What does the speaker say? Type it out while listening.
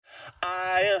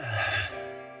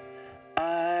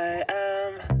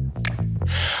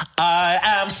I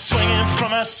am swinging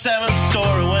from a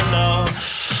 7-story window,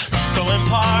 throwing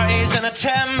parties in a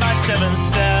 10-by-7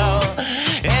 cell.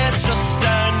 It's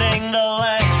astounding the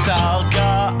lengths I'll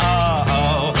go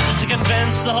to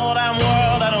convince the whole damn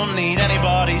world I don't need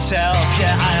anybody's help.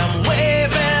 Yeah, I am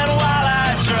waving while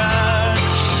I drown.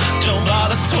 Don't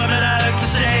bother swimming out to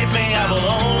save me, I will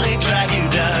only drag you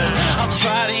down. I'll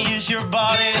try to use your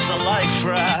body as a life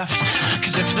raft,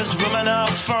 'cause if there's room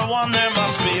enough for one, there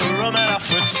must be room enough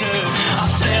for two. I'll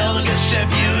sail the good ship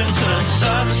you into the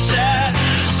sunset,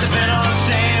 sipping on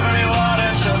savory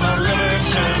water till my liver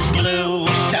turns blue.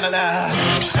 Sha-na-na,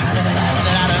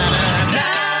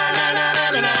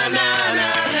 sha-na-na-na-na-na-na-na-na.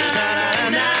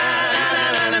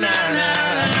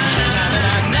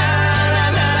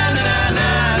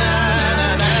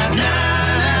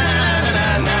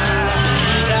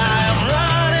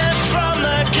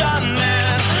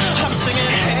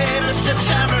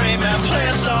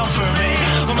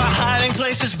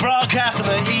 Is broadcast in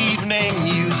the evening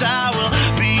news. I will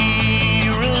be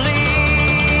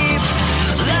relieved.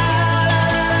 La, la,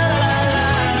 la, la,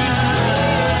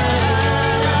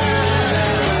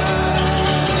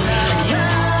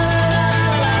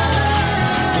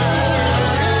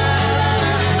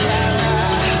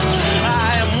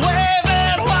 I am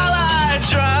waving while I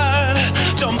drown.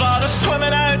 Don't bother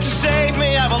swimming out to save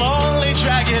me, I will only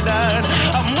drag you down.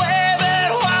 I'm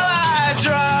waving while I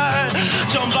drown.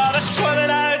 Don't bother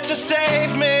swimming out to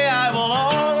save me, I will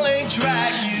only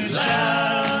drag you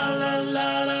down.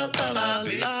 La, la, la, la,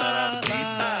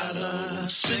 la,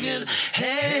 singing,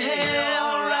 hey, hey,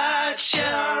 alright,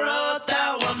 yeah, I wrote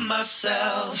that one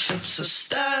myself. It's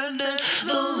astounding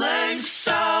the lengths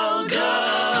I'll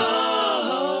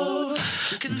go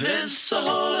to convince the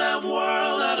whole damn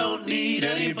world I don't need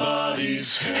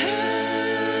anybody's help.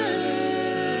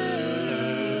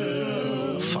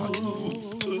 Fuck.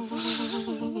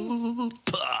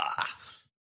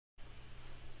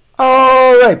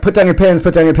 All right, put down your pens,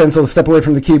 put down your pencils, step away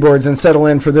from the keyboards, and settle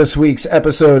in for this week's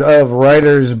episode of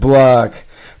Writer's Block.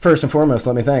 First and foremost,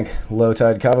 let me thank Low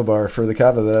Tide Kava Bar for the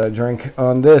kava that I drink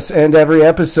on this and every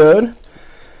episode.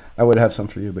 I would have some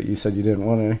for you, but you said you didn't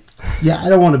want any. Yeah, I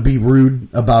don't want to be rude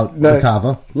about the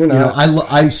kava. You're not. You know,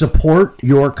 I support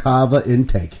your kava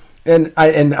intake. And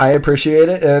I appreciate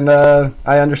it, and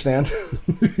I understand.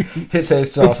 It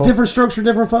tastes awful. It's different strokes for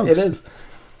different folks. It is.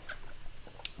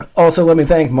 Also, let me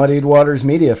thank Muddied Waters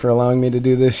Media for allowing me to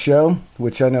do this show,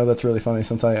 which I know that's really funny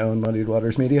since I own Muddied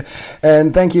Waters Media.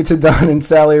 And thank you to Don and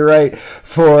Sally Wright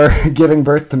for giving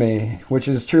birth to me, which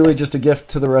is truly just a gift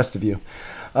to the rest of you.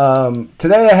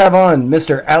 Today I have on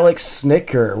Mr. Alex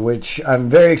Snicker, which I'm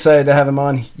very excited to have him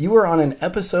on. You were on an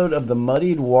episode of the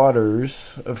Muddied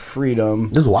Waters of Freedom.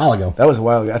 This was a while ago. That was a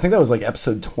while ago. I think that was like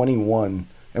episode 21,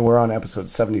 and we're on episode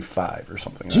 75 or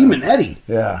something. Gee, Manetti.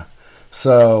 Yeah.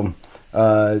 So...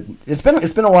 it's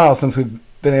been a while since we've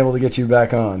been able to get you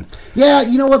back on. Yeah,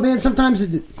 you know what, man? Sometimes,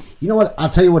 you know what? I'll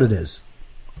tell you what it is.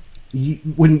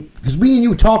 Because me and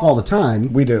you talk all the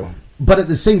time. We do. But at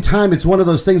the same time, it's one of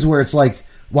those things where it's like,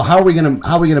 well, how are we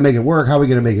gonna make it work? How are we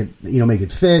gonna make it make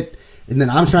it fit? And then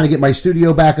I'm trying to get my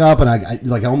studio back up, and I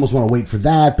almost want to wait for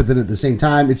that. But then at the same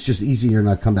time, it's just easier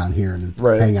to come down here and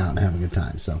hang out and have a good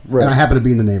time. So, and I happen to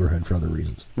be in the neighborhood for other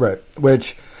reasons. Right.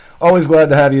 Which. Always glad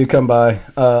to have you come by.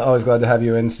 Always glad to have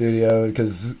you in studio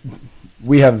because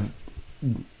we have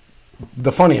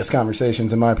the funniest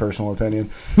conversations, in my personal opinion.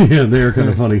 Yeah, they're kind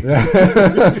of funny.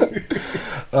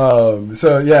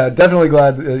 So, yeah, definitely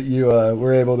glad that you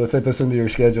were able to fit this into your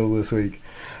schedule this week.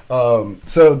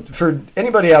 So, for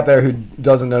anybody out there who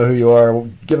doesn't know who you are, we'll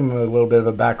give them a little bit of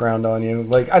a background on you.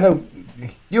 Like, I know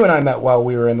you and I met while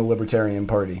we were in the Libertarian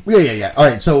Party. Yeah. All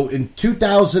right, so in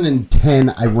 2010,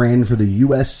 I ran for the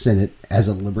U.S. Senate as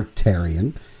a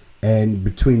Libertarian. And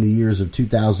between the years of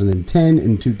 2010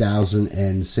 and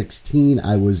 2016,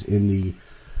 I was in the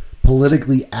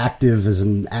politically active as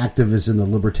an activist in the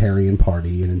Libertarian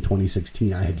Party. And in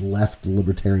 2016, I had left the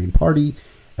Libertarian Party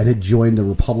and had joined the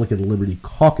Republican Liberty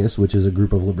Caucus, which is a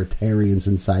group of libertarians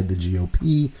inside the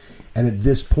GOP. And at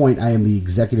this point, I am the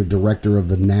executive director of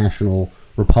the National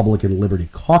Republican Liberty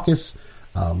Caucus,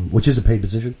 which is a paid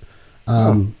position.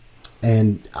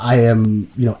 And I am,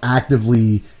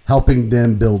 actively helping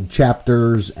them build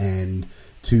chapters and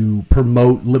to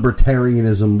promote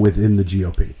libertarianism within the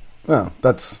GOP. Oh,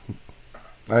 that's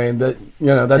in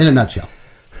a nutshell.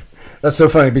 That's so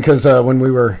funny because when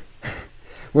we were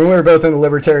when we were both in the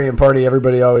Libertarian Party,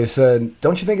 everybody always said,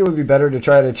 don't you think it would be better to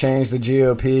try to change the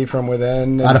GOP from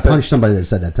within? I'd have punched somebody that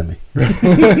said that to me.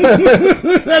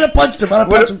 I'd have punched him.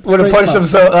 Would have punched him.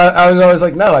 So I was always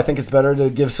like, no, I think it's better to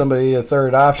give somebody a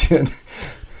third option.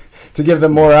 To give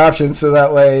them more options so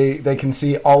that way they can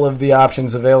see all of the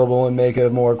options available and make a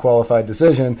more qualified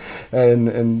decision.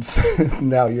 And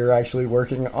now you're actually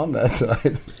working on that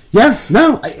side. Yeah,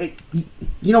 no.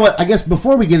 You know what? I guess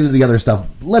before we get into the other stuff,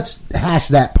 let's hash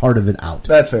that part of it out.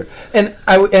 That's fair. And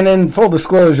in full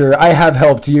disclosure, I have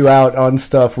helped you out on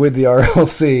stuff with the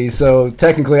RLC, so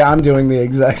technically I'm doing the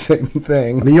exact same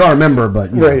thing. I mean, you are a member,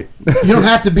 but right. You don't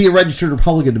have to be a registered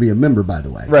Republican to be a member, by the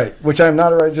way. Right, which I'm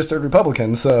not a registered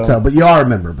Republican, so but you are a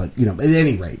member, but, at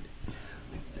any rate.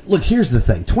 Look, here's the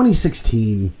thing.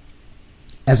 2016,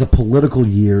 as a political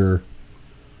year,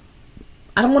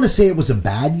 I don't want to say it was a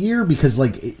bad year because,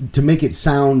 to make it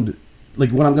sound like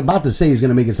what I'm about to say is going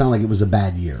to make it sound like it was a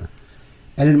bad year.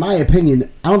 And in my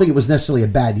opinion, I don't think it was necessarily a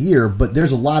bad year, but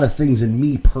there's a lot of things in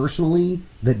me personally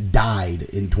that died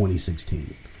in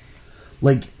 2016.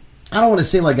 I don't want to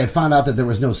say I found out that there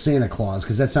was no Santa Claus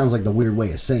because that sounds like the weird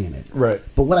way of saying it. Right.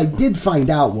 But what I did find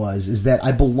out is that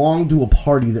I belonged to a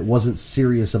party that wasn't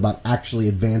serious about actually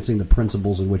advancing the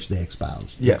principles in which they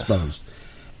exposed.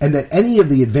 And that any of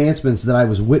the advancements that I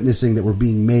was witnessing that were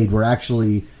being made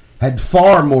had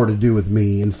far more to do with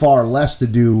me and far less to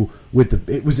do with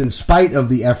it was in spite of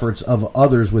the efforts of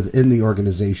others within the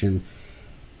organization.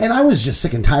 And I was just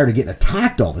sick and tired of getting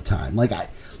attacked all the time.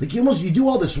 You do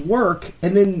all this work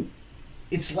and then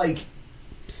it's like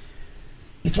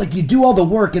you do all the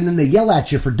work and then they yell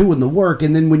at you for doing the work,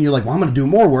 and then when you're like, well, I'm going to do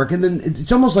more work, and then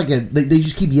it's almost like they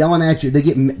just keep yelling at you. They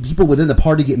get people within the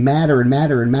party get madder and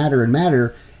madder and madder and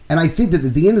madder. And I think that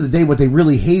at the end of the day, what they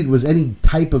really hated was any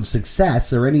type of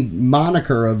success or any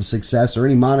moniker of success or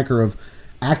any moniker of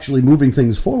actually moving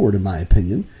things forward, in my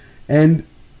opinion. And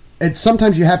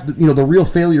sometimes you have to, the real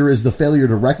failure is the failure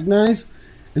to recognize.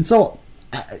 And so,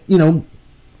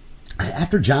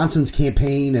 after Johnson's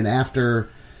campaign and after,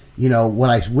 what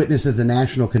I witnessed at the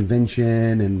national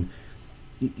convention and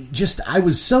I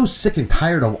was so sick and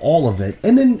tired of all of it.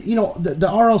 And then, the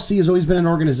RLC has always been an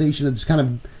organization that's kind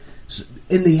of,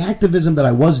 in the activism that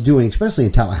I was doing, especially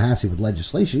in Tallahassee with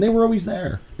legislation, they were always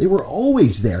there. They were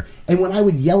always there. And when I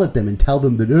would yell at them and tell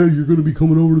them that, hey, you're going to be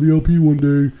coming over to the LP one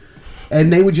day,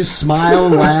 and they would just smile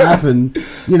and laugh, and,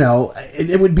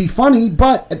 it would be funny,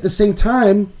 but at the same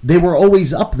time, they were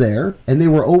always up there, and they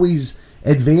were always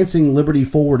advancing liberty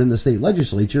forward in the state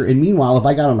legislature. And meanwhile, if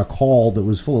I got on a call that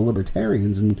was full of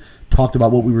libertarians and talked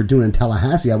about what we were doing in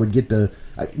Tallahassee, I would get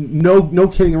no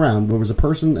kidding around. There was a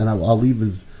person, and I'll leave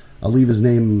his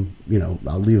name,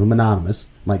 I'll leave him anonymous,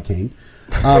 Mike Kane,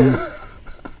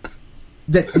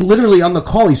 that literally on the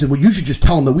call, he said, well, you should just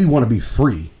tell them that we want to be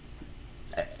free.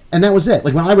 And that was it.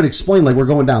 When I would explain, we're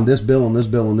going down this bill and this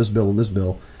bill and this bill and this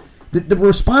bill, the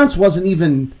response wasn't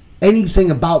even anything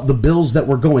about the bills that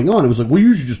were going on. It was like, well,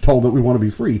 you should just tell them that we want to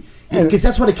be free. Because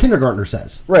that's what a kindergartner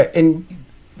says. Right. And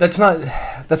that's not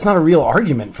a real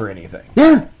argument for anything.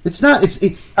 Yeah, it's not.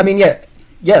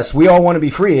 Yes, we all want to be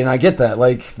free, and I get that.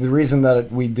 The reason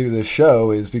that we do this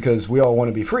show is because we all want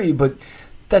to be free, but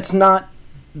that's an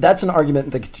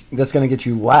argument that's going to get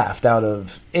you laughed out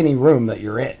of any room that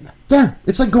you're in. Yeah,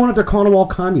 it's like going after Cornwall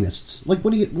communists. What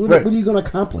are you going to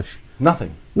accomplish?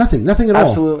 Nothing at all.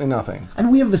 Absolutely nothing. I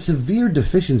mean, we have a severe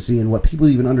deficiency in what people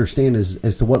even understand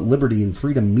as to what liberty and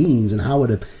freedom means and how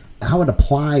it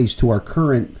applies to our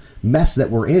current mess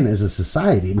that we're in as a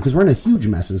society, because we're in a huge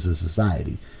mess as a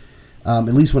society. At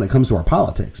least when it comes to our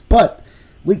politics. But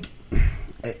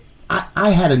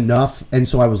I had enough, and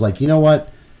so I was like, you know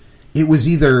what? It was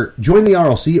either join the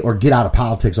RLC or get out of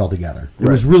politics altogether. It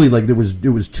was really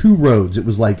it was two roads. It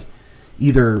was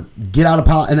either get out of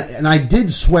politics, and I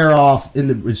did swear off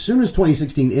as soon as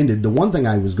 2016 ended. The one thing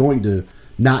I was going to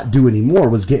not do anymore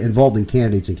was get involved in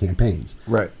candidates and campaigns.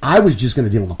 Right. I was just going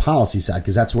to deal on the policy side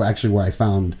because that's where I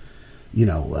found.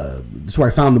 That's where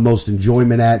I found the most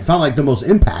enjoyment at. Found the most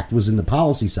impact was in the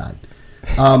policy side.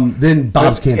 Then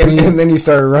Bob's campaign. And then you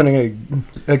started running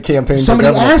a campaign. Somebody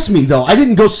asked me, though. I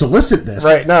didn't go solicit this.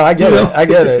 Right. No, I get it. I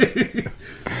get it.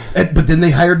 But then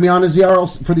they hired me on as the RL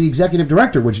for the executive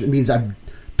director, which means I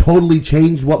totally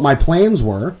changed what my plans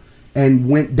were and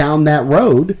went down that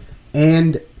road.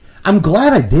 And I'm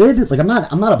glad I did. I'm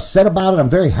not upset about it. I'm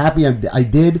very happy I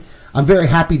did. I'm very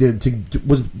happy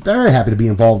was very happy to be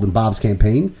involved in Bob's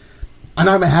campaign, and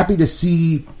I'm happy to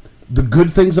see the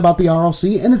good things about the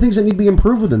RLC and the things that need to be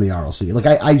improved within the RLC.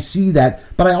 I see that,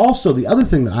 but I also, the other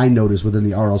thing that I noticed within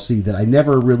the RLC that I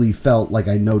never really felt like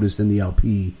I noticed in the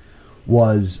LP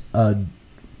was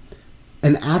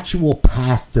an actual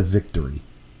path to victory.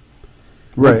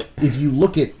 Right. Like, if you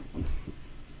look at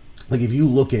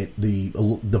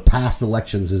the past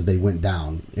elections as they went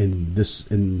down in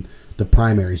the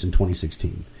primaries in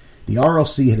 2016, the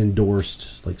RLC had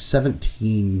endorsed like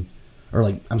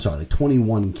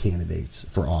 21 candidates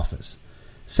for office.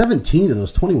 17 of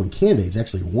those 21 candidates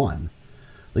actually won.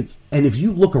 Like, and if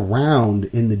you look around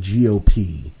in the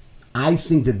GOP, I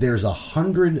think that there's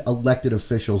 100 elected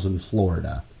officials in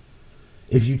Florida.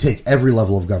 If you take every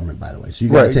level of government, by the way. So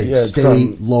you got to take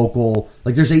state, local,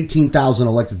 like there's 18,000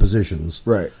 elected positions.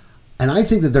 Right. And I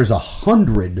think that there's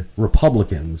 100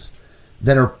 Republicans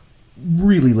that are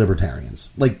really libertarians.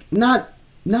 Like not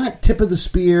tip of the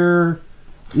spear,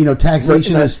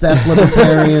 taxation as theft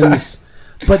libertarians,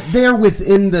 but they're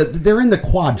in the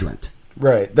quadrant.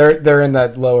 Right. They're in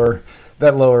that lower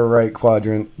right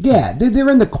quadrant. Yeah, they're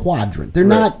in the quadrant. They're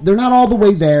not all the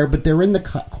way there, but they're in the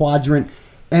quadrant.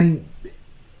 And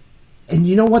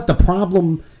you know what the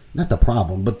problem? Not the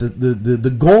problem, but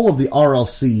the goal of the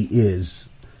RLC is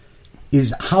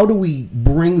how do we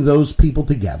bring those people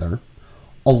together,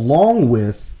 along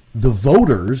with the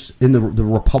voters in the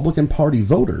Republican Party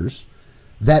voters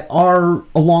that are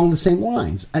along the same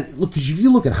lines. And look, because if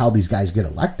you look at how these guys get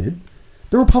elected,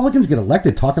 the Republicans get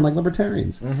elected talking like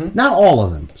libertarians. Mm-hmm. Not all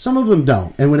of them. Some of them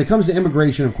don't. And when it comes to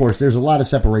immigration, of course, there's a lot of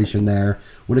separation there.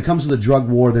 When it comes to the drug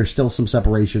war, there's still some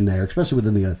separation there, especially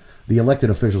within the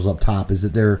elected officials up top, is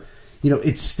that they're,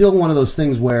 it's still one of those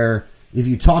things where if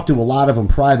you talk to a lot of them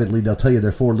privately, they'll tell you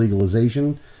they're for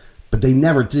legalization, but they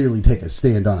never really take a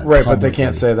stand on it. Right, publicly. But they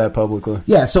can't say that publicly.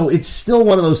 Yeah, so it's still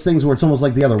one of those things where it's almost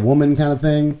like the other woman kind of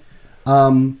thing.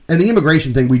 And the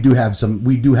immigration thing, we do have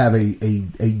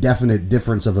a definite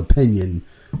difference of opinion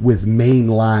with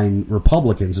mainline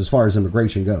Republicans as far as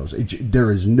immigration goes.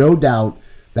 There is no doubt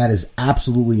that is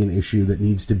absolutely an issue that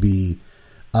needs to be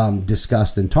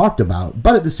discussed and talked about.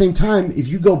 But at the same time, if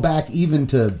you go back even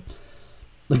to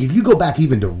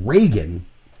Reagan,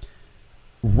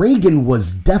 Reagan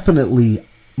was definitely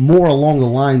more along the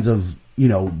lines of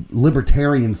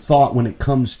libertarian thought when it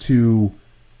comes to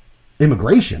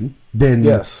immigration than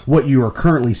what you are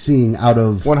currently seeing out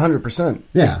of 100%.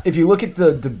 Yeah. If you look at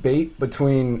the debate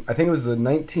between, I think it was the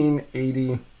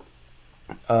 1980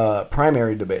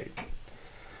 primary debate.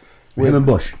 Him and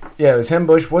Bush. Yeah, it was him,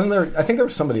 Bush. Wasn't there? I think there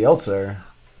was somebody else there.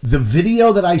 The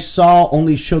video that I saw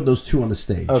only showed those two on the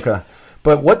stage. Okay.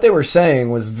 But what they were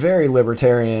saying was very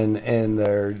libertarian in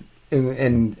their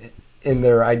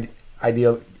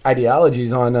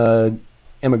ideologies on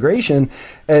immigration,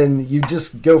 and you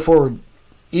just go forward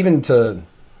even to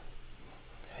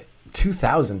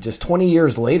 2000, just 20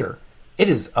 years later, it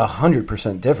is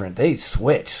 100% different. They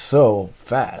switch so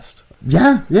fast.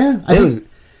 Yeah. It was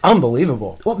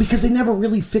unbelievable. Well, because they never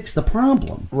really fixed the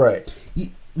problem. Right.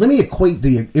 Let me equate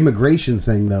the immigration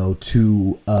thing, though,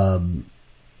 to...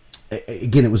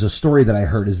 again, it was a story that I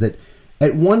heard, is that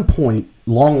at one point,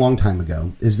 long time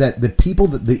ago, is that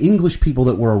the English people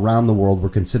that were around the world were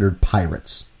considered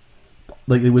pirates.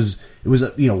 Like it was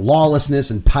lawlessness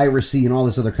and piracy and all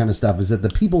this other kind of stuff. Is that the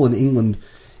people in England,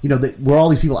 that were all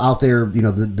these people out there,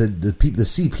 the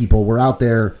sea people were out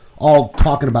there all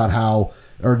talking about how,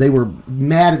 or they were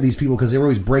mad at these people because they were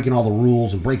always breaking all the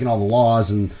rules and breaking all the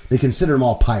laws, and they considered them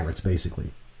all pirates,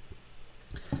 basically.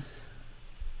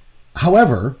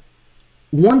 However,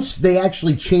 once they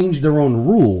actually changed their own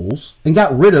rules and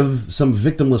got rid of some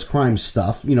victimless crime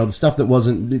stuff, the stuff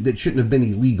that shouldn't have been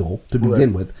illegal to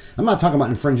begin with. I'm not talking about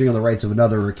infringing on the rights of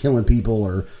another or killing people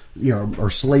or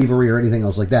slavery or anything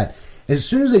else like that. As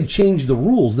soon as they changed the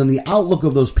rules, then the outlook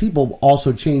of those people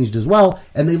also changed as well,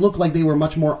 and they looked like they were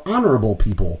much more honorable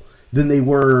people than they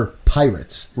were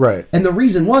pirates. Right. And the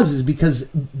reason is because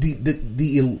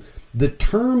the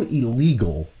term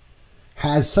illegal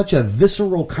has such a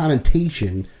visceral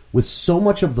connotation with so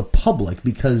much of the public,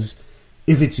 because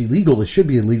if it's illegal, it should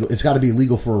be illegal. It's got to be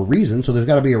illegal for a reason. So there's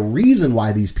got to be a reason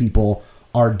why these people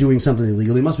are doing something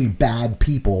illegal. They must be bad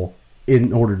people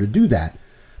in order to do that.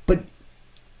 But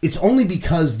it's only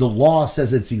because the law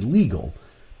says it's illegal.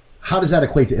 How does that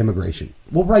equate to immigration?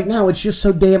 Well, right now, it's just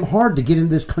so damn hard to get into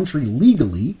this country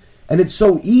legally, and it's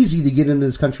so easy to get into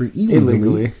this country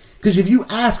illegally. Because if you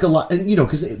ask a lot, and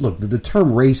because look, the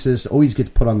term racist always gets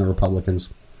put on the Republicans.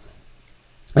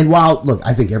 And while, look,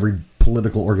 I think every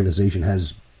political organization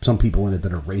has some people in it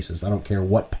that are racist. I don't care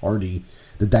what party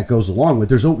that goes along with.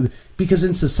 Because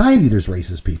in society there's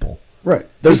racist people. Right.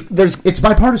 It's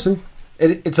bipartisan.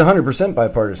 It's 100%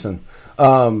 bipartisan.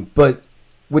 But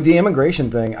with the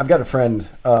immigration thing, I've got a friend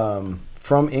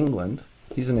from England.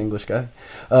 He's an English guy,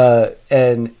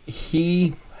 and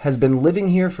he has been living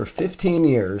here for 15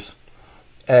 years,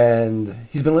 and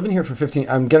he's been living here for 15.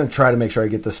 I'm gonna try to make sure I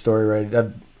get this story right.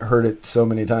 I've heard it so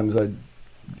many times.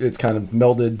 It's kind of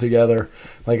melded together.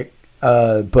 Like,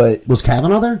 but Was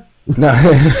Kavanaugh there? no,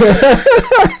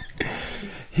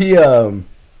 he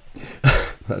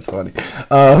that's funny.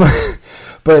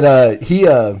 But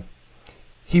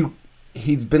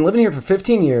he's been living here for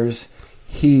 15 years.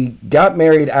 He got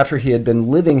married after he had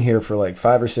been living here for like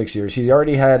 5 or 6 years. He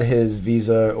already had his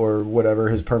visa or whatever,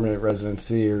 his permanent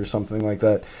residency or something like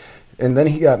that. And then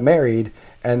he got married,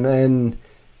 and then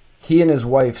he and his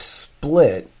wife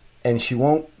split, and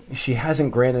she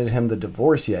hasn't granted him the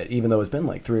divorce yet, even though it's been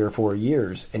like 3 or 4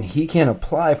 years. And he can't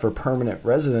apply for permanent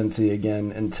residency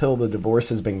again until the divorce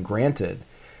has been granted.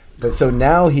 But so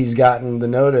now he's gotten the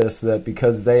notice that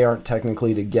because they aren't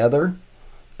technically together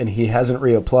and he hasn't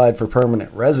reapplied for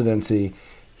permanent residency,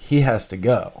 he has to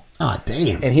go. Ah,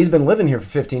 damn. And he's been living here for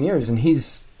 15 years, and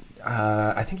he's,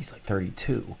 I think he's like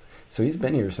 32. So he's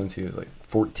been here since he was like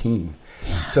 14.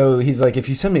 Yeah. So he's like, if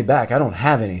you send me back, I don't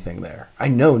have anything there. I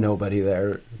know nobody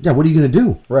there. Yeah, what are you going to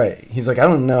do? Right. He's like, I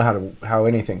don't know how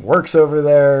anything works over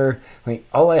there. Like,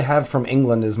 all I have from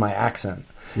England is my accent.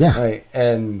 Yeah. Right.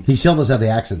 And He still does have the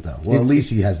accent, though. Well, at least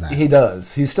he has that. he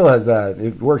does. He still has that.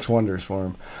 It works wonders for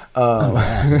him.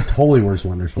 Yeah, totally works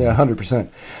wonders for Yeah, him.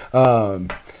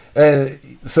 100%.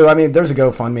 And so, I mean, there's a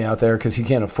GoFundMe out there because he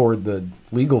can't afford the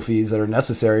legal fees that are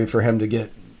necessary for him to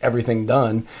get everything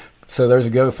done. So there's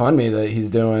a GoFundMe that he's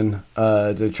doing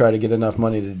to try to get enough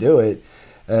money to do it.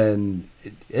 And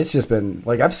it's just been,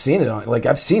 like, I've seen it on, like,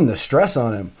 I've seen the stress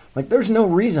on him. Like, there's no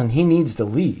reason he needs to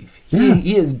leave. Yeah.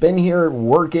 He has been here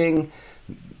working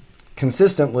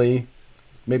consistently,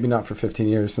 maybe not for 15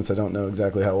 years since I don't know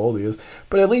exactly how old he is,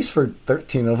 but at least for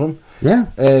 13 of them. Yeah.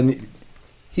 And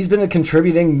he's been a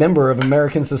contributing member of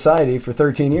American society for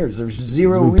 13 years. There's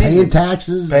zero Paying reason.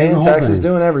 taxes. Paying the whole taxes,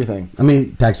 thing. doing everything. I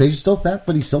mean, taxation's still theft,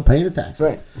 but he's still paying a tax.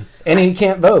 Right. And he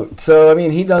can't vote. So, I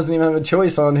mean, he doesn't even have a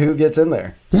choice on who gets in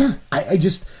there. Yeah. I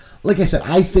just, like I said,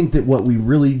 I think that what we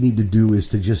really need to do is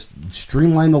to just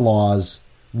streamline the laws,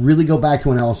 really go back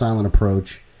to an Ellis Island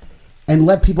approach, and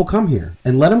let people come here.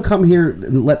 And let them come here,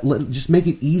 and just make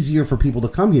it easier for people to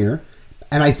come here.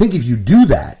 And I think if you do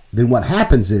that, then what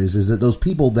happens is that those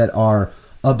people that are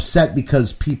upset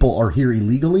because people are here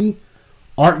illegally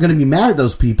aren't going to be mad at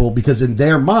those people because in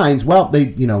their minds, well, they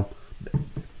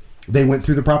went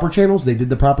through the proper channels, they did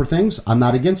the proper things. I'm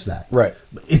not against that. Right.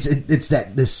 It's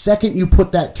that the second you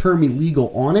put that term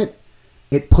illegal on it,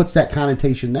 it puts that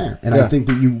connotation there. And Yeah. I think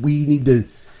that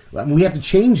we have to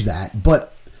change that,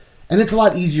 and it's a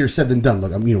lot easier said than done.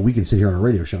 Look, we can sit here on a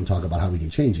radio show and talk about how we can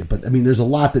change it, but I mean, there's a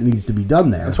lot that needs to be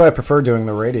done there. That's why I prefer doing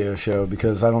the radio show,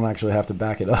 because I don't actually have to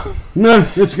back it up. No,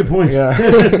 that's a good point. Yeah.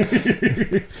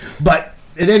 But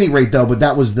at any rate, though,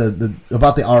 that was the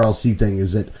about the RLC thing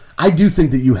is that I do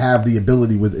think that you have the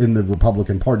ability within the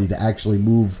Republican Party to actually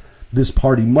move this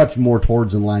party much more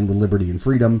towards in line with liberty and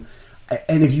freedom.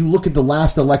 And if you look at the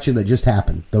last election that just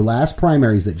happened, the last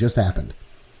primaries that just happened,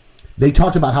 they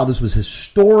talked about how this was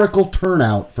historical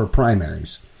turnout for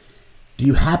primaries. Do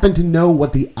you happen to know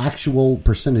what the actual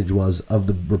percentage was of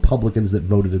the Republicans that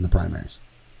voted in the primaries?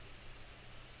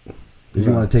 If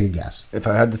you want to take a guess. If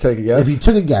I had to take a guess. If you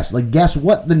took a guess, guess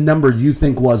what the number you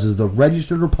think was as the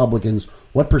registered Republicans,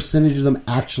 what percentage of them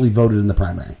actually voted in the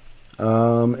primary?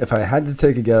 If I had to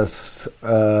take a guess,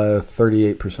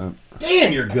 38%.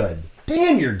 Damn, you're good.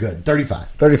 35.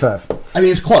 35. I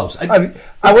mean, it's close.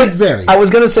 I would vary. I was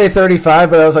going to say 35,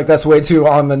 but I was like, that's way too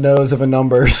on the nose of a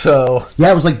number. So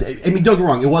Yeah, it was like, I mean, don't get me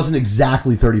wrong, it wasn't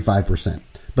exactly 35%,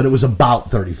 but it was about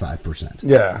 35%.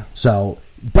 yeah, So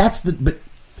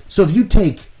so if you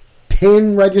take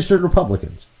 10 registered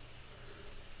Republicans,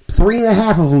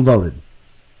 3.5 of them voted.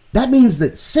 That means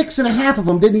that 6.5 of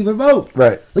them didn't even vote.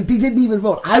 right. Like, they didn't even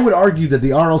vote. I would argue that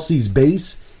the RLC's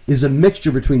base is a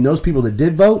mixture between those people that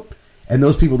did vote and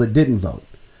those people that didn't vote.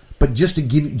 But just to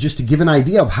give an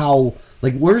idea of how,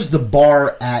 where's the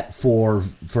bar at for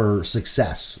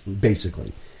success,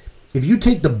 basically. If you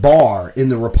take the bar in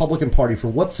the Republican Party for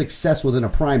what's success within a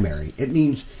primary, it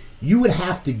means you would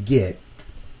have to get,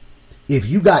 if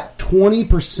you got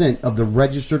 20% of the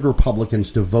registered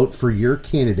Republicans to vote for your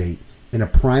candidate in a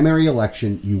primary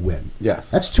election, you win.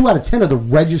 Yes. That's 2 out of 10 of the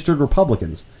registered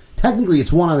Republicans. Technically,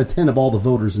 it's 1 out of 10 of all the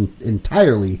voters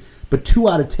entirely, but 2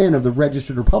 out of 10 of the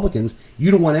registered Republicans.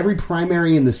 You'd have won every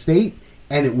primary in the state,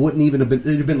 and it wouldn't even have been.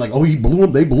 It'd have been like, oh,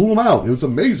 they blew him out. It was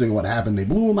amazing what happened. They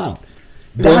blew him out.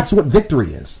 That's what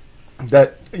victory is.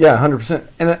 100%.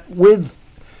 And with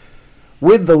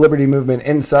the liberty movement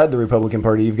inside the Republican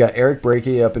Party, you've got Eric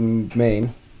Brakey up in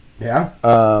Maine. Yeah.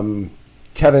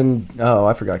 Kevin,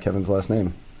 I forgot Kevin's last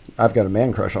name. I've got a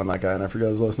man crush on that guy, and I forgot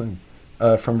his last name.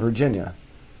 From Virginia.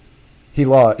 He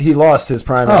lost his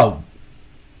primary. Oh,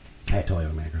 I totally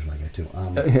have a man crush on that guy too.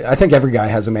 I think every guy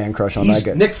has a man crush on that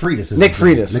guy. Nick Freitas. Nick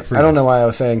Freitas. I don't know why I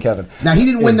was saying Kevin. Now he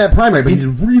didn't win that primary, but he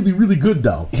did really, really good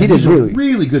though. He's a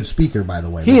really good speaker, by the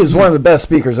way. He is one of the best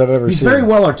speakers I've ever seen. He's very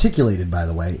well articulated, by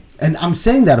the way, and I'm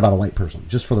saying that about a white person,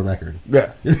 just for the record.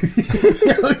 Yeah,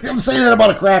 I'm saying that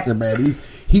about a cracker, man.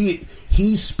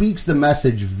 He speaks the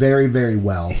message very, very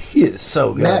well. He is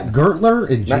so good. Matt Gertler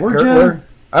in Georgia.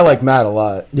 I like Matt a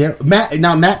lot. Yeah,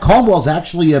 Matt Caldwell's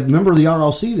actually a member of the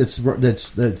RLC.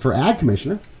 That's for ag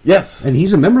commissioner. Yes, and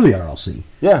he's a member of the RLC.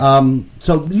 Yeah.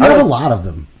 So you have a lot of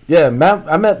them. Yeah, Matt.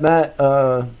 I met Matt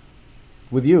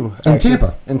with you in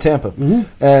Tampa.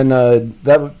 Mm-hmm.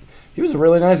 And he was a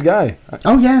really nice guy.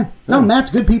 Oh yeah, no, Matt's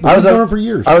good people. I've known him for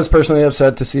years. I was personally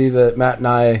upset to see that Matt and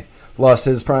I lost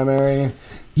his primary.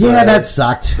 Yeah, that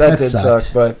sucked. That did suck.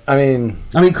 But I mean,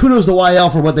 kudos to YL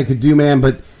for what they could do, man.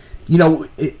 But you know,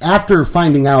 after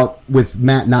finding out with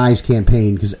Matt Nye's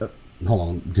campaign, because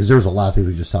there was a lot of things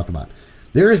we just talked about.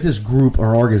 There is this group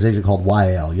or organization called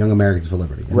YL, Young Americans for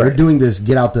Liberty, and they're doing this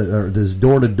this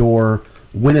door-to-door,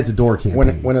 win-at-the-door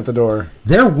campaign. Win at the door.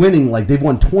 They're winning, like they've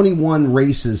won 21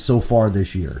 races so far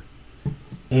this year.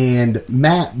 And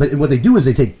but what they do is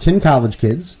they take 10 college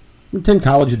kids, 10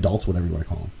 college adults, whatever you want to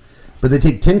call them, but they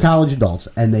take 10 college adults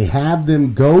and they have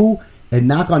them go and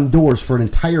knock on doors for an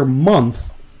entire month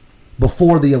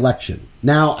before the election.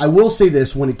 Now, I will say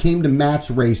this, when it came to Matt's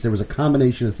race, there was a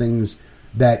combination of things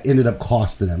that ended up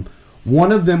costing him.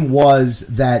 One of them was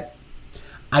that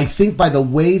I think by the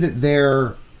way that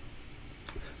they're,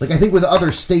 like I think with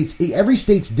other states, every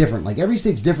state's different. Like every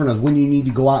state's different of when you need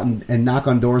to go out and knock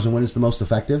on doors and when it's the most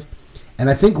effective. And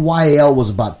I think YAL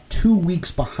was about 2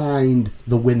 weeks behind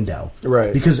the window.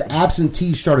 Right. Because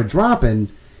absentees started dropping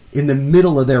in the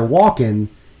middle of their walk-in.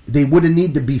 They would have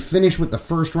needed to be finished with the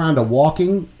first round of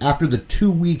walking after the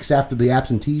 2 weeks after the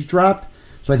absentees dropped.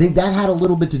 So I think that had a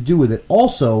little bit to do with it.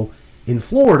 Also, in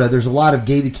Florida, there's a lot of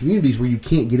gated communities where you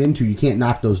can't get into, you can't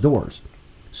knock those doors.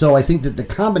 So I think that the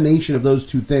combination of those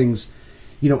two things,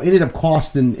 ended up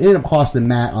costing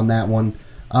Matt on that one.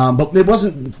 But it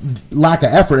wasn't lack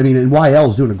of effort. I mean, and YL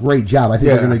is doing a great job. I think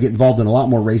they're going to get involved in a lot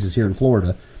more races here in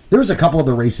Florida. There was a couple of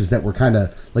the races that were kind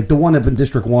of like the one up in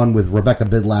District 1 with Rebecca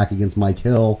Bidlack against Mike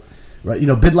Hill. Right?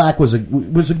 Bidlack was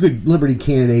a good Liberty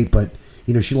candidate, but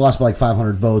she lost by like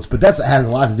 500 votes. But that has a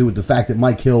lot to do with the fact that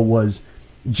Mike Hill was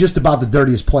just about the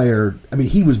dirtiest player. I mean,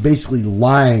 he was basically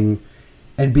lying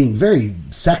and being very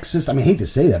sexist. I mean, I hate to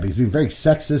say that, but he's being very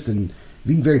sexist and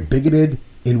being very bigoted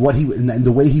in what in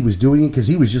the way he was doing it, because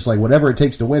he was just like, whatever it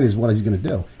takes to win is what he's going to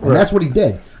do. And that's what he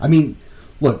did. I mean,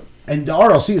 look, and the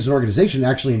RLC as an organization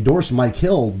actually endorsed Mike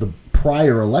Hill the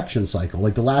prior election cycle.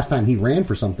 Like the last time he ran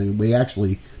for something, the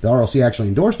RLC actually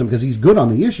endorsed him because he's good on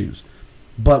the issues.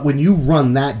 But when you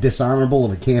run that dishonorable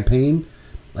of a campaign,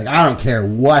 like I don't care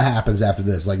what happens after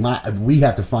this. Like we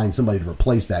have to find somebody to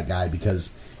replace that guy,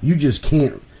 because you just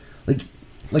can't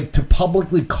like to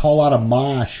publicly call out a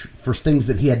Mosh for things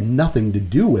that he had nothing to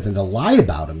do with and to lie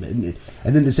about him and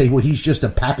then to say, well, he's just a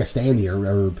Pakistani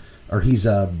or he's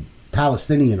a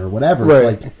Palestinian or whatever. Right.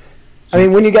 It's like, I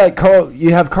mean, when you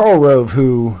have Karl Rove,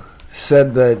 who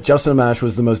said that Justin Amash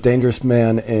was the most dangerous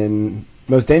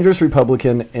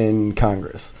Republican in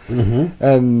Congress,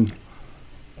 and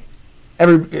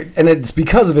it's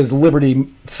because of his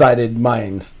liberty-sided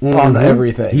mind on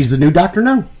everything. He's the new Dr.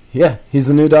 No. Yeah, he's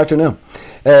the new Dr. No.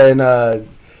 And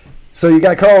so you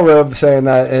got Karl Rove saying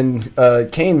that,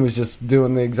 and Kane was just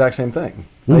doing the exact same thing.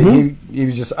 Like he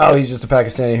was just, he's just a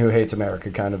Pakistani who hates America,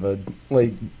 kind of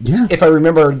if I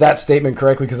remember that statement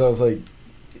correctly, because I was like,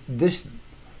 this,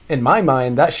 in my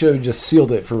mind, that should have just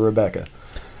sealed it for Rebecca.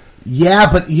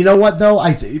 Yeah, but you know what, though?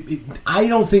 I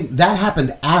don't think that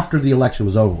happened after the election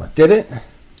was over with. Did it?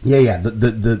 Yeah.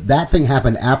 That thing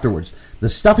happened afterwards. The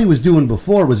stuff he was doing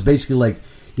before was basically like,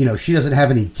 she doesn't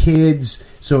have any kids,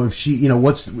 so if she,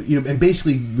 and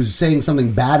basically was saying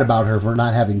something bad about her for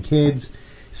not having kids,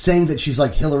 saying that she's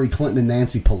like Hillary Clinton and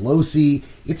Nancy Pelosi.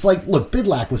 It's like, look,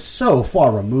 Bidlack was so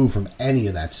far removed from any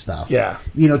of that stuff. Yeah.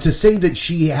 To say that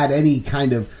she had any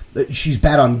kind of, she's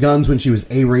bad on guns when she was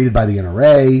A-rated by the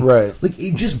NRA. Right. Like,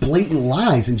 it just blatant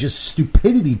lies and just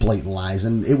stupidity blatant lies,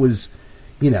 and it was...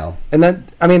 And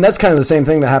that's kind of the same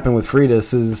thing that happened with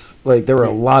Freitas, is like there were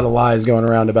a lot of lies going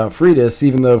around about Freitas,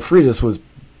 even though Freitas was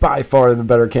by far the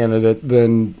better candidate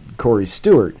than Corey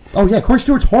Stewart. Oh, yeah, Corey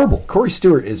Stewart's horrible. Corey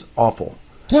Stewart is awful.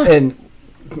 Yeah. And,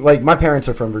 like, my parents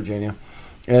are from Virginia,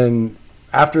 and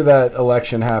after that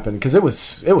election happened, because it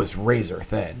was razor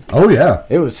thin. Oh, yeah.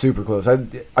 It was super close. I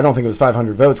don't think it was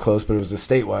 500 votes close, but it was a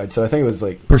statewide. So I think it was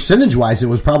like percentage-wise, it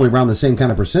was probably around the same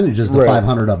kind of percentage as the Right.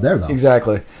 500 up there, though.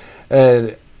 Exactly.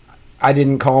 And I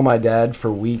didn't call my dad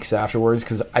for weeks afterwards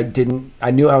because I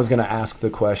knew I was going to ask the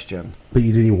question. But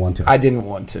you didn't even want to. I didn't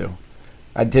want to.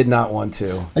 I did not want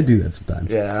to. I do that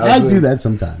sometimes. Yeah, I do that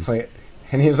sometimes. It's like,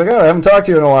 and he was like, "Oh, I haven't talked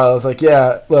to you in a while." I was like,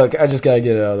 "Yeah, look, I just got to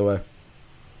get it out of the way.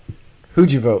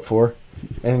 Who'd you vote for?"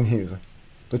 And he was like,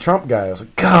 "The Trump guy." I was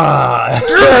like,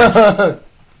 "God."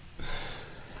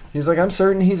 He's like, "I'm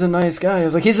certain he's a nice guy." I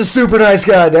was like, "He's a super nice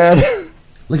guy, Dad."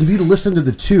 Like, if you'd listen to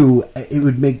the two, it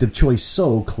would make the choice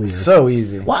so clear. So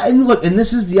easy. Why? And look, and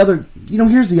this is the other.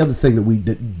 Here's the other thing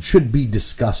that should be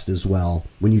discussed as well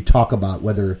when you talk about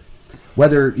whether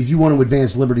if you want to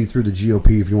advance liberty through the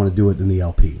GOP, if you want to do it in the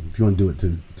LP, if you want to do it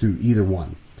through either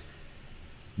one.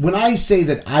 When I say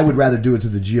that I would rather do it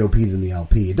through the GOP than the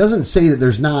LP, it doesn't say that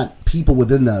there's not people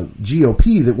within the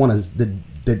GOP that want to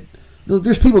that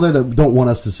there's people there that don't want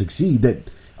us to succeed, that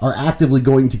are actively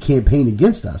going to campaign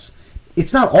against us.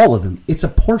 It's not all of them; it's a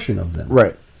portion of them,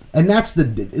 Right. And that's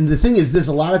and the thing is this: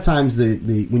 a lot of times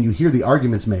when you hear the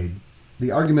arguments made,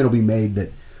 the argument will be made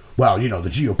that, well, the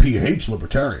GOP hates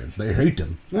libertarians; they hate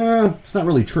them. It's not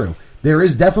really true. There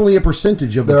is definitely a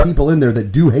percentage of the people in there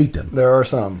that do hate them. There are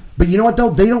some, but you know what? Though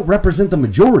they don't represent the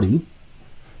majority.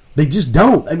 They just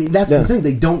don't. I mean, that's the thing.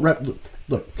 They don't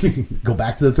look. Go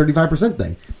back to the 35%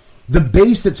 thing. The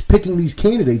base that's picking these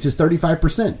candidates is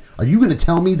 35%. Are you going to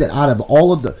tell me that out of the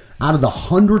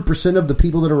 100% of the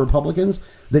people that are Republicans,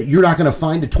 that you're not going to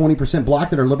find a 20%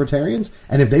 block that are libertarians?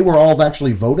 And if they were all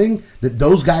actually voting, that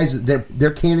those guys,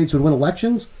 their candidates would win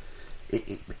elections?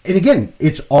 And again,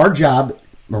 it's our job,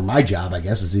 or my job, I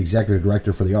guess, as the executive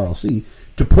director for the RLC,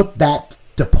 to put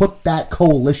that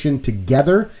coalition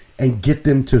together and get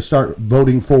them to start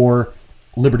voting for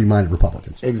liberty-minded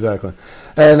Republicans. Exactly.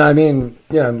 And I mean,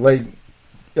 like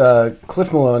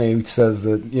Cliff Maloney says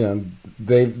that,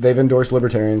 they've endorsed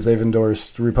libertarians, they've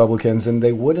endorsed Republicans, and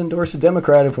they would endorse a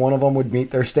Democrat if one of them would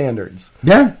meet their standards.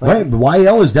 Yeah, right.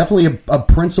 YL is definitely a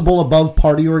principle above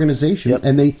party organization. Yep.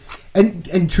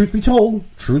 And truth be told,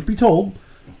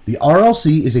 the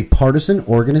RLC is a partisan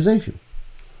organization.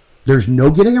 There's no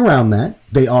getting around that.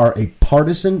 They are a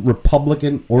partisan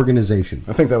Republican organization.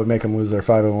 I think that would make them lose their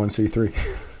 501c3.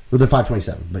 Well, they're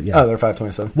 527, but yeah. Oh, they're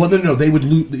 527. Well, no, they would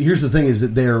lose. Here's the thing: is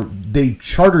that they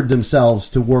chartered themselves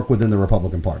to work within the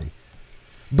Republican Party.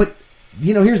 But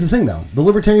here's the thing, though: the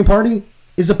Libertarian Party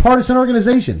is a partisan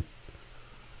organization.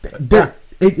 YL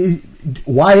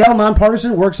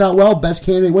nonpartisan works out well. Best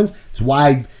candidate wins. It's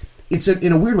why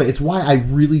in a weird way. It's why I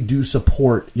really do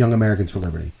support Young Americans for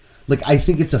Liberty. Like, I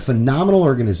think it's a phenomenal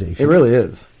organization. It really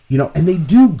is. And they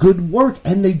do good work,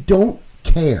 and they don't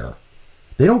care.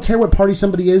 They don't care what party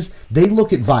somebody is. They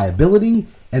look at viability,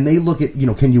 and they look at,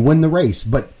 can you win the race?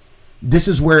 But this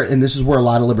is where a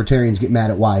lot of libertarians get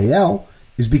mad at YAL,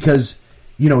 is because,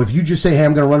 if you just say, hey,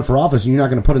 I'm going to run for office, and you're not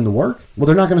going to put in the work, well,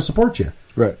 they're not going to support you.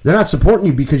 Right. They're not supporting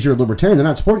you because you're a libertarian. They're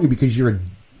not supporting you because you're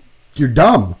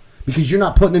dumb. Because you're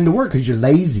not putting into work because you're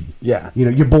lazy. Yeah.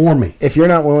 You bore me. If you're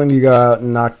not willing to go out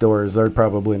and knock doors, they're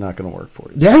probably not going to work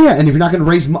for you. Yeah. And if you're not going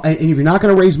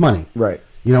to raise money. Right.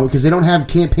 Because they don't have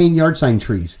campaign yard sign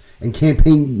trees and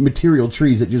campaign material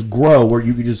trees that just grow where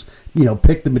you could just,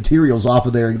 pick the materials off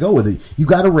of there and go with it. You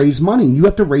got to raise money. You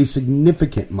have to raise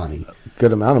significant money.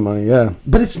 Good amount of money, yeah.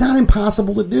 But it's not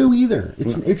impossible to do either.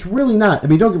 It's really not. I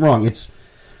mean, don't get me wrong. It's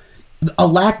the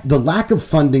lack of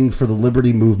funding for the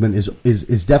liberty movement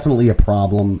is definitely a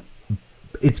problem.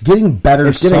 It's getting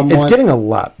better somewhat. It's getting a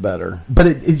lot better. But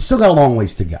it's still got a long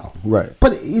ways to go. Right.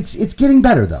 But it's getting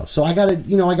better, though. So I gotta,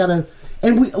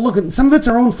 and we look, some of it's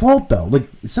our own fault, though. Like,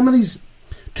 some of these,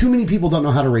 too many people don't know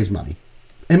how to raise money.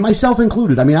 And myself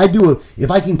included. I mean,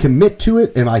 if I can commit to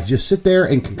it, and I just sit there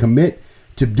and can commit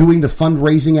to doing the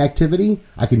fundraising activity,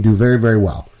 I can do very, very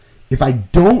well. If I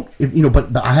don't,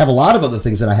 but I have a lot of other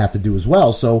things that I have to do as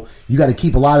well. So you got to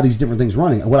keep a lot of these different things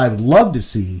running. What I would love to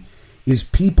see is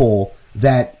people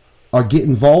that get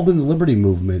involved in the liberty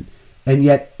movement and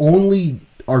yet only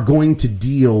are going to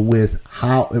deal with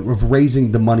of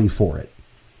raising the money for it.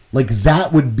 Like,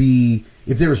 that would be,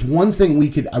 if there's one thing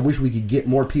I wish we could get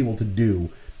more people to do,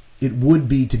 it would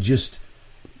be to just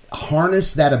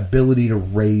harness that ability to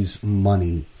raise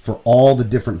money for all the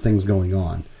different things going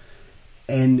on.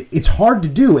 And it's hard to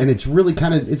do, and it's really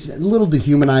it's a little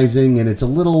dehumanizing, and it's a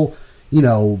little,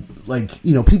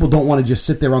 people don't want to just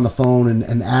sit there on the phone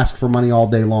and ask for money all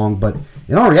day long, but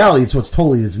in all reality, it's what's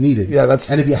needed. Yeah,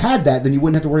 and if you had that, then you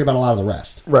wouldn't have to worry about a lot of the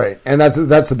rest. Right, and that's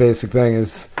the basic thing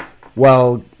is,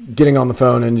 well, getting on the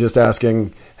phone and just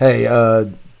asking, hey,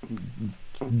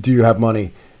 do you have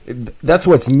money? That's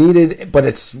what's needed, but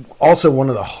it's also one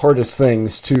of the hardest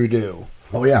things to do.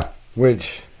 Oh, yeah.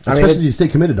 Which, especially if you stay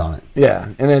committed on it. Yeah,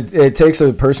 and it takes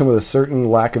a person with a certain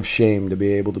lack of shame to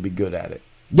be able to be good at it.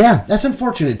 Yeah, that's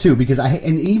unfortunate, too, because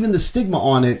and even the stigma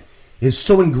on it is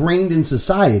so ingrained in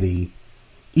society,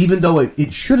 even though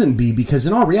it shouldn't be, because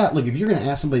in all reality, look, if you're going to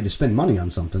ask somebody to spend money on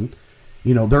something,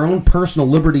 their own personal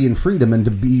liberty and freedom and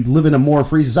to live in a more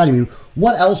free society, I mean,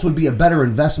 what else would be a better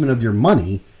investment of your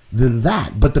money than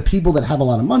that? But the people that have a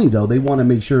lot of money, though, they want to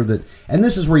make sure that, and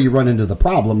this is where you run into the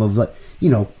problem of,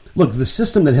 look, the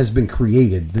system that has been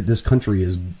created, that this country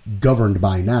is governed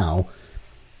by now,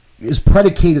 is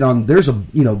predicated on, there's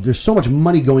so much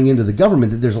money going into the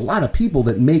government that there's a lot of people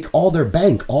that make all their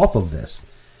bank off of this.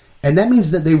 And that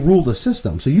means that they rule the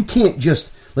system. So you can't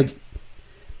just,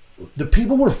 the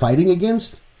people we're fighting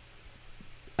against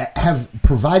have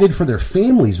provided for their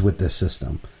families with this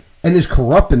system. And as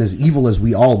corrupt and as evil as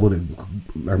we all would,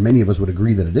 or many of us would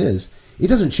agree that it is, it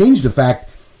doesn't change the fact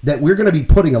that we're going to be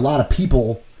putting a lot of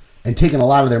people and taking a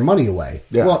lot of their money away.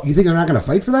 Yeah. Well, you think they're not going to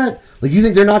fight for that? You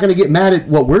think they're not going to get mad at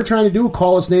what we're trying to do,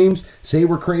 call us names, say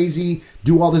we're crazy,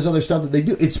 do all this other stuff that they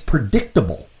do? It's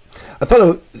predictable. I thought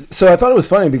it was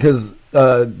funny because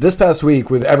this past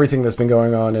week, with everything that's been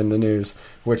going on in the news,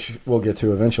 which we'll get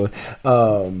to eventually,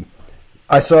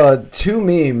 I saw 2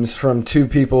 memes from 2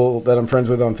 people that I'm friends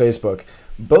with on Facebook,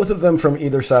 both of them from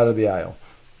either side of the aisle.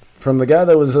 From the guy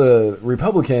that was a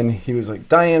Republican, he was like,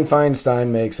 Dianne Feinstein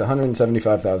makes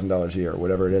 $175,000 a year, or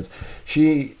whatever it is.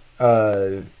 She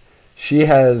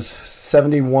has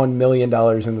 $71 million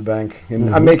in the bank.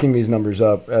 And I'm making these numbers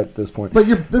up at this point. But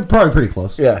they're probably pretty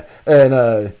close. Yeah.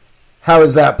 And how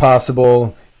is that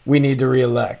possible? We need to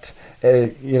reelect.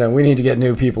 We need to get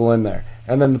new people in there.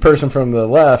 And then the person from the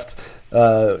left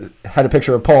had a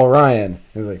picture of Paul Ryan.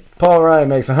 He was like, Paul Ryan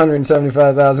makes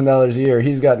 $175,000 a year.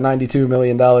 He's got $92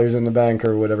 million in the bank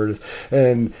or whatever it is.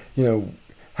 And,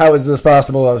 how is this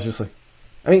possible? I was just like,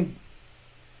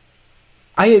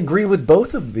 I agree with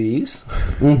both of these.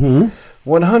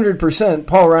 100%.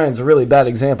 Paul Ryan's a really bad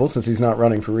example since he's not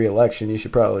running for re-election. You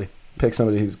should probably pick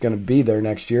somebody who's going to be there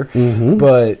next year.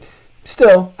 But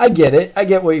still, I get it. I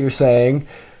get what you're saying.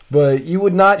 But you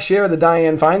would not share the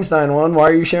Dianne Feinstein one. Why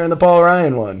are you sharing the Paul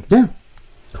Ryan one? Yeah.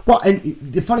 Well, and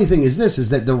the funny thing is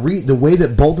that the way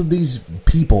that both of these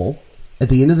people, at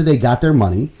the end of the day, got their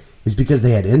money is because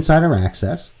they had insider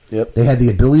access. Yep. They had the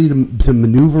ability to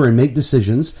maneuver and make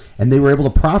decisions, and they were able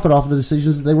to profit off of the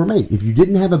decisions that they were made. If you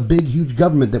didn't have a big, huge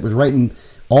government that was writing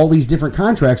all these different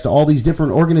contracts to all these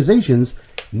different organizations,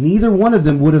 neither one of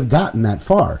them would have gotten that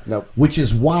far. Nope. Which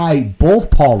is why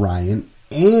both Paul Ryan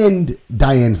and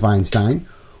Dianne Feinstein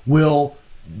will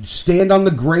stand on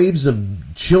the graves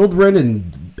of children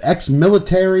and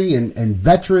ex-military and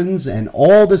veterans and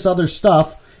all this other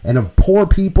stuff, and of poor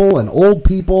people and old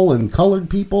people and colored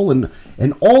people and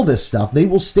all this stuff. They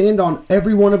will stand on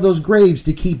every one of those graves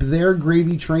to keep their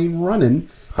gravy train running.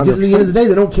 Because 100%. At the end of the day,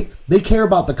 they don't care. They care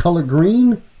about the color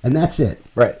green, and that's it.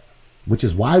 Right. Which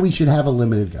is why we should have a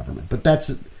limited government. But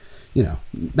that's,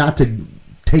 not to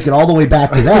take it all the way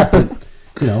back to that, but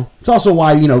it's also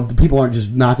why, the people aren't just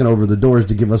knocking over the doors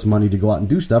to give us money to go out and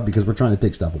do stuff, because we're trying to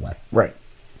take stuff away. Right.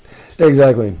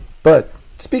 Exactly. But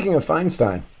speaking of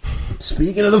Feinstein.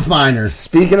 Speaking of the finers.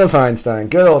 Speaking of Feinstein.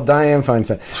 Good old Dianne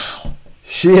Feinstein. Wow.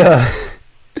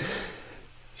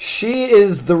 She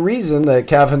is the reason that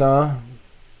Kavanaugh...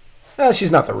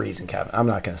 she's not the reason, Kavanaugh. I'm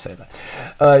not going to say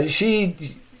that. She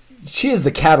is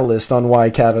the catalyst on why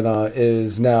Kavanaugh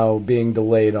is now being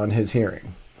delayed on his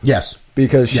hearing. Yes.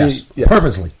 Because yes.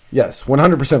 Purposely. Yes,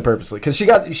 100% purposely. Because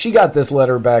she got this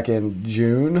letter back in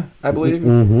June, I believe.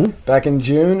 Mm-hmm. Back in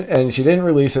June, and she didn't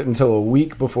release it until a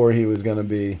week before he was going to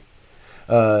be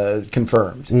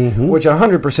confirmed. Mm-hmm. Which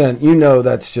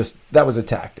 100%, that was a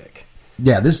tactic.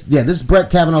 Yeah, this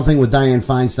Brett Kavanaugh thing with Dianne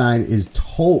Feinstein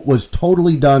was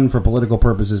totally done for political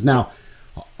purposes. Now,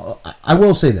 I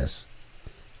will say this: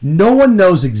 no one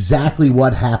knows exactly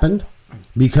what happened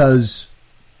because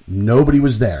nobody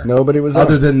was there. Nobody was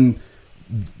other there. Than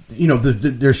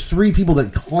there's 3 people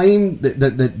that claim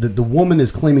that the woman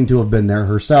is claiming to have been there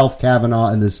herself, Kavanaugh,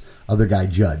 and this other guy,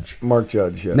 Judge. Mark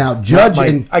Judge, yeah. Now, Judge...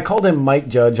 I called him Mike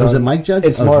Judge. Was it Mike Judge?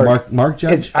 It's Mark. Mark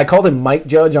Judge? I called him Mike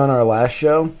Judge on our last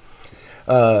show.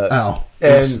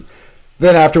 And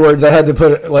then afterwards, I had to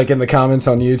put it, in the comments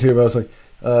on YouTube, I was like,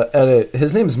 edit,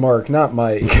 his name's Mark, not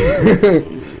Mike.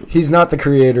 He's not the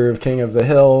creator of King of the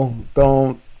Hill.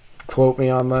 Don't quote me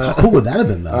on that. How cool would that have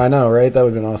been, though? I know, right? That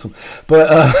would have been awesome.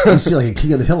 But you see a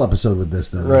King of the Hill episode with this,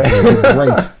 then. Right.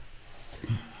 Great.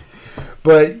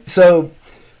 But so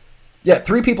Yeah,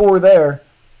 3 people were there.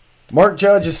 Mark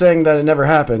Judge is saying that it never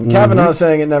happened. Kavanaugh is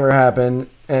saying it never happened.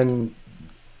 And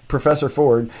Professor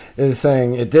Ford is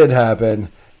saying it did happen.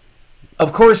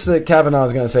 Of course that Kavanaugh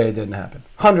is going to say it didn't happen.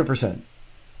 100%.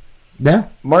 Yeah.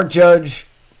 Mark Judge,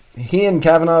 he and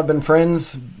Kavanaugh have been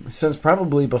friends since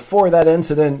probably before that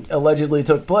incident allegedly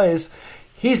took place.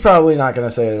 He's probably not going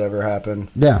to say it ever happened.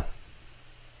 Yeah.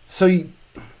 So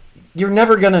you're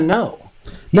never going to know.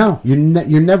 No, you're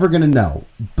never going to know.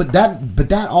 But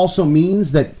that also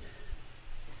means that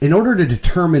in order to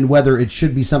determine whether it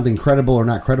should be something credible or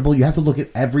not credible, you have to look at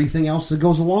everything else that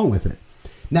goes along with it.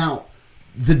 Now,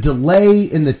 the delay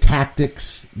in the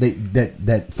tactics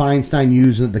that Feinstein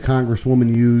used and that the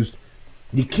Congresswoman used,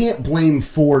 you can't blame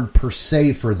Ford per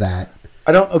se for that.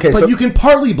 But you can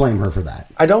partly blame her for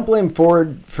that. I don't blame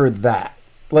Ford for that.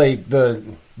 Like the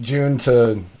June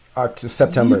to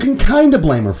September. You can kind of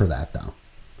blame her for that, though.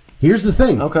 Here's the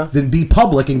thing. Okay. Then be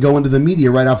public and go into the media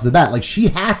right off the bat. Like, she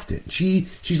halved it.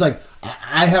 She's like,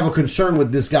 I have a concern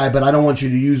with this guy, but I don't want you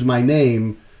to use my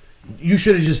name. You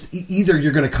should have just, either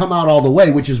you're going to come out all the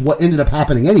way, which is what ended up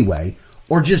happening anyway,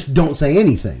 or just don't say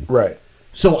anything. Right.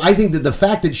 So I think that the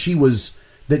fact that she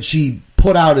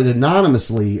put out it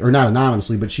anonymously, or not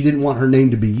anonymously, but she didn't want her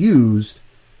name to be used,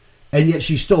 and yet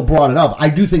she still brought it up. I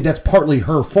do think that's partly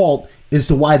her fault as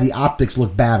to why the optics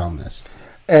look bad on this.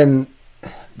 And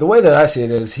the way that I see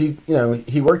it is he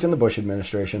worked in the Bush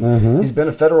administration. Mm-hmm. He's been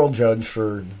a federal judge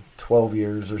for 12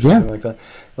 years or something like that.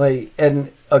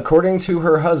 And according to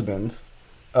her husband,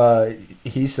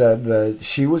 he said that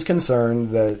she was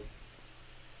concerned that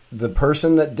the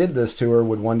person that did this to her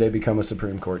would one day become a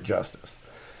Supreme Court justice.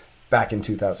 Back in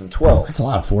 2012. That's a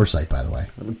lot of foresight, by the way.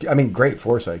 I mean, great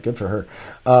foresight. Good for her.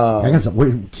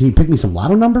 Can you pick me some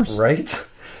lotto numbers? Right?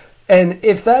 And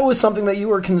if that was something that you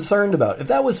were concerned about, if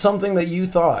that was something that you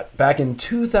thought back in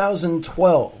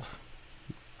 2012,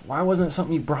 why wasn't it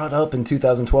something you brought up in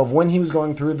 2012 when he was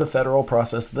going through the federal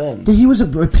process then? He was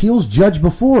an appeals judge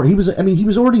before. He was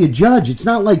already a judge. It's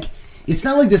not like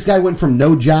this guy went from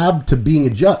no job to being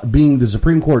the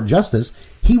Supreme Court justice.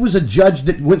 He was a judge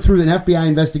that went through an FBI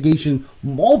investigation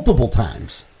multiple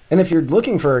times. And if you're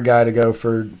looking for a guy to go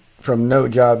from no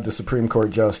job to Supreme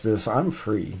Court justice, I'm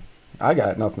free. I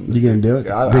got nothing. You gonna do it?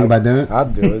 Think about doing it?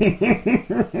 I'd do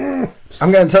it.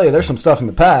 I'm gonna tell you, there's some stuff in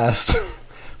the past,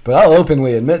 but I'll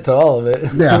openly admit to all of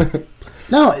it. Yeah.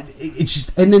 No, it's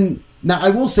just, and then now I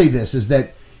will say this is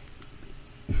that,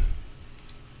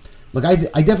 look, I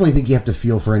definitely think you have to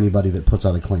feel for anybody that puts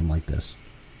out a claim like this,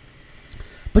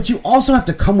 but you also have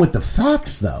to come with the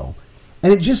facts, though.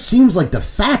 And it just seems like the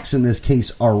facts in this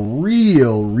case are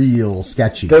real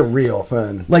sketchy. They're real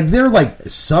thin. Like, they're like,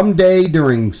 someday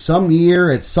during some year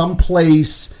at some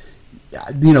place,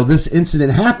 this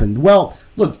incident happened. Well,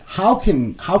 look, how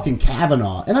can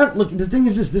Kavanaugh, and look, the thing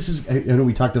is this is, I know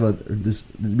we talked about this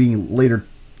being later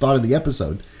thought of the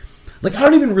episode. Like, I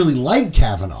don't even really like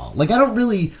Kavanaugh. Like, I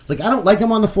don't like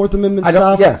him on the Fourth Amendment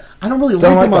stuff. Yeah. I don't really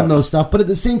like him on those stuff. But at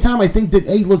the same time, I think that,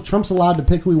 hey, look, Trump's allowed to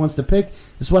pick who he wants to pick.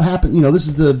 This is what happened. This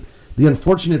is the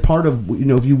unfortunate part of,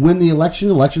 if you win the election,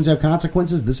 elections have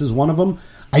consequences. This is one of them.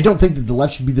 I don't think that the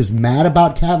left should be this mad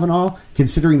about Kavanaugh,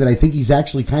 considering that I think he's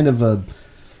actually kind of a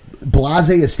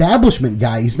blasé establishment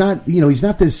guy. He's not, he's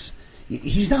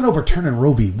not overturning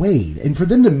Roe v. Wade. And for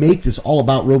them to make this all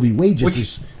about Roe v. Wade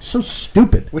is so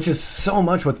stupid. Which is so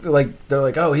much what, they're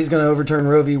like, oh, he's going to overturn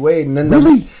Roe v. Wade. And then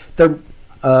they're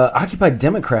Occupy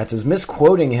Democrats is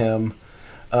misquoting him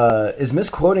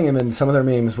in some of their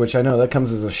memes, which I know that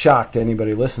comes as a shock to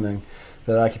anybody listening,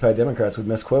 that Occupy Democrats would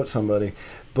misquote somebody.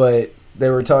 But they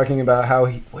were talking about how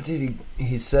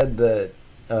he said that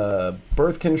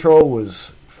birth control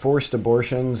was forced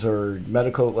abortions or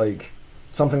medical,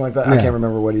 something like that. Yeah. I can't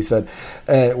remember what he said,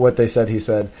 what they said he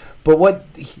said. But what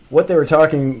they were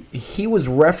talking, he was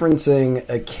referencing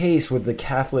a case with the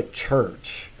Catholic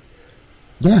Church.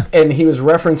 Yeah. And he was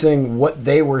referencing what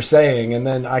they were saying, and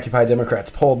then Occupy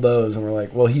Democrats pulled those and were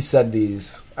like, well, he said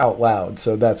these out loud,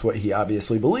 so that's what he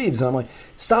obviously believes. And I'm like,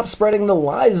 stop spreading the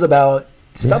lies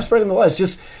spreading the lies.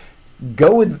 Just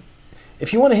go with,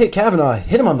 if you want to hit Kavanaugh,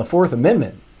 hit him on the Fourth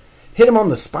Amendment. Hit him on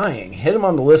the spying. Hit him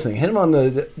on the listening. Hit him on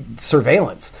the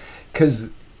surveillance.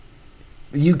 Because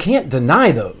you can't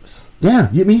deny those. Yeah.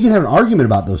 I mean, you can have an argument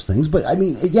about those things. But, I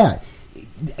mean, yeah.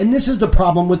 And this is the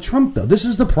problem with Trump, though. This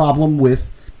is the problem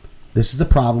with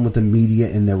the media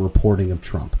and their reporting of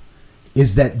Trump.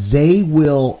 Is that they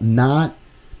will not...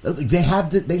 They have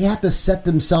to set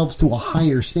themselves to a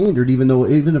higher standard, even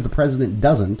if the president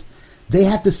doesn't. They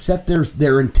have to set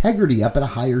their integrity up at a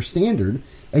higher standard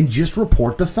and just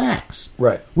report the facts.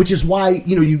 Right. Which is why,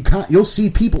 you'll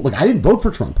see people... Look, I didn't vote for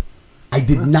Trump. I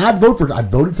did not vote for. I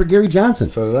voted for Gary Johnson.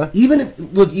 So did I. Even if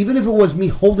it was me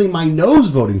holding my nose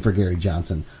voting for Gary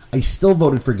Johnson, I still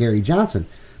voted for Gary Johnson.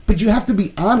 But you have to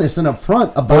be honest and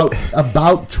upfront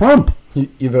about Trump.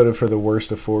 You voted for the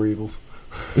worst of four evils.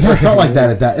 Yeah, I felt like that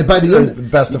at that. By the end, The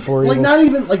best of four like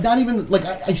evils. not even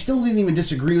I still didn't even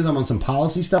disagree with him on some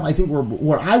policy stuff. I think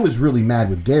where I was really mad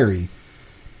with Gary,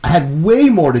 I had way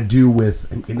more to do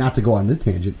with, and not to go on this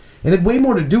tangent, it had way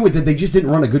more to do with that they just didn't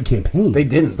run a good campaign. They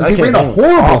didn't. Like, they ran a campaign was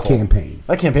horrible awful. campaign.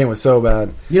 That campaign was so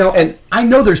bad. You know, and I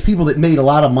know there's people that made a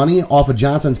lot of money off of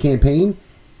Johnson's campaign,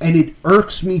 and it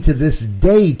irks me to this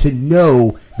day to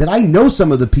know that I know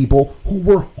some of the people who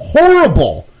were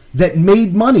horrible that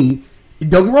made money.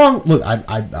 Don't get me wrong. Look,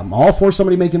 I'm all for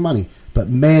somebody making money. But,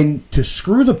 man, to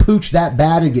screw the pooch that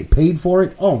bad and get paid for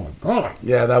it, oh, my God.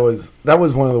 Yeah, that was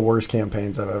one of the worst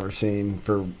campaigns I've ever seen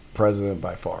for president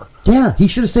by far. Yeah, he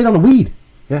should have stayed on the weed.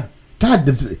 Yeah. God,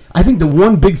 I think the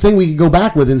one big thing we could go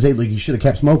back with and say, like, he should have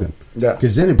kept smoking. Yeah.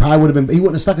 Because then it probably would have been, he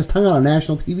wouldn't have stuck his tongue out on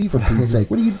national TV, for Pete's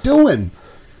sake. What are you doing?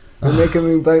 You're making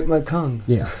me bite my tongue.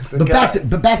 Yeah. But back to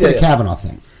the Kavanaugh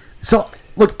thing. So,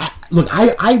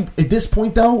 I at this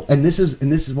point, though, and this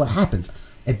is what happens.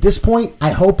 At this point,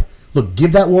 I hope,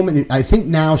 give that woman, I think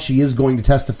now she is going to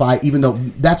testify, even though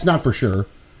that's not for sure.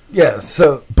 Yeah,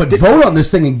 so... But vote on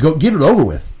this thing and go get it over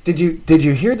with. Did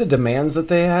you hear the demands that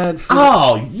they had?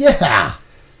 Oh, yeah.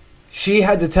 She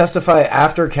had to testify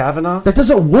after Kavanaugh? That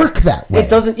doesn't work that way.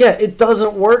 It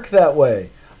doesn't work that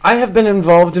way. I have been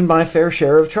involved in my fair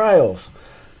share of trials.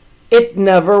 It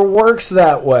never works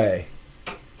that way.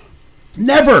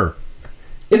 Never.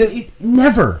 It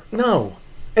never. No.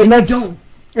 And you don't.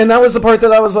 And that was the part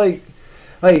that I was like,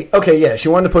 okay, yeah, she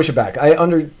wanted to push it back. I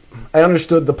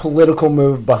understood the political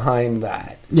move behind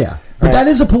that. Yeah. But Right. that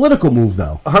is a political move,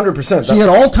 though. 100%. She had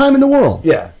all time in the world.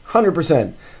 Yeah,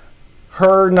 100%.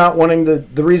 Her not wanting to...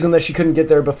 The reason that she couldn't get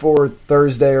there before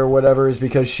Thursday or whatever is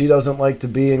because she doesn't like to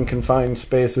be in confined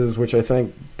spaces, which I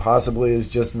think possibly is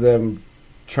just them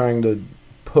trying to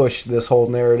push this whole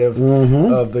narrative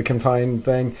of the confined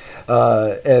thing.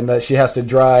 And that she has to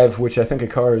drive, which I think a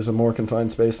car is a more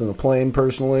confined space than a plane,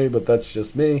 personally, but that's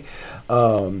just me.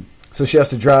 So she has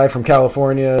to drive from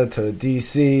California to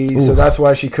D.C., so that's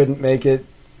why she couldn't make it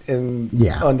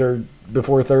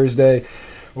before Thursday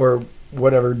or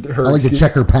whatever. I like to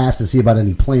check her pass to see about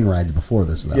any plane rides before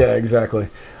this, though. Yeah, exactly.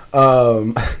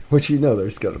 Which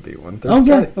there's got to be one.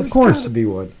 Of course. There's got to be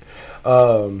one.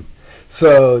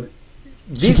 So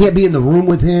she can't be in the room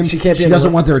with him. She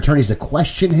doesn't want their attorneys to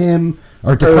question him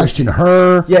or to question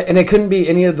her. Yeah, and it couldn't be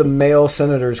any of the male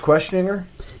senators questioning her.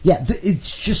 Yeah,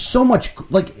 it's just so much.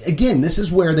 Like, again, this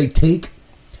is where they take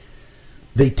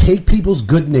people's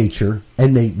good nature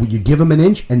and you give them an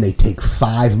inch and they take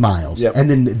 5 miles. Yep. And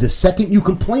then the second you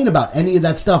complain about any of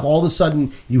that stuff, all of a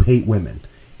sudden you hate women.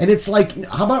 And it's like,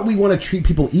 how about we want to treat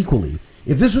people equally?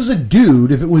 If this was a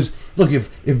dude, if it was,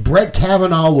 if Brett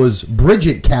Kavanaugh was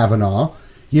Bridget Kavanaugh,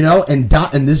 and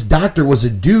this doctor was a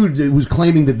dude that was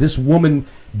claiming that this woman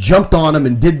jumped on him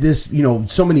and did this,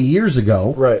 so many years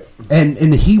ago. Right. And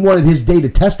he wanted his day to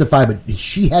testify, but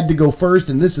she had to go first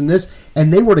and this,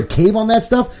 and they were to cave on that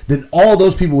stuff, then all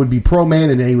those people would be pro-man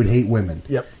and they would hate women.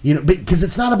 Yep. Because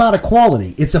it's not about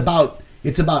equality. It's about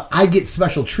I get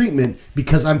special treatment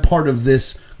because I'm part of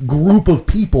this group of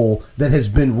people that has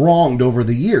been wronged over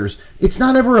the years. It's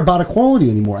not ever about equality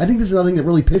anymore. I think this is another thing that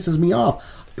really pisses me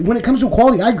off. When it comes to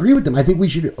equality, I agree with them. I think we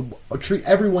should treat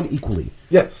everyone equally.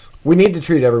 Yes, we need to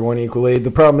treat everyone equally. The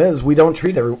problem is we don't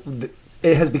treat everyone.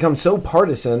 It has become so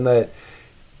partisan that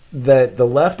the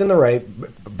left and the right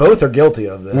both are guilty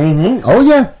of this. Mm-hmm. Oh,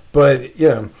 yeah. But,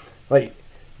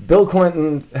 Bill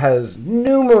Clinton has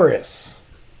numerous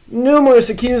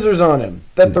accusers on him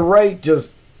that the right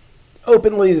just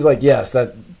openly is like, yes,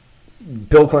 that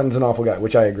Bill Clinton's an awful guy,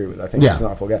 which I agree with. I think he's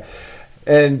an awful guy.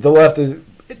 And the left is,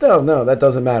 no, that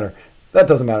doesn't matter. That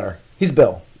doesn't matter. He's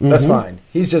Bill. That's fine.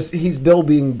 He's Bill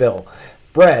being Bill.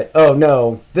 Brett, oh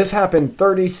no, this happened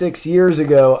 36 years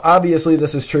ago. Obviously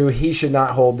this is true. He should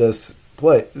not hold this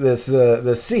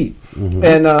seat.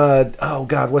 And, oh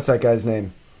God, what's that guy's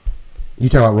name? You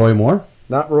talking about Roy Moore?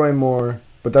 Not Roy Moore,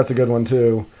 but that's a good one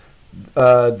too.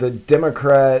 The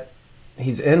Democrat,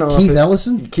 he's in office. Keith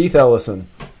Ellison? Keith Ellison.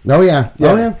 Oh, yeah.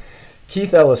 Oh, yeah.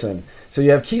 Keith Ellison. So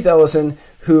you have Keith Ellison,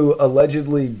 who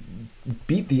allegedly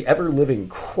beat the ever-living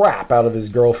crap out of his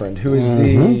girlfriend, who is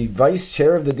the vice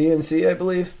chair of the DNC, I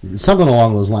believe. Something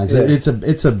along those lines. Yeah. It's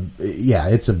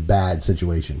a bad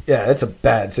situation. Yeah, it's a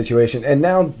bad situation. And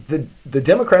now the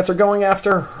Democrats are going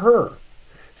after her,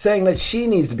 saying that she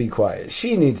needs to be quiet.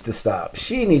 She needs to stop.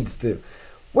 She needs to...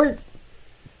 What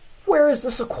where is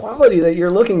this equality that you're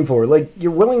looking for? Like,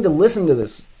 you're willing to listen to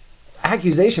this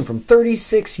accusation from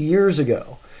 36 years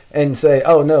ago and say,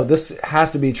 oh, no, this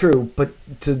has to be true. But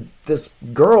to this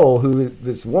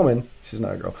woman, she's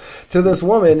not a girl, to this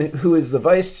woman who is the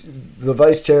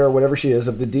vice chair or whatever she is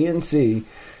of the DNC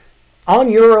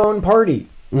on your own party,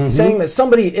 saying that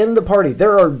somebody in the party,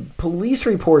 there are police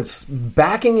reports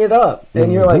backing it up.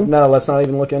 And you're like, no, let's not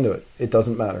even look into it. It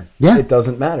doesn't matter. Yeah. It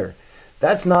doesn't matter.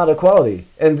 That's not equality.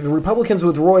 And the Republicans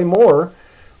with Roy Moore,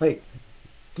 like,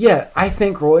 yeah, I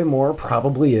think Roy Moore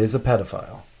probably is a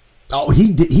pedophile. Oh,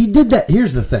 he did that.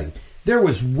 Here's the thing. There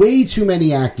was way too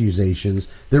many accusations.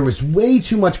 There was way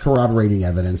too much corroborating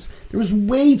evidence. There was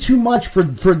way too much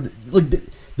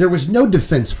there was no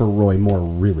defense for Roy Moore,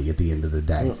 really, at the end of the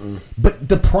day. But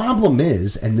the problem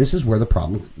is, and this is where the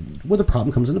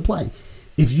problem comes into play.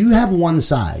 If you have one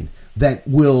side that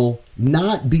will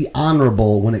not be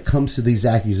honorable when it comes to these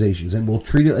accusations and will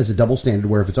treat it as a double standard,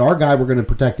 where if it's our guy, we're going to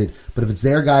protect it, but if it's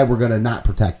their guy, we're going to not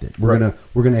protect it. We're going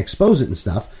to expose it and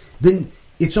stuff. Then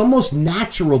it's almost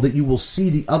natural that you will see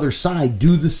the other side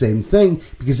do the same thing,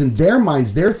 because in their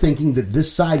minds, they're thinking that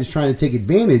this side is trying to take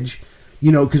advantage.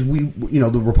 Because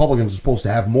the Republicans are supposed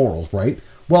to have morals, right?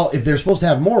 Well, if they're supposed to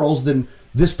have morals, then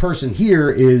this person here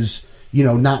is,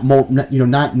 not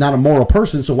a moral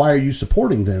person. So why are you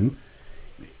supporting them?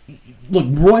 Look,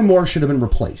 Roy Moore should have been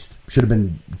replaced.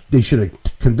 They should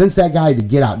have convinced that guy to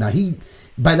get out. Now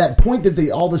by that point that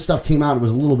all this stuff came out, it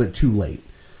was a little bit too late.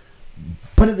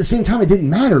 But at the same time, it didn't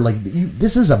matter. Like,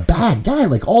 this is a bad guy.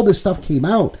 Like, all this stuff came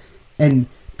out, and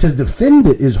to defend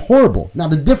it is horrible. Now,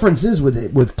 the difference is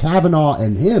with Kavanaugh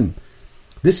and him,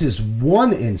 this is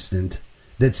one instant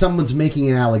that someone's making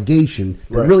an allegation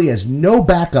that really has no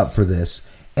backup for this,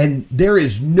 and there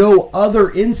is no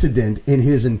other incident in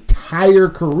his entire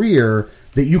career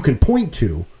that you can point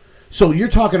to. So you're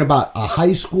talking about a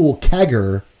high school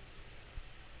kegger,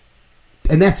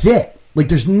 and that's it. Like,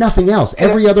 there's nothing else.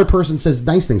 Every other person says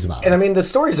nice things about it. And I mean, the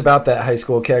stories about that high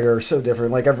school kegger are so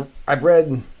different. Like, I've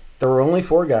read... There were only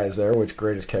 4 guys there, which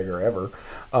greatest kegger ever.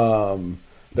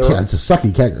 It's a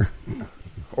sucky kegger.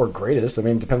 Or greatest. I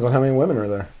mean, it depends on how many women are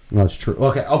there. No, it's true.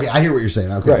 Okay, I hear what you're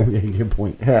saying. Okay, right. Good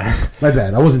point. Yeah. My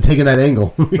bad. I wasn't taking that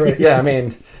angle. Right. Yeah, I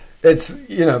mean, it's,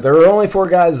 there were only 4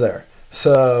 guys there.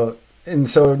 So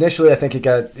initially I think it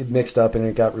got mixed up and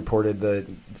it got reported that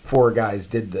 4 guys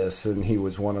did this and he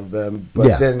was one of them.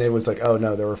 But then it was like, oh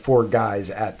no, there were 4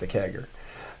 guys at the kegger.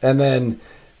 And then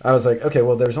I was like, okay,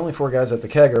 well, there's only 4 guys at the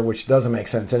kegger, which doesn't make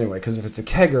sense anyway, because if it's a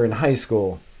kegger in high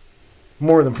school,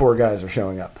 more than 4 guys are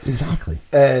showing up. Exactly.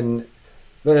 And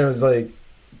then it was like,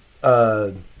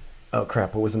 oh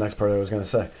crap, what was the next part I was going to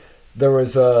say? There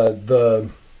was I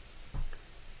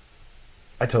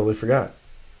totally forgot.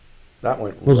 That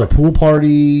went. It was a pool party.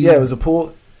 Yeah, it was a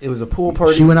pool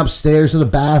party. She went upstairs to the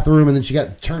bathroom, and then she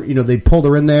got turned. They pulled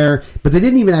her in there, but they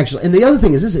didn't even actually. And the other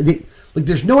thing is this: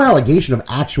 there's no allegation of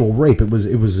actual rape. It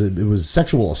was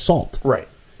sexual assault. Right.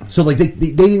 So they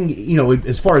didn't.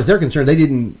 As far as they're concerned, they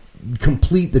didn't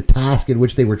complete the task in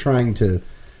which they were trying to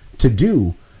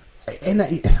do. And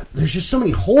there's just so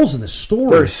many holes in this story.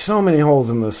 There's so many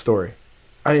holes in this story.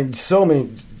 I mean, so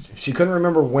many. She couldn't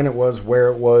remember when it was, where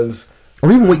it was,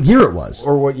 or even what year it was,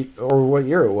 or what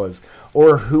year it was,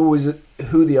 or who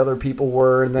the other people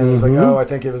were, and then it was like, oh, I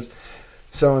think it was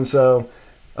so and so,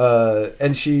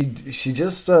 and she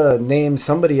just named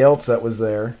somebody else that was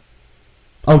there.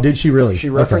 Oh, did she really? She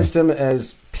referenced him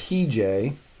as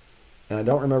PJ, and I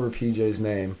don't remember PJ's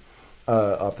name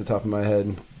off the top of my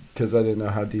head, because I didn't know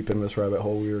how deep in this rabbit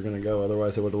hole we were going to go.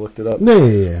 Otherwise, I would have looked it up.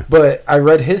 Yeah. But I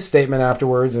read his statement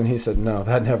afterwards, and he said, no,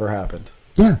 that never happened.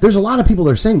 Yeah, there's a lot of people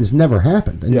that are saying this never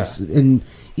happened. And, and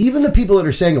even the people that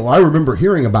are saying, I remember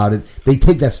hearing about it, they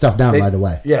take that stuff down right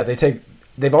away. Yeah,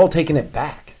 they've all taken it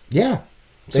back. Yeah.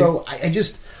 So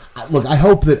I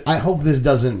hope this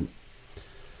doesn't...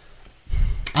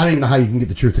 I don't even know how you can get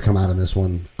the truth to come out on this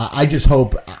one. I just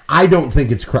hope... I don't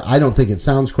think it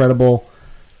sounds credible.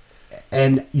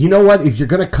 And you know what? If you're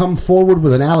going to come forward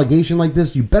with an allegation like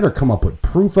this, you better come up with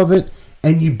proof of it.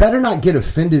 And you better not get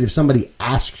offended if somebody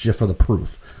asks you for the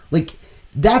proof. Like,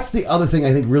 that's the other thing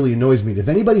I think really annoys me. If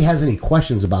anybody has any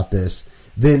questions about this,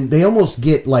 then they almost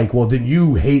get like, well, then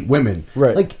you hate women.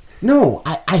 Right. Like, no,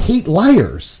 I hate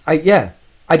liars. I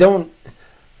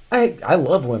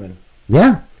love women.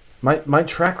 Yeah. My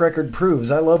track record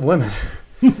proves I love women.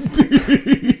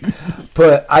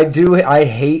 But I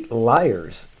hate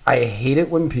liars. I hate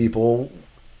it when people,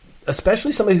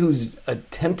 especially somebody who's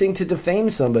attempting to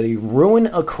defame somebody, ruin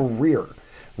a career,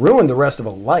 ruin the rest of a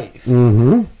life,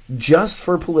 just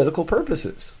for political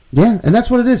purposes. Yeah, and that's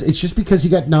what it is. It's just because he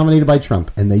got nominated by Trump,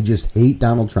 and they just hate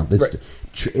Donald Trump. Right.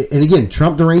 And again,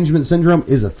 Trump derangement syndrome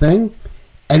is a thing,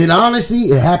 and in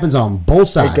honesty, it happens on both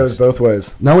sides. It goes both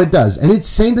ways. No, it does, and it's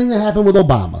the same thing that happened with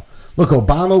Obama. Look,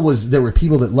 there were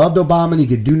people that loved Obama and he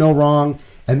could do no wrong,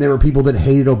 and there were people that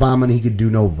hated Obama and he could do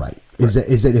no right. Is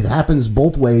that it happens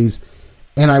both ways,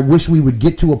 and I wish we would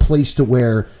get to a place to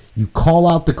where you call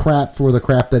out the crap for the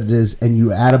crap that it is, and you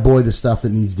attaboy the stuff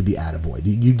that needs to be attaboyed.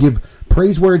 You give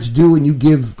praise where it's due, and you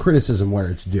give criticism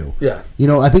where it's due. Yeah.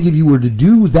 I think if you were to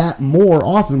do that more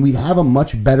often, we'd have a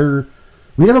much better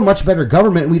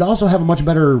government, and we'd also have a much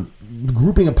better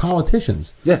grouping of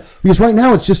politicians. Yes. Because right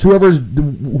now it's just whoever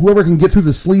can get through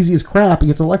the sleaziest crap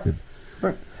gets elected.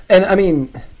 Right. And I mean,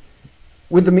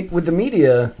 with the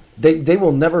media, they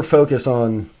will never focus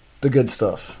on the good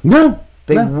stuff. No.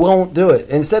 They won't do it.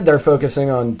 Instead, they're focusing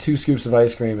on 2 scoops of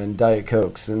ice cream and Diet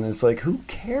Cokes. And it's like, who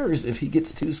cares if he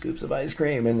gets 2 scoops of ice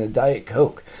cream and a Diet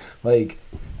Coke? Like,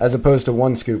 as opposed to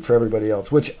 1 scoop for everybody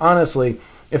else. Which, honestly,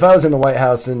 if I was in the White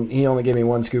House and he only gave me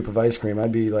 1 scoop of ice cream,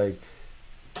 I'd be like,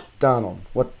 Donald,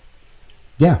 what?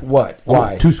 Yeah. What?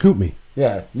 Why? 2 scoop me.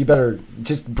 Yeah, you better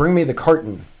just bring me the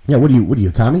carton. Yeah, what are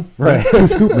you, commie? Right. 2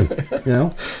 scoop me.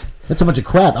 That's a bunch of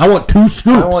crap. I want 2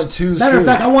 scoops. I want 2 Matter of scoops.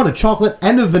 fact, I want a chocolate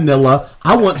and a vanilla.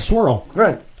 I want swirl.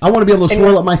 Right. I want to be able to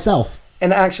swirl it myself.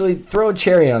 And actually throw a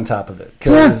cherry on top of it.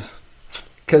 Yeah.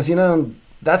 Because,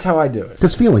 that's how I do it.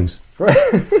 Because feelings. Right.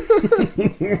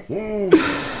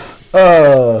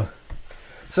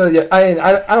 So, yeah,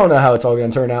 I don't know how it's all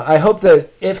going to turn out. I hope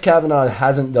that if Kavanaugh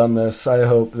hasn't done this, I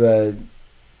hope that...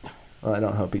 Well, I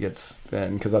don't hope he gets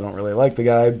in because I don't really like the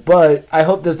guy. But I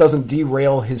hope this doesn't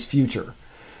derail his future.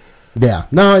 Yeah.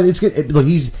 No, it's good. Look,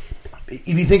 if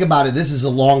you think about it, this is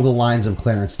along the lines of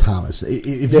Clarence Thomas.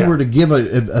 If you were to give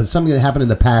something that happened in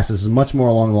the past, this is much more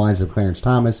along the lines of Clarence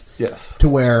Thomas. Yes. To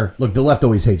where, look, the left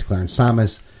always hates Clarence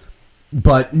Thomas,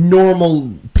 but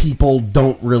normal people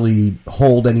don't really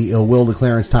hold any ill will to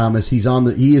Clarence Thomas. He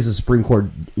is a Supreme Court,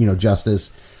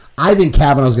 justice. I think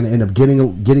Kavanaugh's going to end up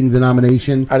getting the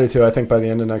nomination. I do too. I think by the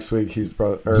end of next week he's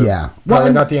probably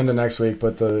not the end of next week,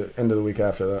 but the end of the week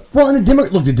after that. Well, and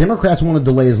the Democrats want to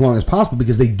delay as long as possible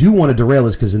because they do want to derail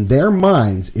this. Because in their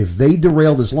minds, if they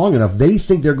derail this long enough, they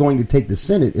think they're going to take the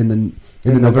Senate in the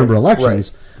November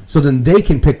elections. Right. So then they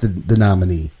can pick the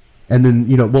nominee, and then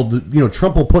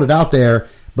Trump will put it out there.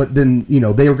 But then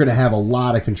they are going to have a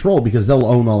lot of control because they'll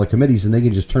own all the committees and they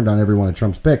can just turn down every one of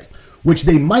Trump's pick, which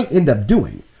they might end up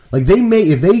doing. Like they may,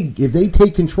 if they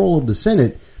take control of the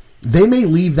Senate, they may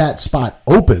leave that spot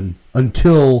open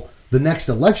until the next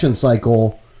election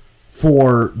cycle.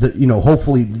 For the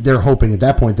hopefully they're hoping at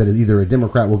that point that either a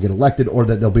Democrat will get elected or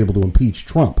that they'll be able to impeach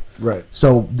Trump. Right.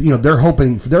 So they're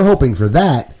hoping for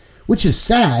that, which is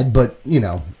sad, but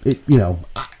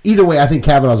either way, I think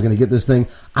Kavanaugh's going to get this thing.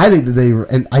 I think that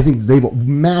they've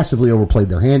massively overplayed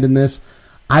their hand in this.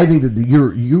 I think that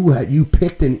you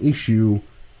picked an issue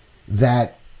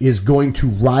that is going to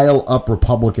rile up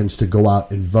Republicans to go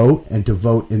out and vote and to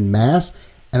vote en masse.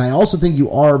 And I also think you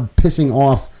are pissing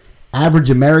off average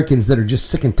Americans that are just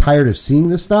sick and tired of seeing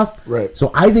this stuff. Right.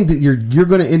 So I think that you're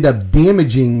going to end up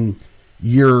damaging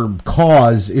your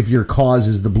cause if your cause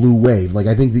is the blue wave. Like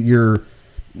I think that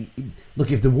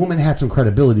look, if the woman had some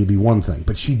credibility, it'd be one thing,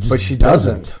 but she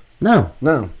doesn't. No.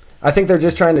 I think they're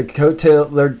just trying to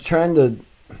coattail. They're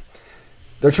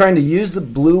trying to use the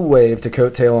blue wave to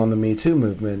coattail on the Me Too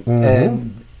movement,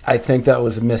 and I think that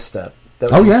was a misstep.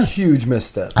 That was a huge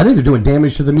misstep. I think they're doing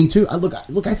damage to the Me Too. I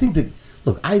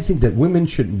think that women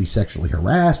shouldn't be sexually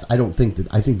harassed. I think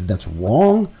that that's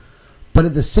wrong. But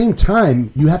at the same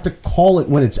time, you have to call it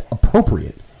when it's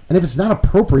appropriate. And if it's not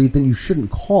appropriate, then you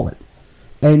shouldn't call it.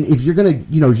 And if you're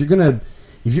gonna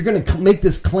make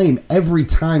this claim every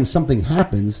time something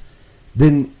happens,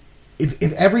 then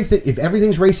if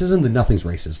everything's racism, then nothing's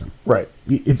racism. Right.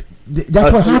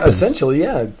 That's what happens. Essentially,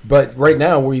 yeah. But right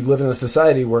now, we live in a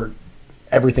society where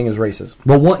everything is racist.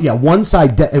 Well, one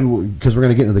side, because we're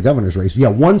going to get into the governor's race. Yeah,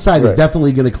 one side is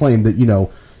definitely going to claim that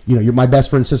you're my best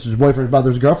friend's sister's boyfriend's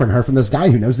brother's girlfriend. Heard from this guy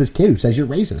who knows this kid who says you're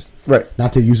racist. Right.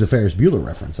 Not to use a Ferris Bueller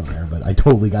reference on there, but I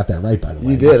totally got that right. By the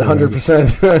way, you did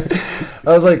 100%.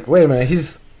 I was like, wait a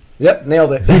minute,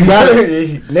 nailed it. He got it.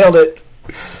 He nailed it.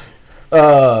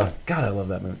 God, I love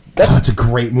that movie. That's a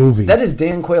great movie. That is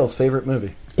Dan Quayle's favorite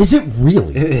movie. Is it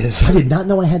really? It is. I did not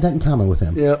know I had that in common with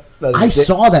him. Yep. I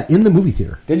saw that in the movie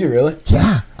theater. Did you really?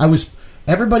 Yeah.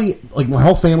 Everybody, like my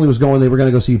whole family was going, they were going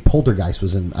to go see Poltergeist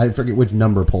was in, I forget which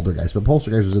number Poltergeist, but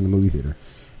Poltergeist was in the movie theater.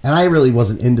 And I really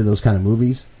wasn't into those kind of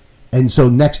movies. And so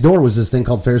next door was this thing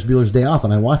called Ferris Bueller's Day Off,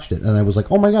 and I watched it, and I was like,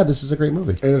 oh my God, this is a great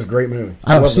movie. It is a great movie.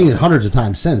 I've seen it hundreds of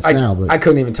times since now, but I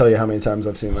couldn't even tell you how many times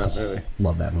I've seen that movie.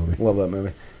 love that movie. Love that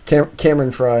movie.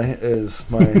 Cameron Fry is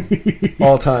my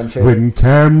all-time favorite. When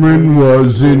Cameron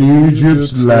was in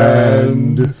Egypt's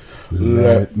land,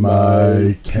 let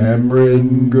my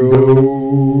Cameron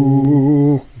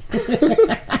go.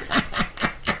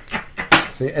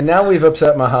 See, and now we've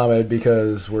upset Muhammad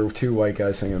because we're two white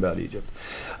guys singing about Egypt.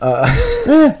 You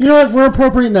know what? We're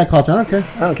appropriate in that culture. I don't care.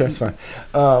 I don't care. It's fine.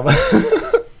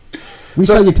 We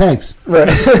sell you tanks. Right.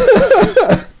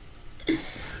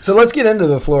 So let's get into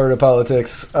the Florida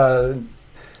politics.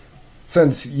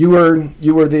 Since you were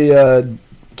the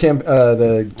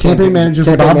campaign manager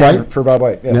for Bob White. For Bob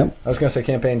White, yeah. Yep. I was going to say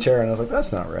campaign chair, and I was like,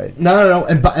 that's not right. No.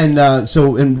 And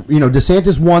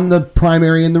DeSantis won the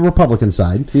primary in the Republican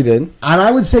side. He did, and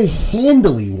I would say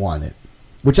handily won it,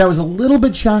 which I was a little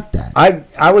bit shocked at.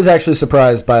 I was actually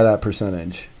surprised by that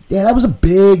percentage. Yeah, that was a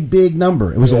big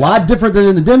number. It was a lot different than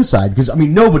in the Dem side because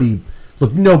nobody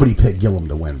picked Gillum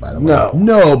to win. By the way, no,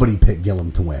 nobody picked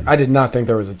Gillum to win. I did not think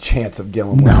there was a chance of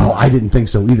Gillum. No, I didn't think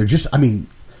so either.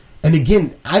 And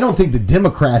again, I don't think the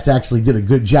Democrats actually did a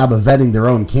good job of vetting their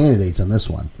own candidates on this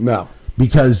one. No.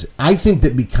 Because I think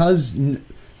that because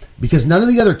none of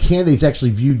the other candidates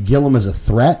actually viewed Gillum as a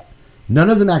threat,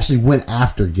 none of them actually went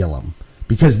after Gillum.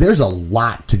 Because there's a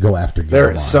lot to go after Gillum.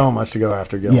 There is so much to go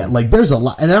after Gillum. Yeah, like there's a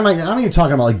lot. And I'm not even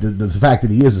talking about like the fact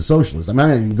that he is a socialist. I'm not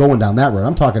even going down that road.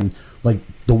 I'm talking like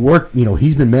the work,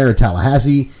 he's been mayor of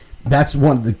Tallahassee. That's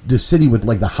the city with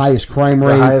like the highest crime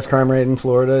rate. The highest crime rate in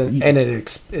Florida, and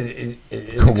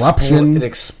corruption. It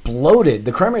exploded.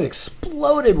 The crime rate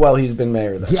exploded while he's been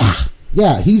mayor there.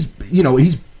 Yeah. He's. I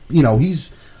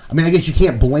mean, I guess you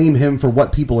can't blame him for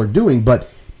what people are doing, but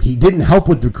he didn't help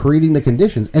with creating the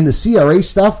conditions. And the CRA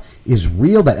stuff is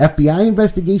real. That FBI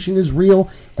investigation is real.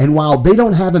 And while they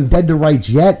don't have him dead to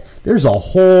rights yet, there's a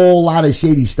whole lot of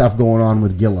shady stuff going on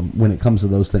with Gillum when it comes to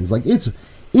those things. Like It's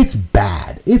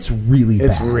bad. It's really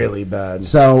bad. It's really bad.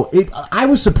 So I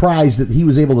was surprised that he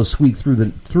was able to squeak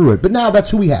through it. But now that's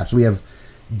who we have. So we have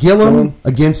Gillum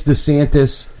against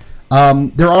DeSantis.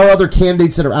 There are other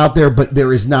candidates that are out there, but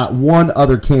there is not one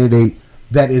other candidate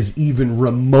that is even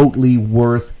remotely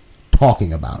worth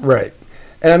talking about. Right.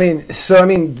 And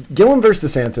Gillum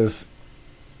versus DeSantis,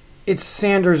 it's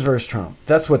Sanders versus Trump.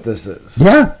 That's what this is.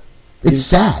 Yeah. It's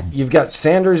sad. You've got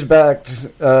Sanders backed.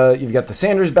 You've got the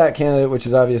Sanders backed candidate, which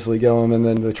is obviously Gillum, and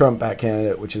then the Trump backed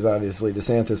candidate, which is obviously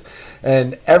DeSantis.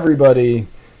 And everybody's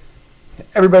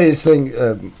saying,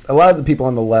 a lot of the people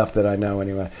on the left that I know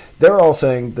anyway, they're all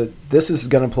saying that this is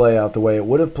going to play out the way it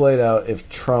would have played out if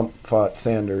Trump fought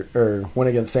Sanders or went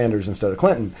against Sanders instead of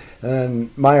Clinton. And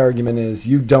my argument is,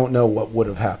 you don't know what would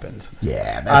have happened.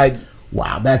 Yeah,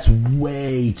 wow, that's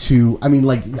way too... I mean,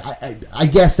 like, I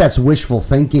guess that's wishful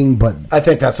thinking, but... I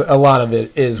think that's a lot of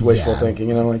it is wishful thinking.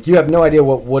 You have no idea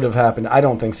what would have happened. I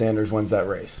don't think Sanders wins that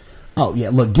race. Oh, yeah,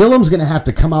 look, Gillum's going to have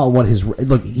to come out with what his...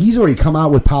 Look, he's already come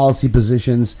out with policy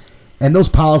positions, and those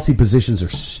policy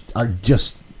positions are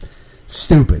just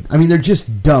stupid. I mean, they're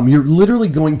just dumb. You're literally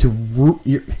going to...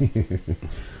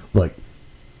 Look,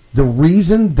 the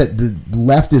reason that the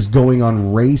left is going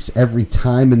on race every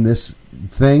time in this...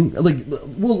 thing,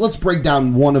 let's break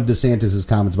down one of DeSantis'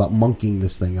 comments about monkeying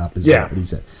this thing up. Is what he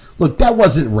said. Look, that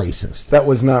wasn't racist. That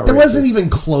was not. That racist. wasn't even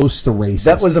close to racist.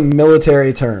 That was a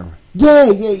military term.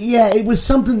 Yeah. It was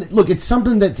something. Look, it's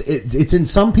something that it's in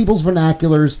some people's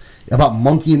vernaculars about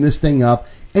monkeying this thing up,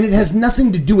 and it has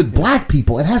nothing to do with black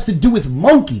people. It has to do with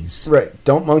monkeys. Right.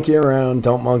 Don't monkey around.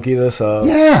 Don't monkey this up.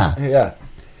 Yeah.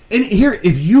 And here,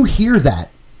 if you hear that,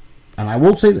 and I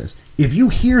will say this, if you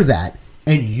hear that.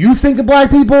 And you think of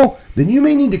black people, then you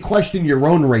may need to question your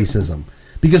own racism.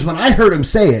 Because when I heard him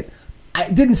say it,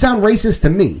 it didn't sound racist to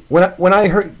me. When I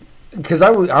heard, because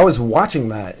I was watching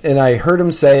that, and I heard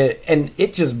him say it, and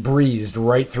it just breezed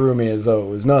right through me as though it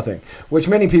was nothing. Which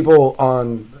many of the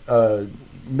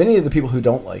people who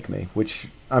don't like me, which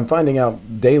I'm finding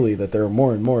out daily that there are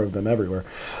more and more of them everywhere,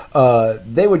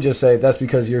 they would just say, that's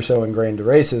because you're so ingrained to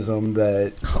racism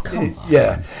that... Oh, come on.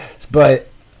 Yeah. But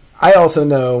I also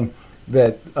know...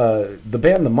 that the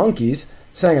band The Monkees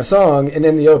sang a song, and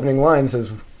in the opening line says,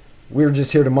 "We're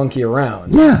just here to monkey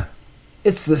around." Yeah.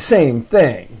 It's the same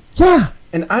thing. Yeah.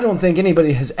 And I don't think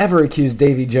anybody has ever accused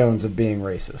Davy Jones of being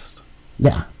racist.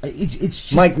 Yeah. It's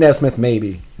just... Mike Nesmith,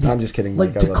 maybe. I'm just kidding.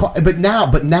 But now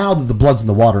the blood's in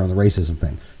the water on the racism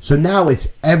thing. So now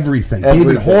it's everything.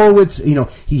 David Horowitz,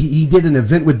 he did an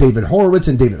event with David Horowitz,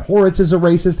 and David Horowitz is a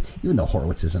racist, even though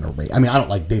Horowitz isn't a racist. I mean, I don't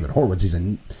like David Horowitz.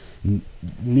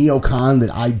 neocon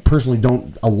that I personally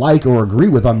don't like or agree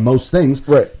with on most things.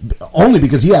 Right. Only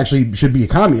because he actually should be a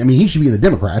communist. I mean, he should be in the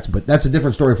Democrats, but that's a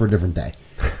different story for a different day.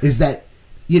 Is that,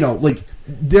 like,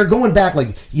 they're going back,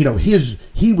 like, he was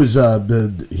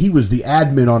the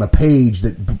admin on a page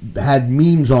that had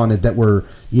memes on it that were,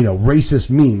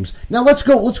 racist memes. Now let's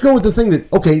go with the thing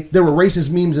that, okay, there were racist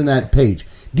memes in that page.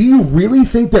 Do you really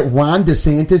think that Ron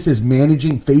DeSantis is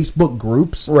managing Facebook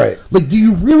groups? Right. Like, do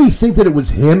you really think that it was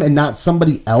him and not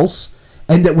somebody else?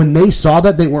 And that when they saw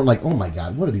that, they weren't like, oh my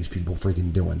God, what are these people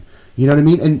freaking doing? You know what I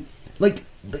mean? And like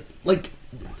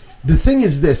the thing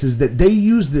is that they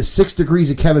use the 6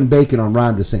 degrees of Kevin Bacon on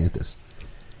Ron DeSantis.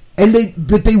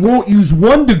 But they won't use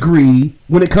 1 degree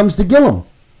when it comes to Gillum.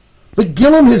 Like,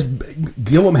 Gillum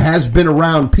has been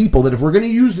around people that if we're going to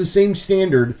use the same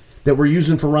standard that we're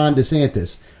using for Ron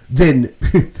DeSantis, then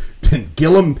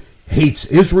Gillum hates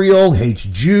Israel, hates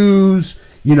Jews,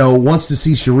 wants to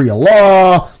see Sharia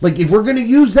law. Like, if we're going to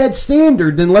use that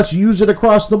standard, then let's use it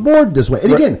across the board this way.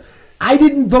 And again, I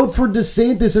didn't vote for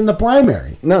DeSantis in the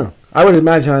primary. No, I would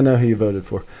imagine I know who you voted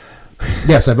for.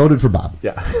 Yes, I voted for Bob.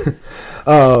 Yeah.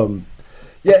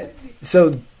 Yeah,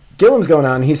 so Gillum's going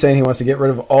on. He's saying he wants to get rid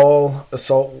of all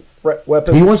assault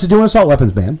weapons. He wants to do an assault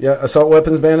weapons ban. Yeah, assault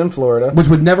weapons ban in Florida. Which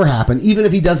would never happen. Even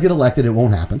if he does get elected, it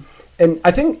won't happen. And I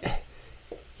think,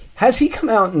 has he come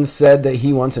out and said that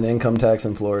he wants an income tax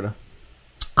in Florida?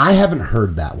 I haven't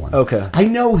heard that one. Okay. I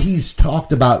know he's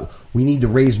talked about we need to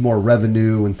raise more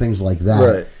revenue and things like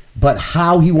that. Right. But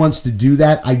how he wants to do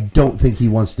that, I don't think he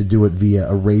wants to do it via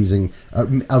a raising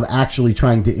of actually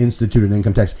trying to institute an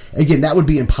income tax. Again, that would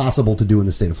be impossible to do in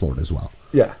the state of Florida as well.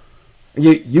 Yeah.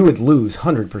 You would lose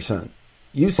 100%.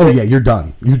 You're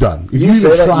done. You're done. If you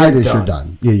even try this, you're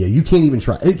done. Yeah, you can't even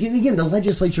try. Again, the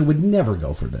legislature would never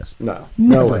go for this. No.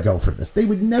 Never go for this. They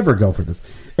would never go for this.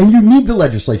 And you need the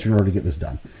legislature in order to get this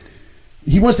done.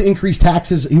 He wants to increase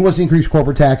taxes. He wants to increase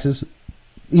corporate taxes.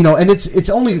 And it's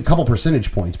only a couple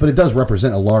percentage points, but it does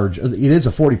represent it is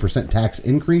a 40% tax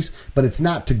increase, but it's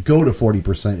not to go to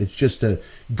 40%. It's just to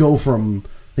go from,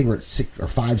 I think we're at 6 or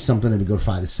 5 something, and to go to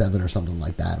 5 to 7 or something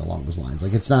like that along those lines.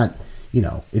 Like, it's not, and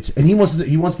he wants the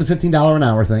 $15 an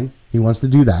hour thing. He wants to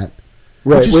do that.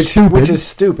 Right, which is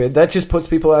stupid. That just puts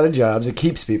people out of jobs. It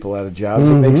keeps people out of jobs.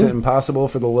 Mm-hmm. It makes it impossible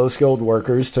for the low-skilled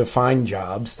workers to find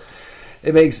jobs.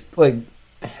 It makes,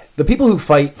 the people who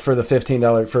fight for the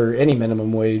 $15 for any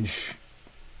minimum wage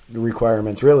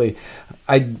requirements, really,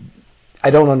 I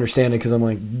don't understand it, because I'm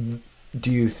like,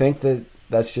 do you think that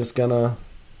that's just gonna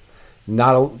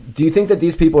do you think that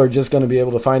these people are just going to be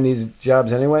able to find these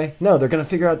jobs anyway? No, they're going to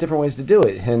figure out different ways to do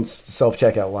it. Hence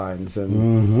self-checkout lines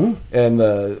and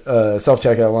the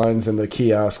self-checkout lines and the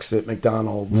kiosks at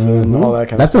McDonald's and all that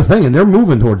kind of stuff. That's the thing, and they're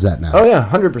moving towards that now. Oh yeah,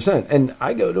 100%. And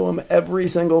I go to them every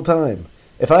single time.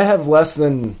 If I have less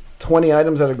than 20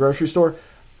 items at a grocery store,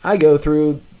 I go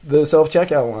through the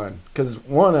self-checkout line, because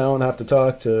one, I don't have to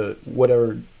talk to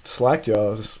whatever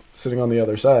slackjaw is sitting on the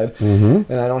other side, and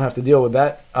I don't have to deal with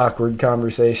that awkward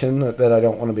conversation that I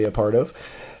don't want to be a part of,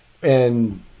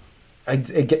 and I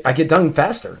get done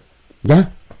faster. Yeah.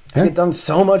 I get done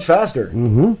so much faster.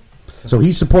 Mm-hmm. So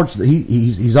he supports.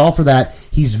 He's all for that.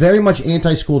 He's very much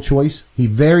anti-school choice. He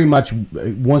very much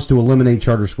wants to eliminate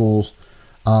charter schools.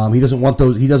 He doesn't want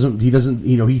those. He doesn't.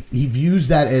 He views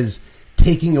that as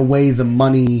taking away the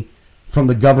money from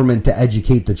the government to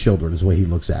educate the children, is the way he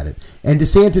looks at it. And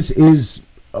DeSantis is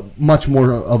much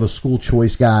more of a school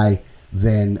choice guy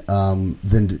than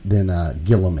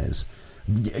Gillum is.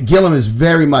 Gillum is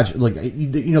very much like,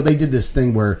 they did this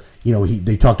thing where,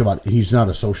 they talked about he's not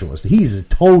a socialist. He's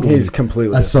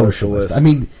completely a socialist. I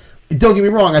mean, don't get me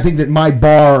wrong. I think that my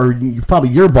bar, or probably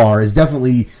your bar, is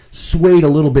definitely swayed a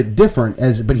little bit different.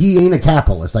 But he ain't a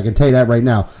capitalist. I can tell you that right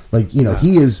now.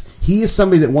 He is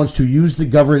somebody that wants to use the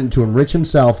government to enrich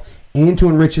himself and to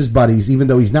enrich his buddies, even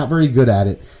though he's not very good at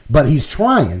it. But he's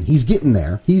trying. He's getting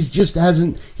there. He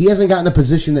hasn't gotten a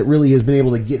position that really has been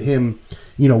able to get him,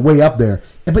 way up there.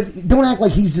 But don't act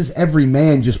like he's just every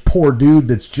man, just poor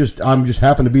dude I'm just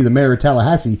happen to be the mayor of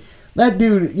Tallahassee. That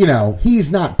dude,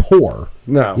 he's not poor.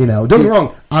 No. Don't get me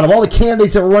wrong. Out of all the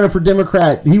candidates that were running for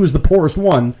Democrat, he was the poorest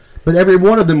one, but every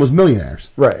one of them was millionaires.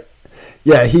 Right.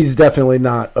 Yeah, he's definitely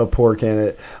not a poor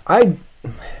candidate.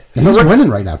 He's winning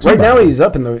right now, too. Right now, he's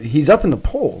up in the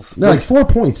polls. No, 4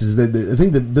 points is I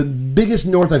think the biggest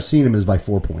north I've seen him is by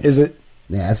 4 points. Is it?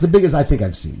 Yeah, it's the biggest I think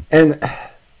I've seen. And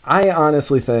I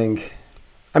honestly think,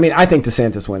 I think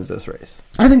DeSantis wins this race.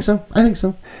 I think so.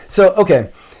 So, okay.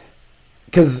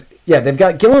 Because, they've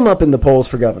got Gillum up in the polls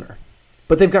for governor.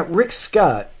 But they've got Rick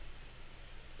Scott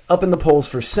up in the polls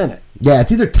for Senate. Yeah,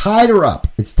 it's either tied or up.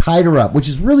 It's tied or up, which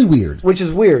is really weird. Which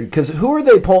is weird, because who are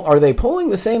they polling? Are they polling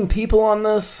the same people on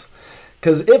this?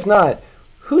 Because if not,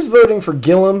 who's voting for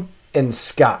Gillum and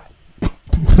Scott?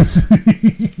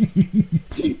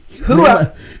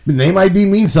 Name ID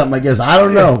means something, I guess. I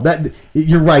don't know. That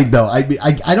you're right, though. I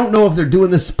don't know if they're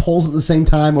doing this polls at the same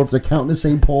time or if they're counting the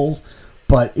same polls,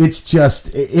 but it's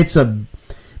a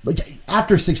like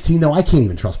after 16 though. I can't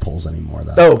even trust polls anymore,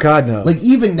 though. Oh God, no. Like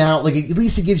even now, like at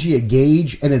least it gives you a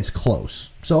gauge and it's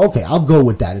close. So okay, I'll go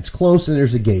with that. It's close and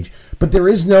there's a gauge, but there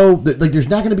is no like. There's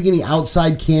not going to be any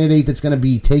outside candidate that's going to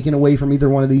be taken away from either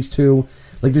one of these two.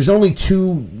 Like there's only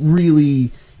two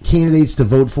really candidates to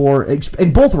vote for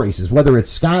in both races, whether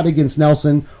it's Scott against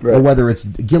Nelson or whether it's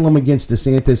Gillum against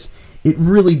DeSantis. It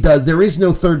really does. There is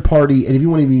no third party, and if you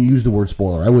want to even use the word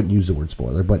spoiler, I wouldn't use the word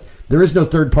spoiler, but there is no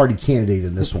third party candidate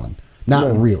in this one.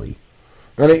 Not really.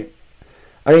 I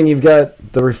mean, you've got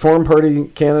the Reform Party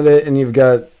candidate, and you've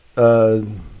got the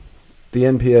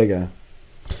NPA guy.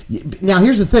 Now,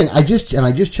 here's the thing. I just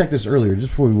checked this earlier, just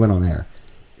before we went on air.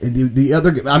 The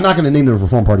other, I'm not going to name the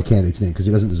Reform Party candidate's name because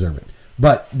he doesn't deserve it.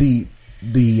 But the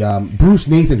Bruce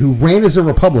Nathan, who ran as a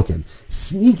Republican,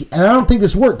 and I don't think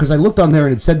this worked because I looked on there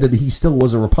and it said that he still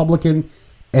was a Republican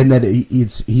and that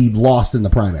he lost in the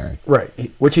primary.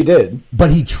 Right, which he did.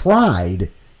 But he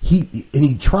tried.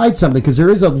 He tried something because there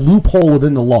is a loophole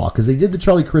within the law because they did the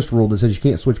Charlie Crist rule that says you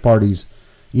can't switch parties.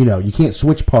 You can't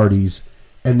switch parties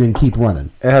and then keep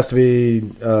running. It has to be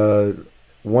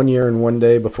 1 year and 1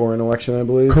 day before an election, I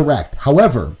believe. Correct.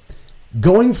 However,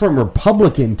 going from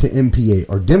Republican to MPA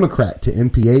or Democrat to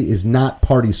MPA is not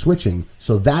party switching,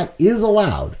 so that is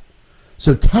allowed.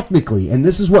 So technically, and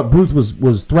this is what Bruce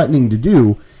was threatening to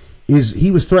do, is he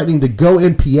was threatening to go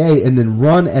MPA and then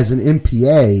run as an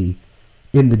MPA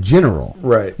in the general.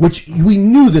 Right. Which we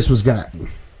knew this was going to...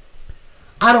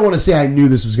 I don't want to say I knew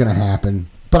this was going to happen,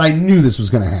 but I knew this was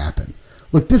going to happen.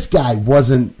 Look, this guy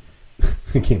wasn't...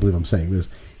 I can't believe I'm saying this.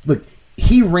 Look,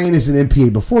 he ran as an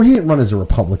MPA before. He didn't run as a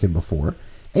Republican before.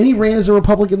 And he ran as a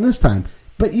Republican this time.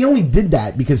 But he only did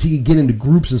that because he could get into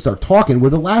groups and start talking, where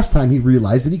the last time he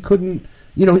realized that he couldn't...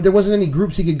 there wasn't any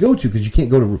groups he could go to because you can't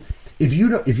go to... If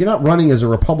you're not running as a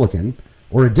Republican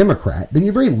or a Democrat, then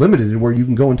you're very limited in where you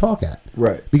can go and talk at.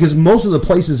 Right. Because most of the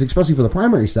places, especially for the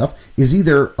primary stuff, is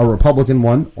either a Republican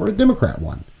one or a Democrat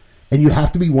one. And you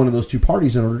have to be one of those two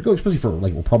parties in order to go, especially for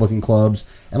like Republican clubs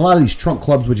and a lot of these Trump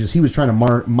clubs, which is he was trying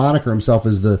to moniker himself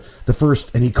as the first,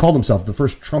 and he called himself the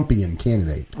first Trumpian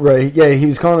candidate. Right. Yeah, he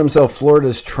was calling himself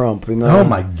Florida's Trump. Oh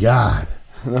my God.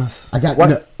 I got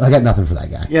nothing for that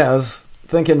guy. Yeah, I was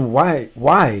thinking, why?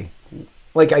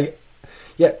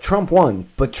 Trump won,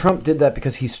 but Trump did that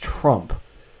because he's Trump.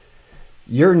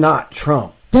 You're not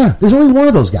Trump. Yeah, there's only one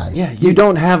of those guys. Yeah, you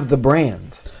don't have the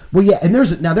brand. Well, yeah, and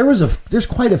there's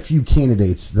quite a few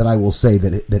candidates that I will say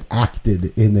that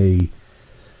acted in the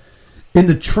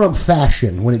Trump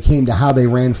fashion when it came to how they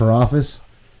ran for office,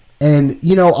 and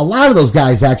a lot of those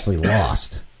guys actually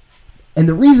lost, and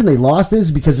the reason they lost is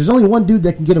because there's only one dude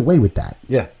that can get away with that.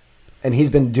 Yeah, and he's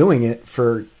been doing it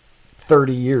for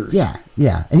 30 years. Yeah,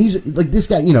 and he's like this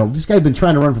guy. This guy had been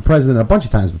trying to run for president a bunch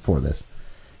of times before this.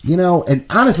 And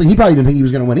honestly, he probably didn't think he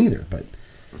was going to win either, but.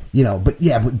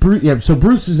 So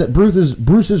Bruce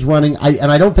is running.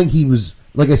 I don't think he was,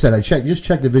 like I said, just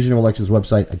checked the Division of Elections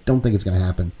website. I don't think it's going to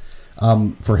happen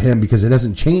for him because it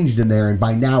hasn't changed in there, and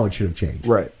by now it should have changed.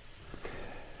 Right.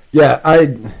 Yeah,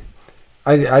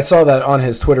 I saw that on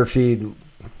his Twitter feed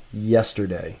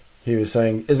yesterday. He was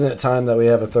saying, "Isn't it time that we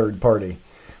have a third party?"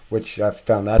 Which I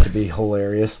found that to be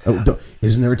hilarious.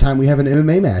 Isn't there a time we have an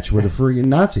MMA match with a friggin'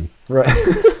 Nazi? Right.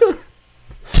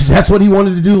 Because that's what he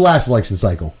wanted to do last election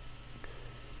cycle.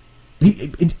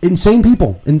 Insane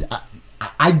people, and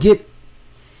I get.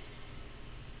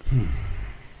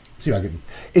 See if I can.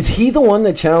 Is he the one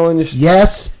that challenged?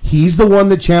 Yes, he's the one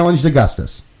that challenged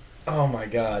Augustus. Oh my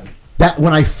God! That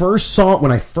when I first saw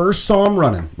him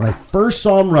running,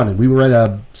 we were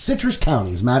at Citrus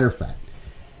County, as a matter of fact,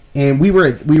 and we were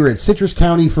at Citrus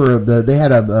County for they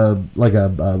had a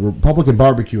Republican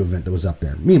barbecue event that was up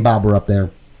there. Me and Bob were up there.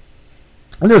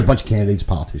 And there was a bunch of candidates,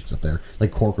 politicians up there.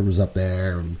 Like Corcoran was up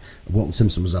there, and Wilton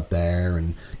Simpson was up there,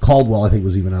 and Caldwell, I think,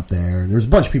 was even up there. And there was a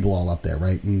bunch of people all up there,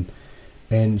 right?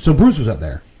 And so Bruce was up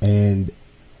there. And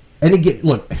again,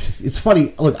 look, it's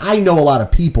funny. Look, I know a lot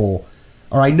of people,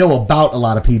 or I know about a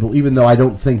lot of people, even though I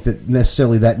don't think that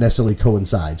necessarily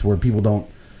coincides, where people don't,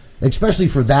 especially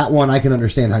for that one, I can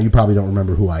understand how you probably don't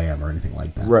remember who I am or anything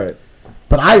like that. Right.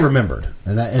 But I remembered.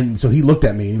 And so he looked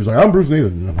at me, and he was like, I'm Bruce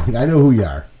Nathan. And I'm like, I know who you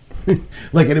are. And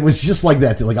it was just like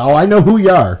that. Like, oh, I know who you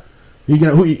are. Who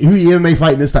you MMA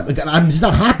fighting this time? Like, I'm just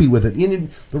not happy with it. And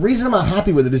the reason I'm not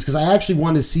happy with it is because I actually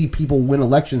want to see people win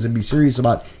elections and be serious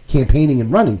about campaigning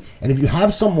and running. And if you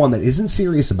have someone that isn't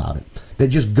serious about it, that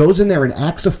just goes in there and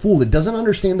acts a fool, that doesn't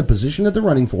understand the position that they're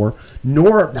running for,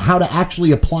 nor how to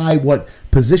actually apply what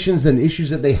positions and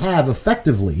issues that they have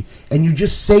effectively, and you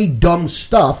just say dumb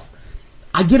stuff,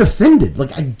 I get offended.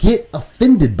 Like, I get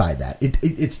offended by that.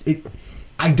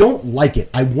 I don't like it.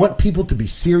 I want people to be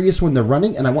serious when they're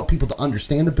running, and I want people to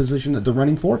understand the position that they're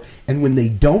running for. And when they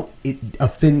don't, it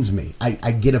offends me.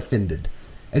 I get offended.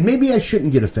 And maybe I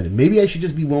shouldn't get offended. Maybe I should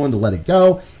just be willing to let it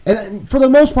go. And for the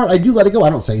most part, I do let it go. I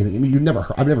don't say anything. I mean,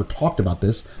 I've never talked about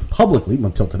this publicly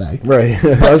until today. Right.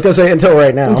 I was going to say until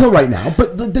right now. Until right now.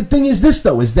 But the thing is this,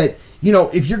 though, is that,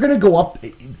 if you're going to go up,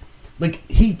 like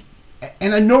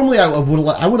and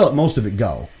I would let most of it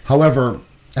go. However,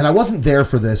 and I wasn't there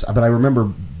for this, but I remember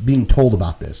being told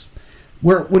about this.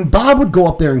 When Bob would go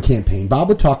up there and campaign, Bob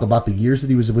would talk about the years that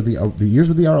he was with the years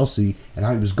with the RLC and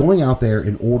how he was going out there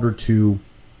in order to,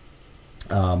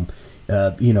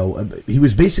 he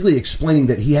was basically explaining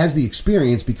that he has the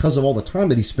experience because of all the time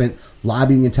that he spent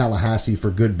lobbying in Tallahassee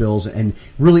for good bills and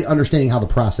really understanding how the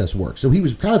process works. So he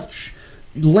was kind of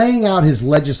laying out his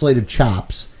legislative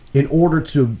chops in order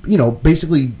to,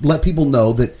 basically let people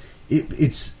know that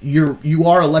you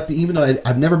are elected, even though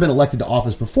I've never been elected to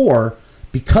office before,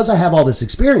 because I have all this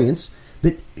experience,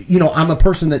 that, I'm a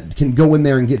person that can go in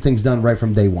there and get things done right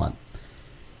from day one.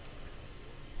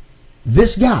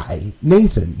 This guy,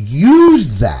 Nathan,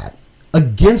 used that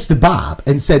against Bob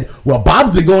and said, well,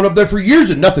 Bob's been going up there for years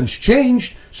and nothing's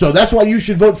changed, so that's why you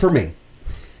should vote for me.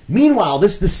 Meanwhile,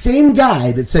 this is the same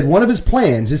guy that said one of his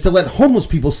plans is to let homeless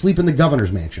people sleep in the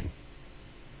governor's mansion.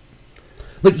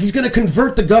 Like, he's going to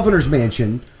convert the governor's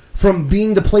mansion from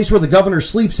being the place where the governor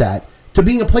sleeps at to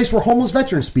being a place where homeless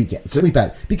veterans sleep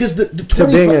at. Because to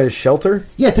being a shelter?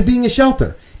 Yeah, to being a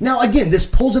shelter. Now, again, this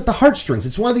pulls at the heartstrings.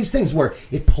 It's one of these things where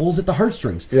it pulls at the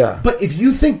heartstrings. Yeah. But if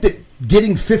you think that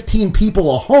getting 15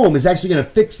 people a home is actually going to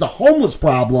fix the homeless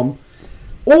problem,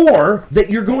 or that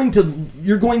you're going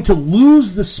to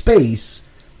lose the space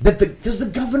because the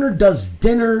governor does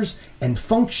dinners and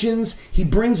functions, he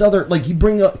brings you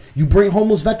bring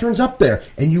homeless veterans up there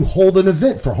and you hold an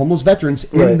event for homeless veterans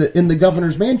in the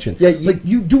governor's mansion. Yeah,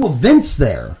 you do events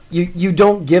there. You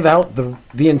don't give out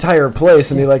the entire place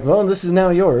and be like, well, this is now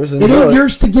yours. It ain't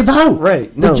yours to give out,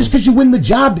 right? No, just because you win the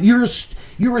job, you're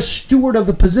a steward of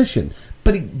the position.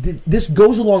 But this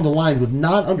goes along the line with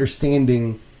not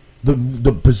understanding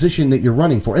the position that you're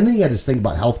running for. And then he had this thing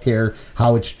about healthcare,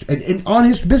 how it's and on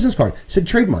his business card said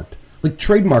trademark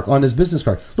on his business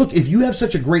card. Look, if you have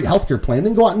such a great healthcare plan,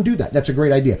 then go out and do that. That's a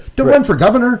great idea. Don't run for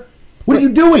governor. What are you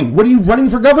doing? What are you running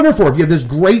for governor for if you have this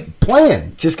great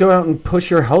plan? Just go out and push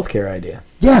your healthcare idea.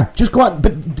 Yeah, just go out.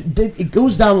 But it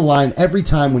goes down the line every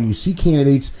time when you see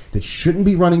candidates that shouldn't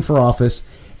be running for office,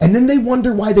 and then they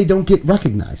wonder why they don't get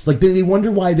recognized. Like, they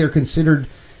wonder why they're considered,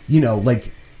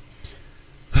 like,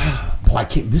 boy,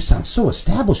 this sounds so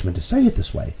establishment to say it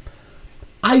this way.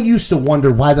 I used to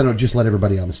wonder why they don't just let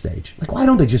everybody on the stage. Like, why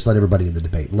don't they just let everybody in the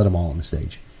debate and let them all on the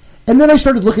stage? And then I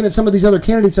started looking at some of these other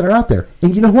candidates that are out there.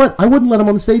 And you know what? I wouldn't let them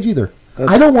on the stage either.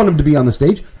 I don't want them to be on the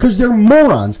stage because they're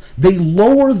morons. They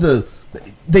lower the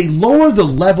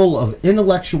level of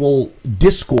intellectual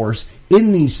discourse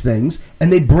in these things,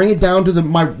 and they bring it down to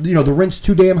the rent's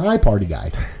too damn high party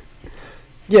guy.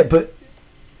 Yeah, but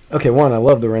okay, I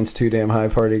love the rent's too damn high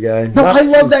party guy. No, I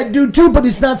love that dude too, but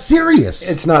it's not serious.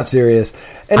 It's not serious.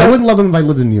 And I wouldn't love him if I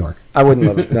lived in New York. I wouldn't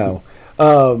love it, no.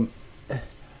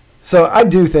 So I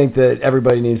do think that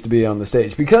everybody needs to be on the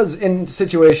stage because in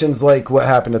situations like what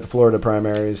happened at the Florida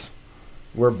primaries,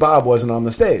 where Bob wasn't on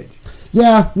the stage.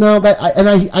 Yeah, no, I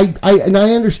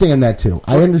understand that too.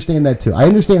 I understand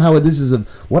how this is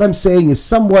what I'm saying is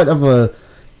somewhat of a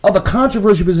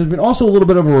controversy, but it's been also a little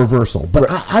bit of a reversal. But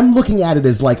right. I'm looking at it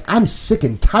as like I'm sick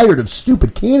and tired of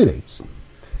stupid candidates.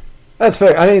 That's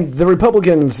fair. I mean, the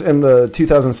Republicans in the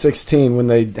 2016, when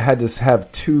they had to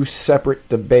have two separate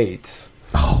debates.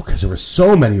 Oh, because there were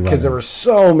so many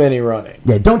running.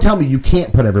 Yeah, don't tell me you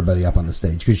can't put everybody up on the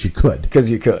stage, because you could.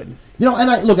 Because you could. And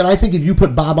I think if you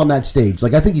put Bob on that stage,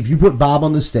 I think if you put Bob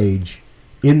on the stage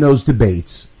in those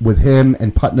debates with him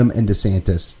and Putnam and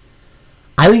DeSantis,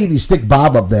 I think if you stick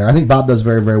Bob up there, I think Bob does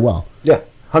very, very well. Yeah,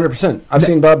 100%. I've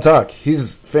seen Bob talk.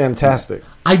 He's fantastic.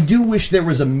 I do wish there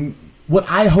was what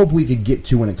I hope we could get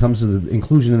to when it comes to the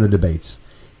inclusion in the debates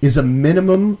is a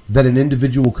minimum that an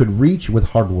individual could reach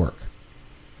with hard work.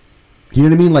 Do you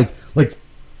know what I mean? Like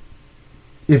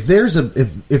if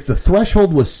the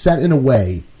threshold was set in a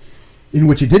way in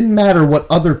which it didn't matter what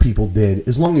other people did,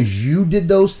 as long as you did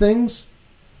those things,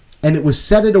 and it was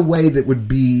set in a way that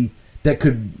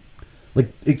could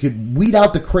weed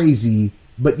out the crazy,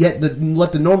 but yet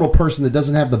let the normal person that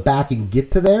doesn't have the backing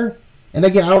get to there. And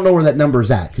again, I don't know where that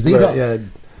number's at because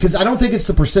I don't think it's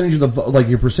the percentage of the vote, like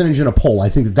your percentage in a poll. I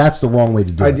think that's the wrong way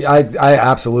to do it. I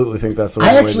absolutely think that's the wrong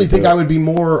way to do it. I actually think I would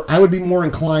be more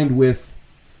inclined with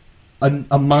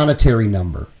a monetary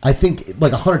number. I think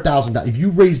like $100,000. If you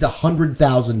raised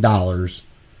 $100,000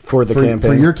 for campaign,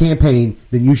 for your campaign,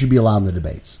 then you should be allowed in the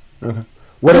debates. Okay.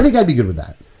 I think I'd be good with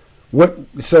that.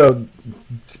 So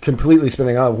completely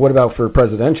spinning off. What about for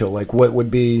presidential? Like, what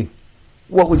would you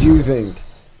think?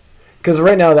 Because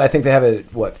right now, I think they have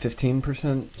it.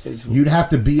 15%? You'd have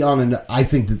to be on I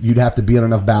think that you'd have to be on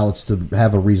enough ballots to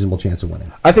have a reasonable chance of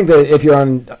winning. I think that if you're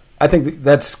on, I think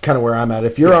that's kind of where I'm at.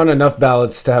 If you're on enough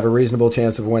ballots to have a reasonable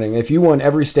chance of winning, if you won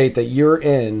every state that you're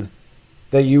in,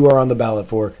 that you are on the ballot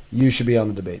for, you should be on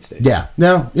the debate stage. Yeah.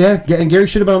 No. Yeah. And Gary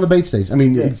should have been on the debate stage. I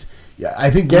mean, I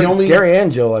think Gary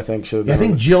and Jill, I think, should have been.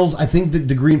 I think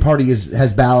the Green Party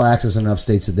has ballot access in enough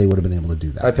states that they would have been able to do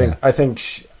that.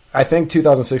 I think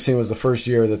 2016 was the first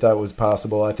year that was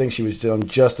possible. I think she was done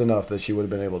just enough that she would have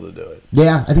been able to do it.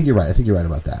 Yeah, I think you're right. I think you're right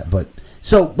about that. But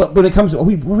when it comes to,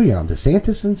 were we on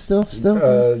DeSantis and stuff still?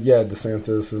 Yeah,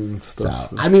 DeSantis and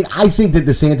stuff. So, I mean, I think that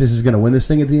DeSantis is going to win this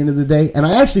thing at the end of the day. And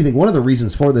I actually think one of the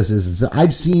reasons for this is that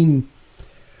I've seen,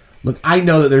 look, I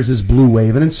know that there's this blue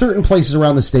wave. And in certain places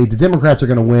around the state, the Democrats are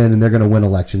going to win and they're going to win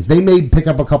elections. They may pick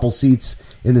up a couple seats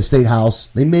in the state house.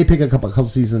 They may pick up a couple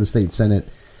seats in the state senate.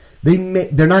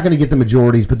 They're not going to get the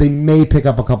majorities, but they may pick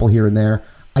up a couple here and there.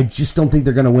 I just don't think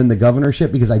they're going to win the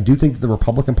governorship because I do think that the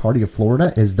Republican Party of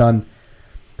Florida has done.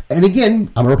 And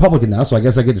again, I'm a Republican now, so I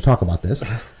guess I get to talk about this.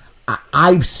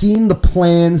 I've seen the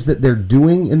plans that they're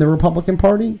doing in the Republican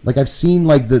Party. Like I've seen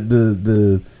like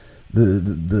the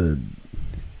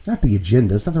not the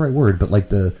agenda. It's not the right word, but like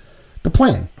the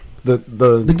plan, the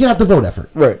get out the vote effort.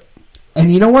 Right. And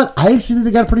you know what? I actually think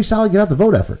they got a pretty solid get out the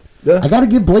vote effort. Yeah. I got to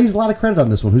give Blaze a lot of credit on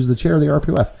this one, who's the chair of the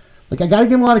RPF. Like, I got to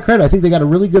give him a lot of credit. I think they got a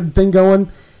really good thing going.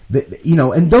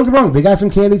 And don't get me wrong, they got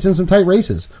some candidates in some tight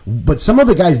races. But some of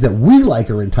the guys that we like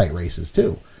are in tight races,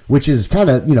 too. Which is kind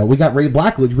of, we got Ray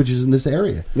Blackledge, which is in this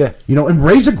area. Yeah. And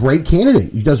Ray's a great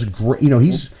candidate. He does a great,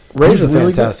 Ray's a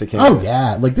really fantastic candidate. Oh,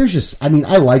 yeah. Like, there's just, I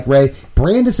like Ray.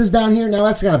 Brandis is down here. Now,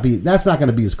 that's not going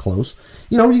to be as close.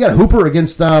 You got Hooper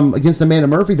against Amanda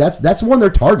Murphy. That's one they're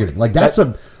targeting. Like,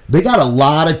 they got a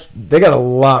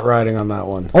lot riding on that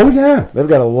one. Oh, yeah. They've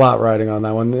got a lot riding on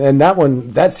that one. And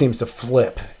that seems to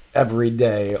flip every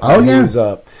day. Who's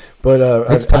up. But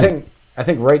I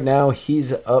think right now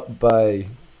he's up by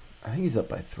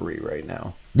 3 right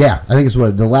now. Yeah, I think it's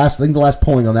the last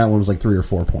polling on that one was like 3 or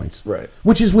 4 points. Right.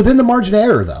 Which is within the margin of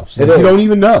error, though. So you don't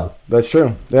even know. That's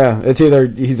true. Yeah. It's either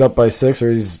he's up by 6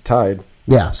 or he's tied.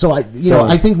 Yeah. So I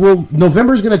think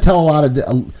November's going to tell a lot of,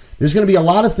 there's going to be a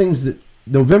lot of things that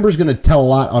November's going to tell a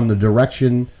lot on the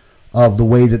direction of the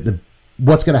way that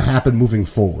what's going to happen moving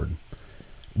forward.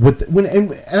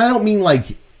 And I don't mean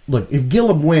like, look, if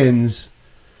Gillum wins,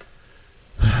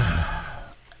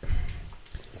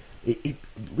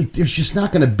 there's just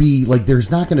not going to be like he's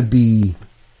going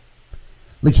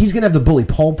to have the bully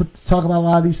pulpit to talk about a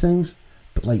lot of these things,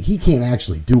 but like he can't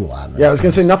actually do a lot of that. Yeah, I was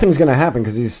going to say nothing's going to happen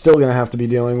because he's still going to have to be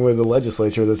dealing with the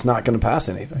legislature that's not going to pass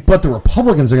anything. But the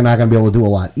Republicans are not going to be able to do a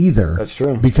lot either. That's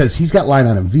true, because he's got line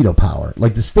item veto power.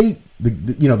 Like the state,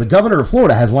 the governor of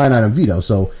Florida has line item veto,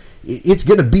 so it's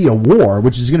going to be a war,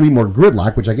 which is going to be more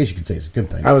gridlock, which I guess you could say is a good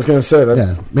thing. I was going to say that.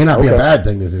 Yeah, may not be a bad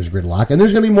thing that there's gridlock, and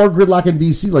there's going to be more gridlock in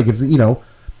D.C. Like if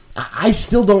I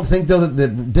still don't think though that the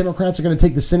Democrats are going to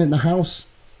take the Senate and the House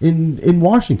in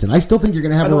Washington. I still think you're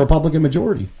going to have a Republican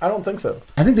majority. I don't think so.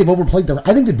 I think they've overplayed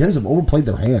I think the Dems have overplayed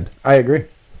their hand. I agree.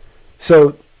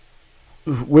 So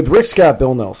with Rick Scott,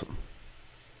 Bill Nelson.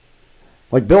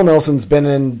 Like Bill Nelson's been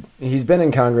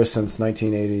in Congress since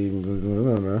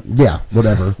 1980. Yeah,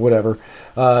 whatever. Whatever.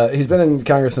 He's been in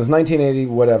Congress since 1980,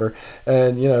 whatever.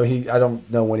 And I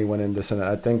don't know when he went into Senate.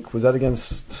 I think was that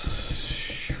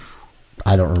against.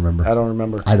 I don't remember.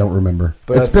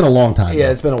 But it's been a long time.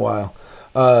 Yeah, It's been a while.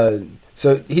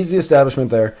 So he's the establishment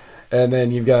there, and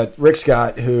then you've got Rick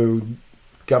Scott, who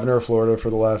governor of Florida for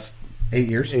the last 8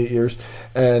 years. 8 years,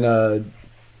 and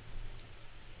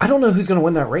I don't know who's going to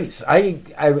win that race.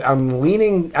 I'm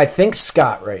leaning. I think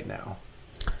Scott right now.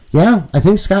 Yeah, I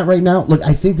think Scott right now. Look,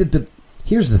 I think that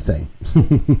here's the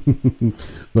thing.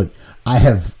 Look, I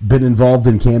have been involved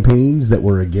in campaigns that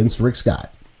were against Rick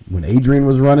Scott. When Adrian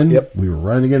was running, we were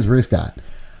running against Rick Scott.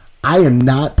 I am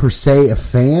not per se a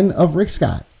fan of Rick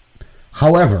Scott.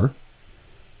 However,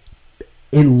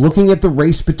 in looking at the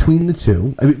race between the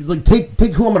two, I mean, like take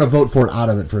who I'm going to vote for out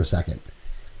of it for a second.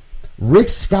 Rick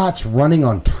Scott's running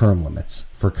on term limits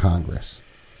for Congress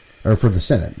or for the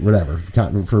Senate, whatever,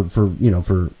 for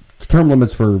term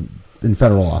limits in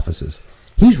federal offices.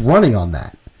 He's running on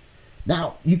that.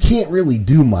 Now, you can't really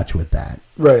do much with that.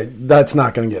 Right. That's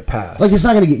not going to get passed. Like, it's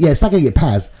not going to get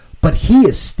passed, but he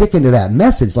is sticking to that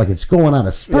message like it's going out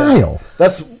of style.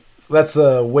 Yeah. That's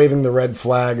waving the red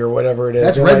flag or whatever it is.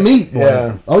 That's red meat. Boy.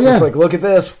 Yeah. Oh, it's yeah. just like, look at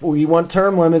this. We want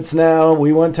term limits now.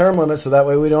 We want term limits so that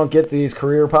way we don't get these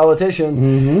career politicians.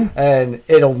 Mm-hmm. And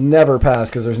it'll never pass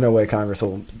because there's no way Congress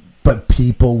will. But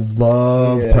people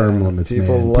love term limits,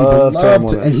 people man. Love term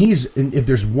limits. And if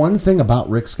there's one thing about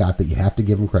Rick Scott that you have to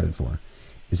give him credit for,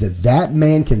 is that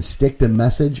man can stick to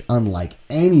message unlike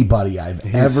anybody I've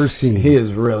ever seen. He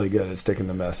is really good at sticking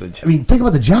to message. I mean, think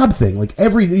about the job thing. Like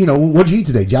what'd you eat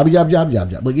today? Job.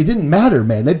 Like, it didn't matter,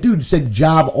 man. That dude said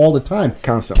job all the time.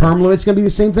 Constantly. Term limit's going to be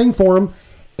the same thing for him.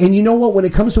 And you know what? When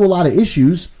it comes to a lot of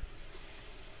issues,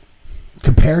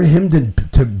 compare him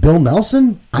to Bill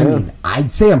Nelson, I mean,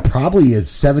 I'd say I'm probably a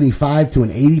 75 to an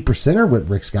 80%er with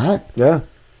Rick Scott. Yeah.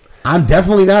 I'm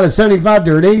definitely not a 75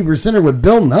 to an 80%er with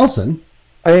Bill Nelson.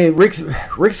 I mean, Rick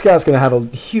Scott's going to have a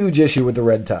huge issue with the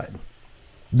red tide.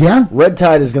 Yeah. Red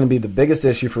tide is going to be the biggest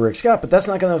issue for Rick Scott, but that's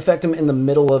not going to affect him in the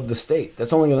middle of the state.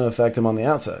 That's only going to affect him on the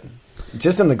outside.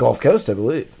 Just in the Gulf Coast, I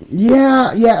believe. Yeah.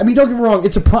 I mean, don't get me wrong.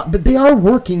 It's a but they are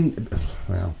working.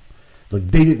 Well, look,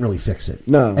 they didn't really fix it.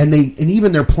 No. And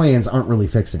even their plans aren't really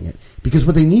fixing it. Because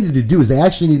what they needed to do is they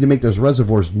actually need to make those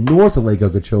reservoirs north of Lake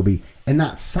Okeechobee and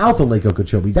not south of Lake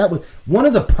Okeechobee. That was one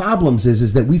of the problems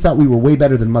is that we thought we were way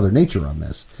better than Mother Nature on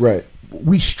this. Right.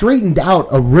 We straightened out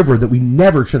a river that we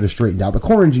never should have straightened out. The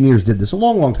Corps of Engineers did this a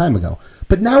long, long time ago.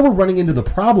 But now we're running into the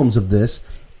problems of this,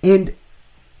 and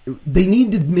they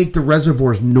need to make the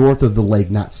reservoirs north of the lake,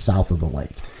 not south of the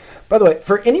lake. By the way,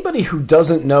 for anybody who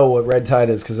doesn't know what red tide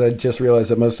is, because I just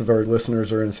realized that most of our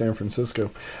listeners are in San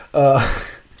Francisco.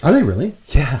 Are they really?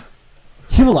 Yeah.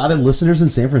 You have a lot of listeners in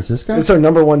San Francisco? It's our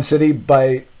number one city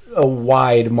by a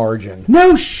wide margin.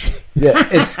 No shit. Yeah,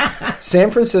 it's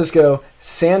San Francisco,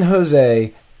 San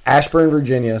Jose, Ashburn,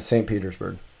 Virginia, St.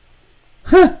 Petersburg.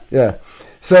 Huh. Yeah.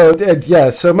 So,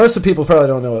 so most of the people probably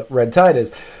don't know what red tide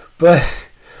is. But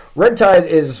red tide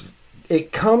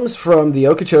it comes from the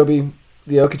Okeechobee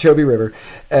River,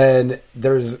 and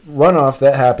there's runoff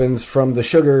that happens from the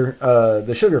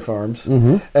sugar farms,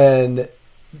 and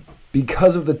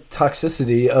because of the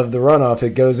toxicity of the runoff,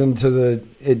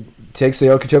 it takes the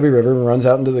Okeechobee River and runs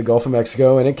out into the Gulf of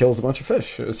Mexico, and it kills a bunch of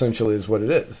fish. Essentially, is what it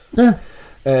is. Yeah,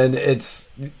 and it's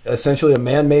essentially a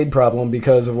man-made problem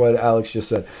because of what Alex just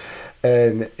said,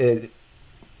 and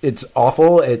it's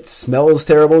awful. It smells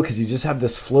terrible because you just have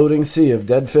this floating sea of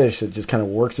dead fish that just kind of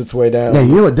works its way down. Yeah,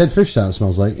 you know what dead fish sound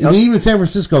smells like. Yep. Even San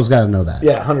Francisco's got to know that.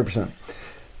 Yeah, 100%.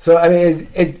 So, I mean,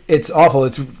 it's awful.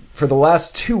 It's for the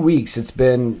last 2 weeks, it's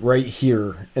been right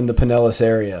here in the Pinellas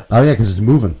area. Oh, yeah, because it's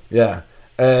moving. Yeah,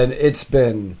 and it's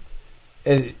been...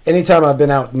 anytime I've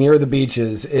been out near the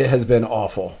beaches, it has been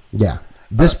awful. Yeah.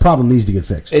 This problem needs to get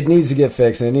fixed. It needs to get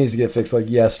fixed, and it needs to get fixed like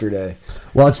yesterday.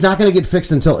 Well, it's not going to get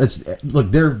fixed until it's...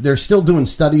 Look, they're still doing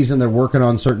studies, and they're working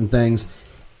on certain things.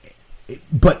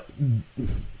 But...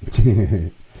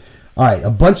 All right, a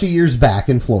bunch of years back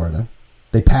in Florida,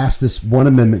 they passed this one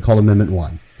amendment called Amendment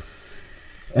 1.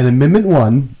 And Amendment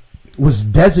 1 was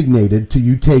designated to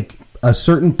you take a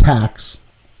certain tax,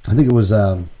 I think it was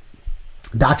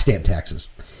dock stamp taxes,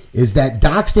 is that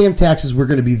dock stamp taxes were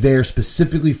going to be there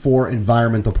specifically for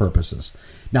environmental purposes.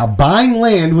 Now, buying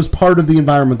land was part of the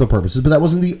environmental purposes, but that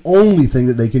wasn't the only thing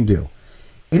that they can do.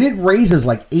 And it raises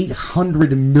like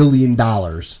 $800 million.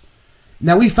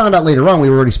 Now, we found out later on we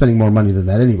were already spending more money than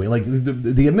that anyway. Like,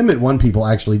 the Amendment 1 people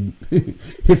actually,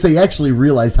 if they actually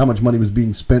realized how much money was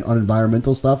being spent on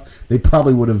environmental stuff, they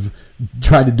probably would have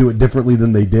tried to do it differently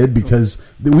than they did, because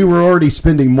we were already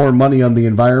spending more money on the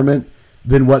environment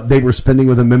than what they were spending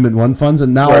with Amendment 1 funds,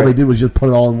 and now all they did was just put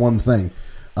it all in one thing.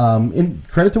 And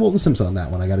credit to Wilton Simpson on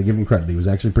that one. I got to give him credit. He was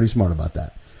actually pretty smart about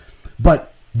that.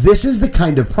 But this is the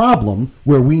kind of problem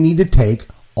where we need to take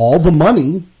all the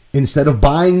money. Instead of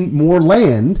buying more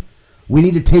land, we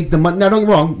need to take the money. Now, don't get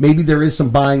me wrong. Maybe there is some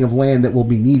buying of land that will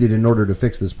be needed in order to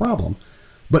fix this problem.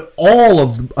 But all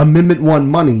of Amendment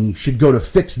 1 money should go to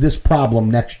fix this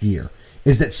problem next year.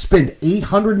 Is that spend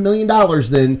 $800 million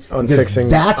then? On because fixing,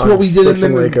 that's what we did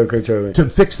in Lake Okeechobee. To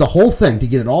fix the whole thing, to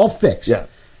get it all fixed. Yeah.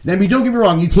 Now, I mean, don't get me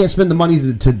wrong. You can't spend the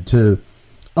money to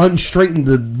unstraighten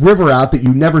the river out that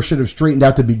you never should have straightened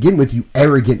out to begin with, you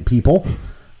arrogant people.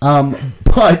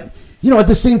 But... at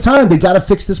the same time, they got to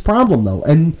fix this problem, though.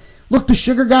 And Look, the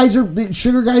sugar guys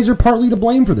are partly to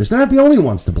blame for this. They're not the only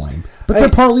ones to blame, but they're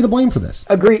partly to blame for this.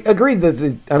 Agreed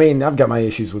that I've got my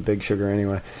issues with Big Sugar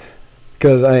anyway.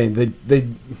 Because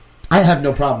I have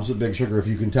no problems with Big Sugar. If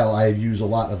you can tell, I use a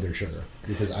lot of their sugar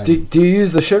because do you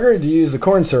use the sugar or do you use the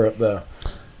corn syrup though?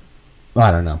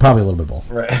 I don't know. Probably a little bit of both.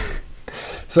 Right.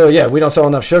 So yeah, we don't sell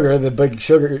enough sugar. The Big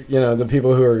Sugar, the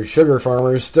people who are sugar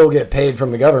farmers still get paid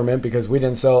from the government because we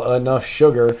didn't sell enough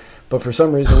sugar. But for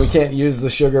some reason, we can't use the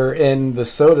sugar in the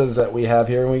sodas that we have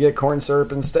here, and we get corn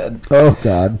syrup instead. Oh,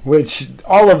 God. Which,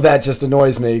 all of that just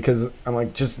annoys me, because I'm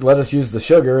like, just let us use the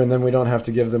sugar, and then we don't have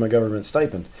to give them a government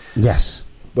stipend. Yes.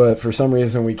 But for some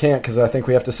reason, we can't, because I think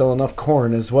we have to sell enough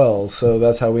corn as well. So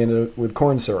that's how we ended up with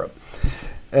corn syrup.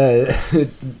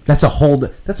 That's a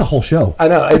whole show. I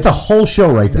know. It's a whole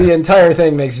show right there. The entire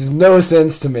thing makes no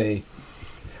sense to me.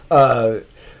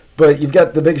 But you've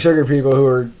got the Big Sugar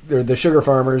people they're the sugar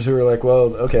farmers who are like,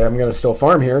 well, okay, I'm going to still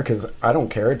farm here because I don't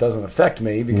care. It doesn't affect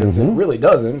me because it really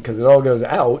doesn't because it all goes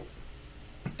out.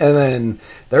 And then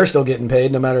they're still getting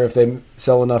paid no matter if they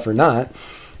sell enough or not.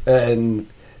 And,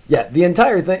 yeah, the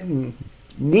entire thing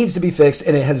needs to be fixed,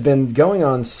 and it has been going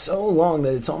on so long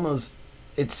that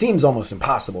it seems almost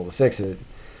impossible to fix it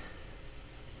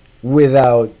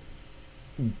without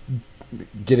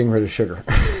getting rid of sugar.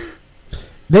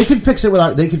 They could fix it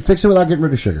without getting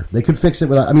rid of sugar. They could fix it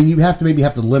without. I mean, you have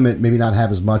to limit, maybe not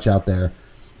have as much out there.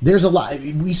 There's a lot. On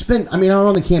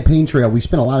the campaign trail, we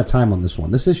spent a lot of time on this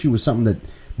one. This issue was something that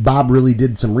Bob really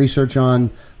did some research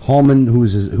on. Hallman, who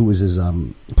was his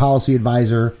policy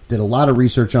advisor, did a lot of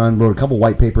research on, wrote a couple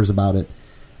white papers about it.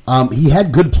 He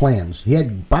had good plans.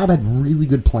 Bob had really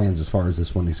good plans as far as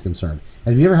this one is concerned.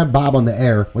 And if you ever had Bob on the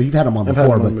air, well, you've had him on before. I've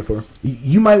had him on before.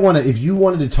 You might want to, if you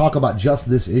wanted to talk about just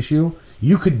this issue,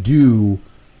 you could do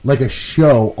like a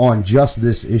show on just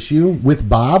this issue with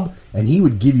Bob, and he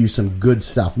would give you some good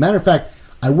stuff. Matter of fact,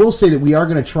 I will say that we are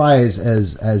going to try as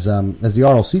the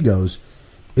RLC goes,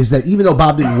 is that even though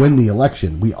Bob didn't win the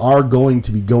election, we are going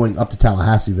to be going up to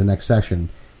Tallahassee the next session.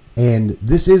 And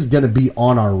this is going to be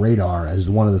on our radar as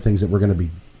one of the things that we're going to be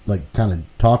like kind of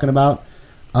talking about,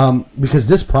 because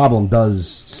this problem does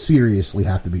seriously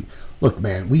have to be. Look,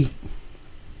 man,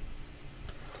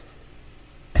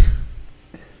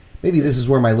 maybe this is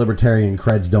where my libertarian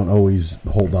creds don't always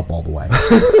hold up all the way.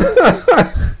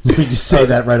 Let me just say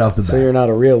that right off the bat. So you're not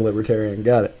a real libertarian.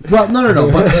 Got it. Well, no.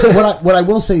 But what I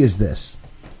will say is this: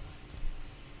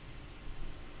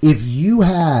 if you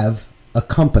have a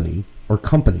company or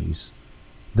companies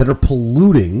that are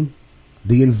polluting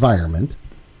the environment,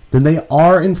 then they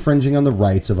are infringing on the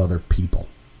rights of other people.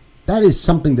 That is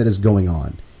something that is going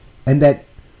on. And that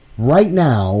right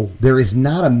now, there is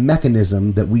not a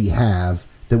mechanism that we have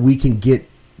that we can get,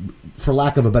 for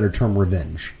lack of a better term,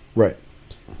 revenge. Right.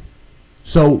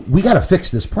 So we got to fix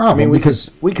this problem. I mean,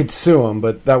 we could sue them,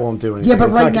 but that won't do anything. Yeah, but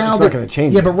right now, it's not going to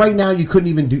change. Yeah, but right now you couldn't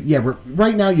even do. Yeah,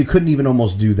 right now you couldn't even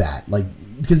almost do that, like,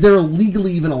 because they're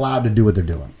legally even allowed to do what they're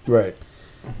doing. Right.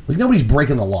 Like, nobody's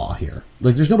breaking the law here.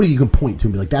 Like, there's nobody you can point to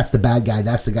and be like, that's the bad guy,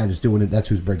 that's the guy that's doing it, that's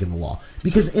who's breaking the law.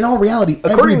 Because in all reality,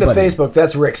 according to Facebook,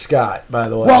 that's Rick Scott, by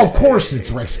the way. Well, of course it's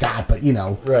Rick Scott, but,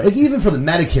 right. Like, even for the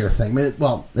Medicare thing,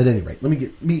 well, at any rate,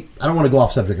 I don't want to go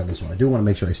off subject on this one. I do want to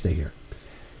make sure I stay here.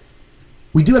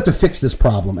 We do have to fix this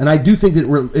problem, and I do think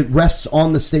that it rests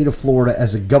on the state of Florida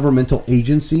as a governmental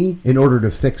agency in order to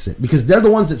fix it, because they're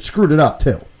the ones that screwed it up,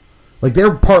 too. Like,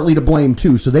 they're partly to blame,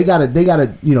 too, so they gotta,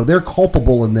 they're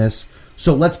culpable in this,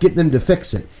 so let's get them to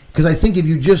fix it. Because I think if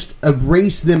you just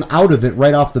erase them out of it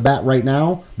right off the bat right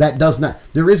now, that does not,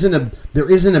 there isn't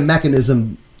a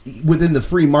mechanism within the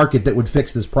free market that would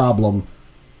fix this problem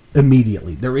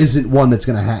immediately. There isn't one that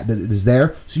is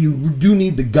there, so you do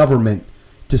need the government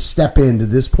to step in to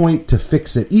this point to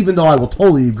fix it, even though I will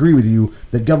totally agree with you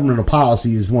that governmental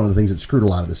policy is one of the things that screwed a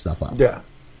lot of this stuff up. Yeah,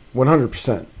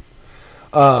 100%.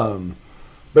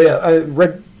 But yeah,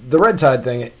 the red tide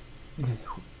thing,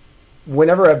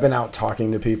 whenever I've been out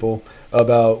talking to people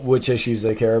about which issues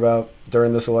they care about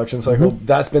during this election cycle,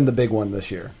 that's been the big one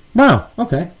this year. Wow,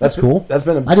 okay. That's cool. That's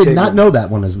been I did not know that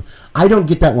one. I don't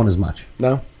get that one as much.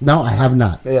 No? No, I have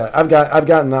not. Yeah, I've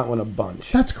gotten that one a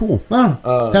bunch. That's cool. Wow.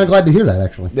 Kind of glad to hear that,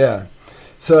 actually. Yeah.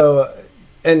 So,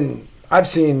 and I've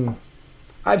seen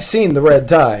the red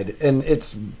tide, and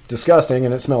it's disgusting,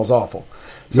 and it smells awful.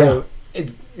 So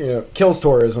it kills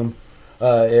tourism.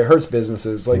 It hurts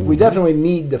businesses. Like, we definitely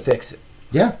need to fix it.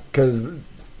 Yeah. Because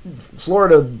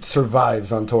Florida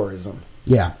survives on tourism.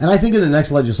 Yeah, and I think in the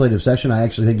next legislative session, I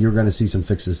actually think you're going to see some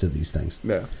fixes to these things.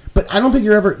 Yeah. But I don't think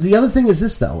you're ever... The other thing is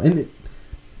this, though, and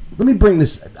let me bring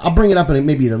this... I'll bring it up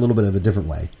maybe in a little bit of a different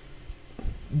way.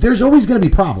 There's always going to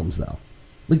be problems, though.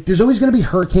 Like, there's always going to be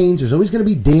hurricanes. There's always going to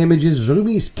be damages. There's going to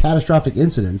be catastrophic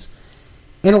incidents.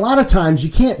 And a lot of times you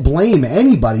can't blame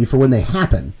anybody for when they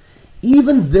happen.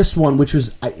 Even this one, which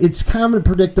was, it's kind of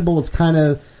predictable. It's kind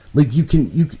of like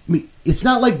it's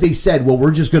not like they said, well,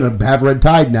 we're just going to have red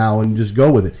tide now and just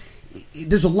go with it.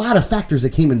 There's a lot of factors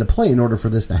that came into play in order for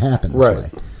this to happen this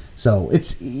way. So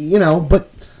it's,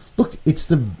 but look,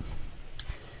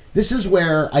 this is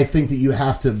where I think that you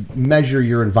have to measure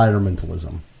your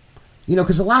environmentalism.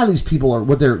 Because a lot of these people are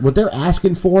what they're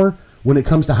asking for when it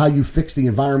comes to how you fix the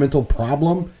environmental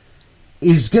problem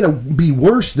is going to be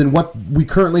worse than what we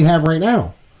currently have right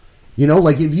now.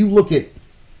 Like if you look at,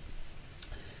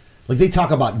 like they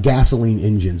talk about gasoline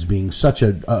engines being such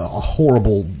a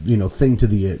horrible thing to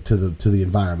the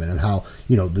environment, and how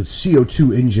the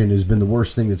CO2 engine has been the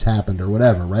worst thing that's happened or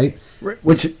whatever, right?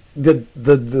 Which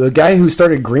the guy who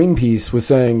started Greenpeace was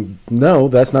saying, no,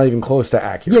 that's not even close to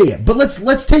accurate. Yeah. But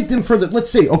let's take them further. Let's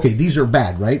say, okay, these are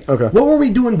bad, right? Okay. What were we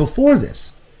doing before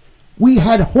this? We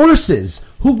had horses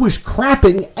who was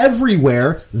crapping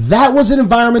everywhere. That was an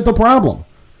environmental problem.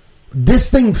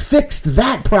 This thing fixed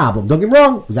that problem. Don't get me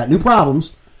wrong, we got new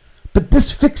problems, but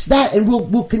this fixed that, and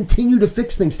we'll continue to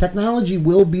fix things. Technology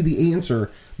will be the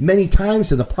answer many times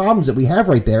to the problems that we have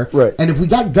right there. Right. And if we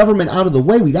got government out of the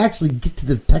way, we'd actually get to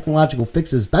the technological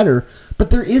fixes better. But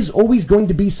there is always going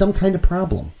to be some kind of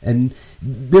problem, and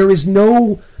there is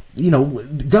no.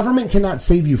 Government cannot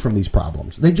save you from these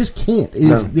problems. They just can't.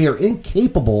 They are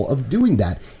incapable of doing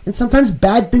that, and sometimes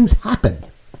bad things happen.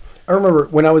 I remember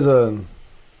when I was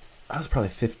probably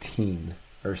 15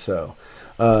 or so.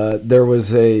 There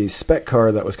was a spec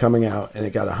car that was coming out, and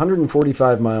it got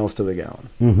 145 miles to the gallon.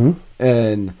 Mm-hmm.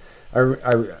 And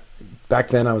I back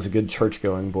then I was a good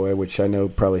church-going boy, which I know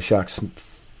probably shocks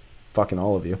fucking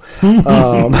all of you.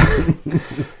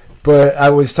 But I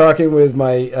was talking with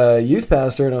my youth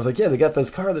pastor, and I was like, yeah, they got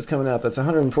this car that's coming out that's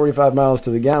 145 miles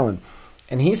to the gallon.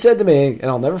 And he said to me, and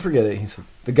I'll never forget it, he said,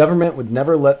 the government would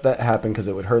never let that happen because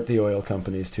it would hurt the oil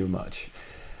companies too much.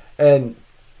 And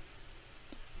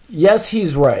yes,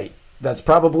 he's right. That's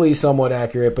probably somewhat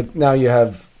accurate, but now you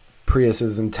have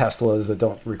Priuses and Teslas that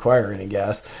don't require any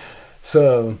gas.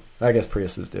 So I guess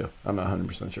Priuses do. I'm not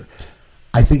 100% sure.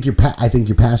 I think your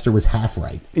pastor was half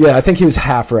right. Yeah, I think he was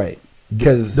half right.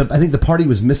 Because I think the part he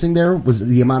was missing there was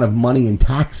the amount of money in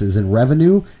taxes and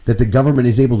revenue that the government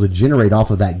is able to generate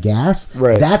off of that gas.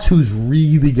 Right. That's who's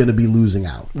really going to be losing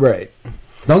out. Right.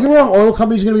 Don't get me wrong, oil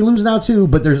companies are going to be losing out too,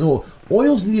 but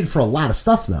oil's needed for a lot of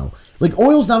stuff, though. Like,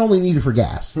 oil's not only needed for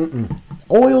gas. Mm-mm.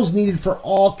 Oil's needed for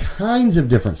all kinds of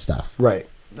different stuff. Right.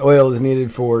 Oil is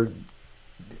needed for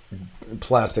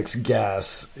plastics,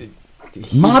 gas,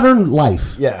 heat. Modern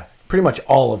life. Yeah. Pretty much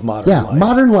all of modern life. Yeah,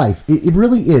 modern life. It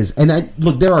really is. And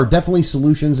look, there are definitely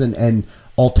solutions and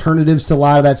alternatives to a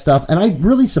lot of that stuff. And I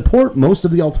really support most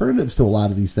of the alternatives to a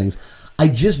lot of these things. I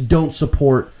just don't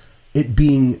support it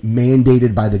being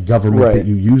mandated by the government that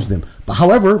you use them. But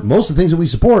however, most of the things that we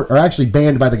support are actually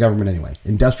banned by the government anyway.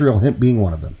 Industrial hemp being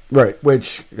one of them. Right,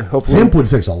 which hopefully... Hemp would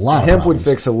fix a lot of problems. Hemp would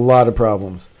fix a lot of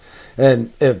problems.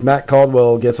 And if Matt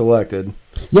Caldwell gets elected...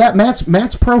 Yeah, Matt's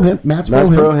pro hemp. Matt's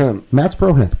pro hemp. Matt's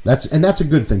pro hemp. That's a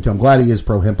good thing too. I'm glad he is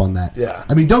pro hemp on that. Yeah.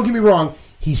 I mean, don't get me wrong.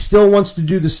 He still wants to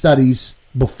do the studies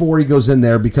before he goes in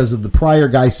there because of the prior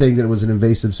guy saying that it was an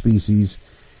invasive species.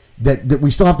 That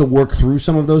we still have to work through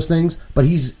some of those things, but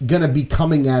he's going to be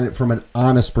coming at it from an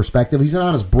honest perspective. He's an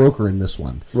honest broker in this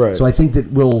one. Right. So I think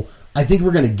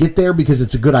we're going to get there because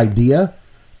it's a good idea.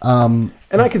 And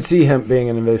I can see hemp being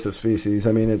an invasive species.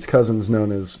 I mean, its cousin's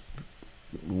known as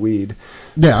weed.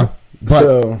 Yeah. But,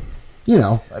 so, we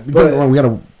got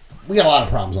a lot of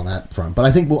problems on that front. But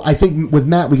I think with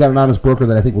Matt, we got an honest broker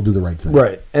that I think will do the right thing.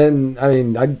 Right. And I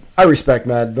mean, I respect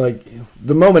Matt. Like,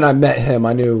 the moment I met him,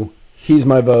 I knew he's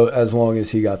my vote as long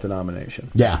as he got the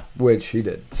nomination. Yeah. Which he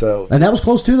did. So, and that was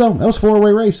close too, though. That was a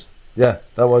 4-way race. Yeah,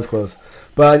 that was close.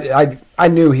 But I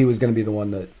knew he was going to be the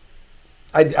one that...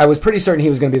 I was pretty certain he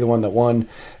was going to be the one that won.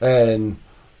 And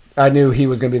I knew he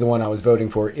was going to be the one I was voting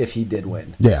for if he did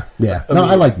win. Yeah. No,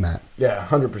 I like Matt. Yeah,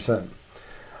 100%.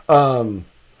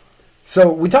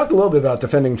 So we talked a little bit about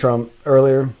defending Trump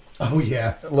earlier. Oh,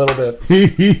 yeah. A little bit.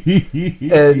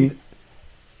 And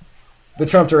the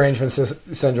Trump derangement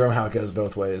syndrome, how it goes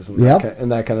both ways,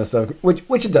 and that kind of stuff,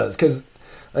 which it does, because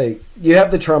like you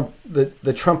have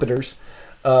the trumpeters,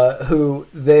 who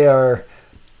they are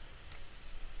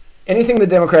anything the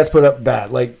Democrats put up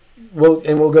bad. Like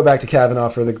we'll go back to Kavanaugh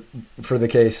for the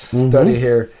case study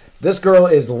here. This girl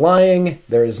is lying.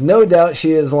 There is no doubt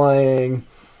she is lying.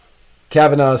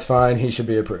 Kavanaugh is fine. He should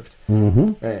be approved.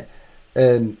 Mm-hmm. Right.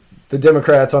 And the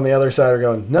Democrats on the other side are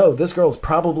going, no, this girl's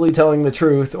probably telling the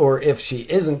truth, or if she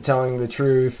isn't telling the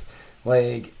truth,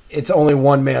 like, it's only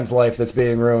one man's life that's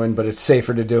being ruined, but it's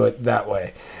safer to do it that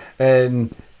way.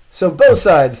 And so both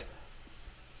sides,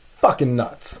 fucking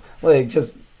nuts. Like,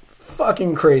 just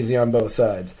fucking crazy on both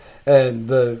sides.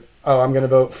 And I'm going to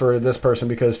vote for this person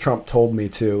because Trump told me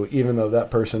to, even though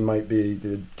that person might be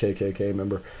the KKK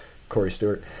member, Corey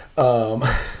Stewart.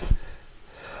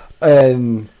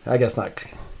 And I guess not,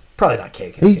 probably not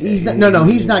KKK.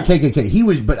 He's not KKK. He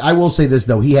was, but I will say this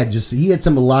though, he had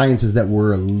some alliances that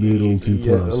were a little too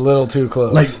close. A little too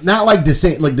close. Like, not like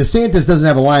DeSantis doesn't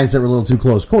have alliance that were a little too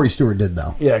close. Corey Stewart did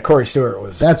though. Yeah, Corey Stewart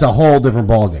was. That's a whole different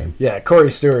ballgame. Yeah, Corey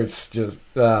Stewart's just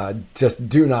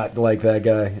do not like that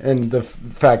guy. And the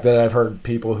fact that I've heard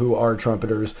people who are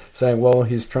Trumpeters saying, well,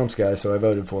 he's Trump's guy, so I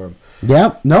voted for him.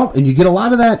 Yeah, no, and you get a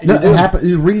lot of that. It happened.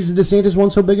 The reason DeSantis won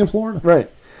so big in Florida. Right.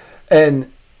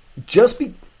 And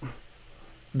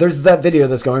there's that video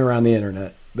that's going around the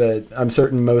internet that I'm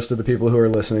certain most of the people who are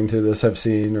listening to this have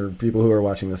seen, or people who are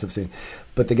watching this have seen.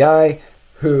 But the guy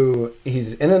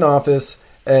he's in an office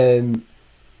and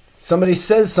somebody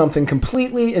says something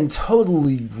completely and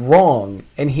totally wrong,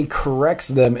 and he corrects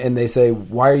them and they say,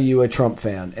 why are you a Trump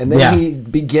fan? And then he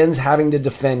begins having to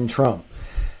defend Trump.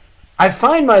 I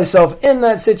find myself in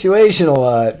that situation a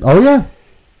lot. Oh, yeah.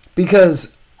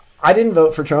 Because I didn't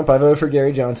vote for Trump. I voted for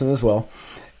Gary Johnson as well.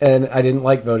 And I didn't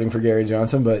like voting for Gary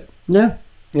Johnson, but, yeah,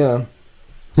 you know.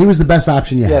 He was the best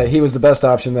option you had. Yeah, he was the best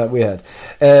option that we had.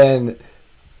 And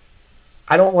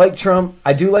I don't like Trump.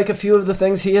 I do like a few of the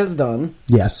things he has done.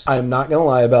 Yes. I'm not going to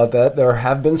lie about that. There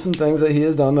have been some things that he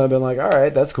has done that I've been like, all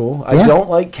right, that's cool. I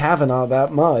don't like Kavanaugh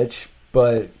that much,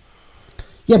 but...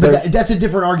 Yeah, but that's a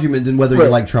different argument than whether you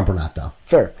like Trump or not, though.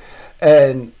 Fair.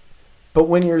 But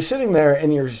when you're sitting there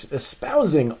and you're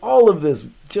espousing all of this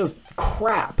just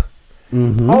crap,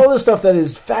 all of this stuff that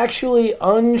is factually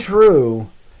untrue,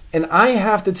 and I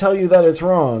have to tell you that it's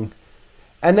wrong,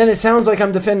 and then it sounds like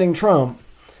I'm defending Trump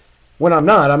when I'm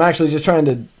not. I'm actually just trying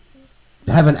to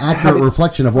have an accurate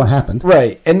reflection of what happened.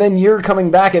 Right. And then you're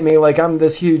coming back at me like I'm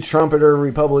this huge trumpeter,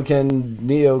 Republican,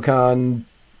 neocon,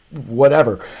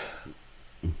 whatever.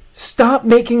 Stop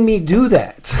making me do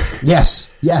that.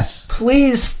 Yes.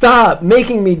 Please stop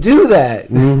making me do that.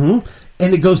 Mm-hmm.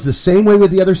 And it goes the same way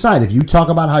with the other side. If you talk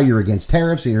about how you're against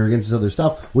tariffs and you're against this other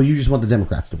stuff, well, you just want the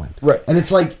Democrats to win. Right. And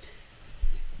it's like,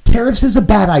 tariffs is a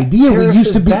bad idea.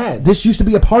 This used to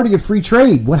be a party of free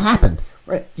trade. What happened?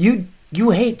 Right. You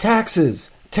hate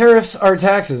taxes. Tariffs are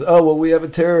taxes. Oh, well, we have a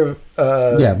tariff.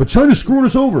 But China's screwing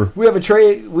us over. We have a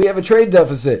trade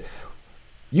deficit.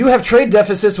 You have trade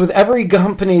deficits with every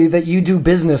company that you do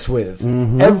business with.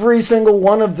 Mm-hmm. Every single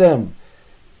one of them.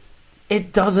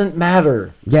 It doesn't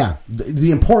matter. Yeah,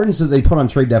 the importance that they put on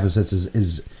trade deficits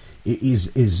is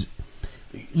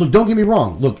look. Don't get me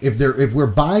wrong. Look, if we're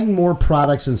buying more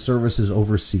products and services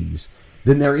overseas,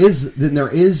 then there is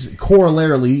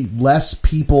corollarily less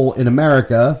people in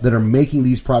America that are making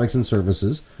these products and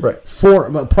services. Right.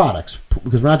 For products,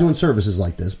 because we're not doing services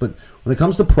like this. But when it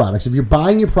comes to products, if you're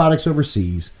buying your products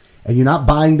overseas and you're not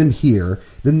buying them here,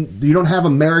 then you don't have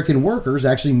American workers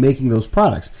actually making those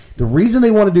products. The reason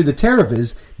they want to do the tariff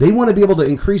is they want to be able to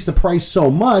increase the price so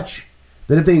much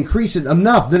that if they increase it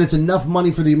enough, then it's enough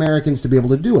money for the Americans to be able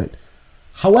to do it.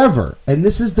 However, and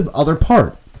this is the other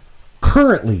part,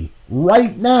 currently,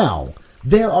 right now,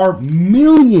 there are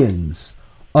millions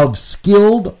of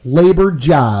skilled labor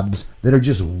jobs that are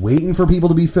just waiting for people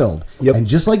to be filled. Yep. And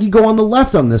just like you go on the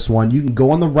left on this one, you can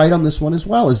go on the right on this one as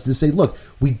well, is to say, look,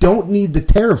 we don't need the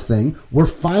tariff thing. We're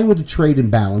fine with the trade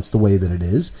imbalance the way that it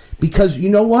is, because you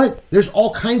know what? There's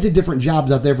all kinds of different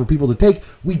jobs out there for people to take.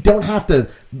 We don't have to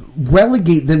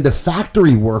relegate them to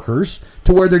factory workers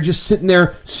to where they're just sitting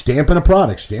there stamping a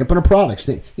product. You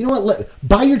know what?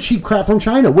 Buy your cheap crap from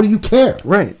China. What do you care?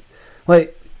 Right.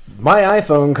 Like, my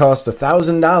iPhone cost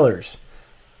 $1,000.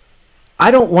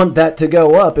 I don't want that to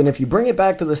go up, and if you bring it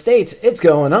back to the States, it's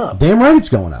going up. Damn right it's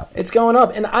going up. It's going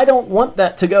up, and I don't want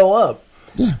that to go up.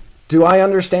 Yeah. Do I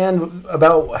understand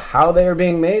about how they are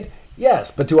being made? Yes,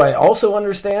 but do I also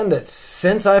understand that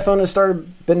since iPhone has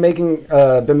been making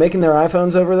their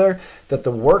iPhones over there, that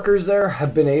the workers there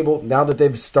have been able, now that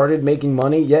they've started making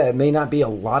money, it may not be a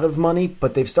lot of money,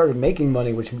 but they've started making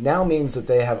money, which now means that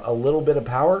they have a little bit of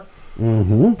power.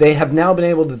 Mm-hmm. They have now been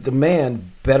able to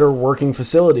demand better working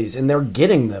facilities, and they're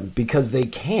getting them because they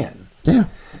can. Yeah.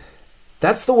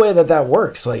 That's the way that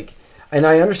works. Like, and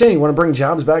I understand you want to bring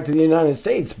jobs back to the United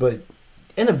States, but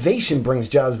innovation brings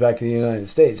jobs back to the United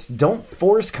States. Don't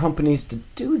force companies to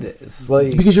do this.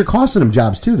 Like, because you're costing them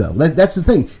jobs too, though. That's the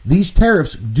thing. These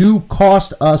tariffs do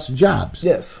cost us jobs.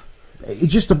 Yes.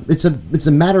 it's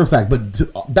a matter of fact.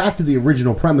 But back to the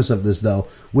original premise of this, though,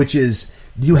 which is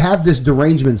you have this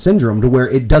derangement syndrome to where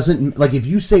it doesn't, like, if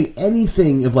you say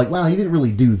anything of like, well, he didn't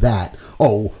really do that.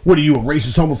 Oh, what are you, a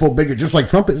racist, homophobe, bigot, just like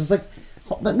Trump is? It's like,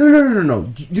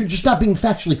 no. You're just not being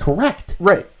factually correct.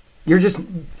 Right. You're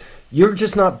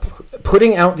just not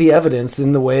putting out the evidence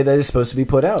in the way that is supposed to be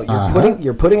put out.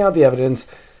 You're putting out the evidence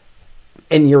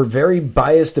in your very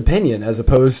biased opinion, as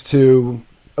opposed to,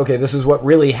 okay, this is what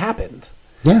really happened.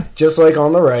 Yeah. Just like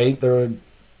on the right,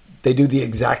 they do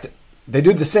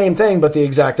the same thing, but the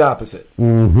exact opposite.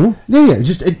 Mm-hmm. Yeah.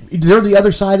 They're the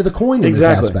other side of the coin in this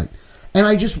aspect. And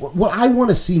what I want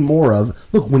to see more of,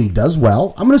 look, when he does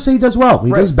well, I'm going to say he does well. When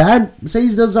he does bad, say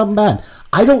he does something bad.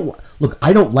 I don't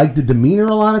like the demeanor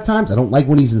a lot of times. I don't like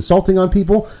when he's insulting on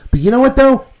people. But you know what,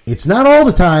 though? It's not all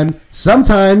the time.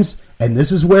 Sometimes, and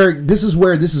this is why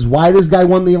this guy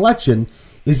won the election,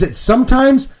 is that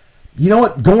sometimes, you know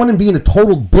what, going and being a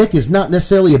total dick is not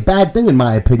necessarily a bad thing, in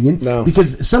my opinion. No.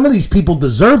 Because some of these people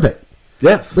deserve it.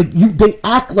 Yes. Like, they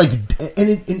act like,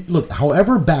 and look,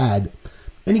 however bad.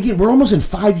 And again, we're almost in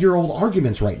 5-year-old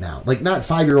arguments right now. Like, not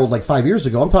 5-year-old like 5 years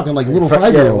ago. I'm talking like little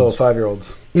 5-year-olds. Yeah, little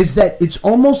 5-year-olds. Is that it's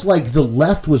almost like the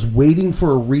left was waiting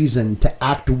for a reason to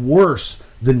act worse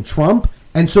than Trump.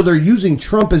 And so they're using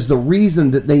Trump as the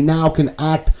reason that they now can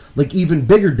act like even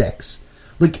bigger dicks.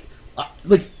 And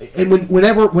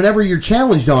whenever you're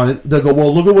challenged on it, they'll go,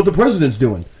 well, look at what the president's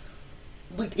doing.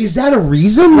 Like, is that a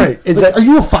reason? Right. Are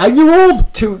you a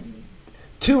 5-year-old?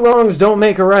 Two wrongs don't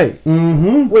make a right.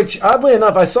 Mm-hmm. Which, oddly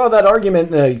enough, I saw that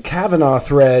argument in a Kavanaugh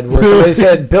thread where they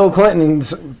said Bill Clinton's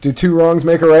do 2 wrongs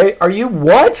make a right? Are you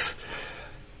what?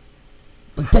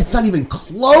 Like, that's not even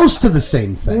close to the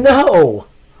same thing. No.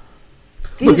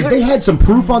 Look, if they had some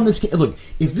proof on this case, look,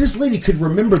 if this lady could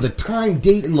remember the time,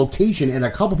 date, and location and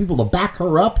a couple people to back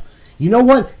her up, you know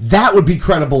what? That would be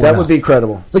credible enough. That would be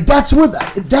credible. Like, that's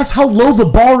how low the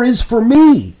bar is for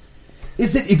me.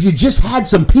 Is that if you just had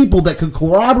some people that could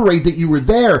corroborate that you were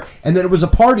there and that it was a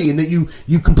party and that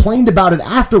you complained about it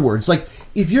afterwards. Like,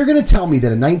 if you're going to tell me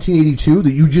that in 1982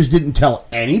 that you just didn't tell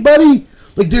anybody,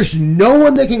 like, there's no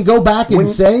one that can go back and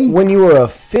say... When you were a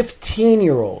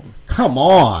 15-year-old... Come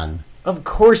on. Of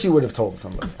course you would have told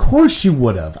somebody. Of course you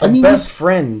would have. Best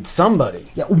friend,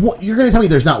 somebody. Yeah, you're going to tell me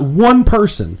there's not one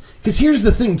person. Because here's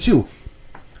the thing, too.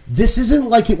 This isn't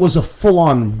like it was a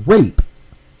full-on rape.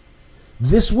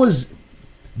 This was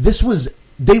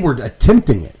they were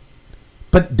attempting it,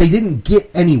 but they didn't get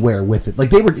anywhere with it. Like,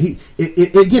 they were again,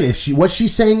 if what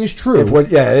she's saying is true, if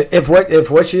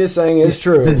what she is saying is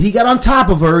true, then he got on top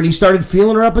of her and he started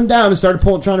feeling her up and down and started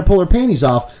trying to pull her panties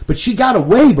off. But she got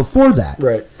away before that.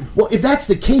 Right. Well, if that's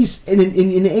the case, and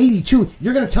in 82,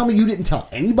 you're going to tell me you didn't tell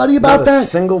anybody about that? Not a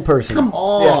single person. Come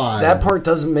on. Yeah, that part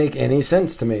doesn't make any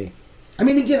sense to me. I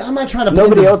mean, again, I'm not trying to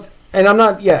nobody else, and I'm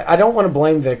not. Yeah, I don't want to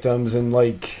blame victims and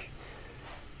like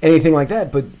anything like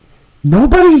that, but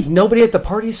nobody at the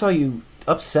party saw you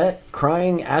upset,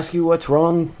 crying, ask you what's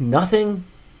wrong. Nothing.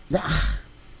 Like,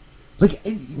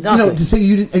 nothing. You know, to say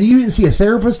you didn't see a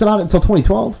therapist about it until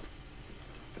 2012.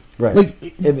 Right.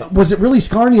 Like, was it really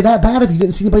scarring you that bad if you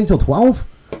didn't see anybody until 12?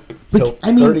 Like,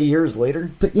 30 years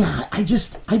later. Yeah, I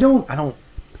don't.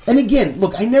 And again,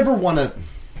 look, I never want to.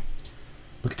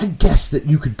 Look, I guess that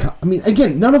you could. I mean,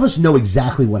 again, none of us know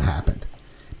exactly what happened.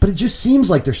 But it just seems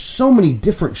like there's so many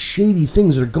different shady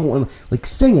things that are going on, like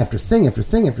thing after thing after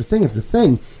thing after thing after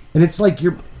thing, and it's like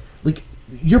you're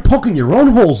poking your own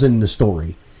holes in the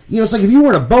story. You know, it's like if you were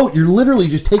in a boat, you're literally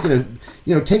just taking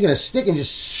a stick and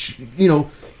just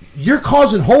you're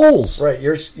causing holes. Right,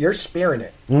 you're spearing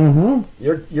it. Mm-hmm.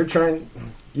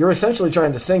 You're essentially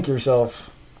trying to sink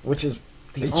yourself, which is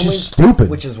just stupid.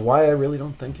 Which is why I really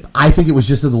don't think it. I think it was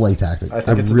just a delay tactic. I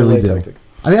think it's really a delay tactic.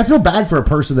 I mean, I feel bad for a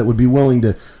person that would be willing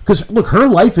to... Because, look, her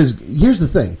life is... Here's the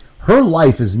thing. Her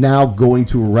life is now going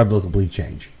to irrevocably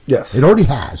change. Yes. It already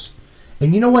has.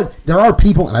 And you know what? There are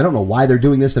people, and I don't know why they're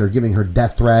doing this, that are giving her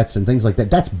death threats and things like that.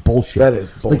 That's bullshit. That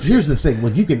is bullshit. Like, here's the thing.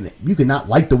 Look, you can not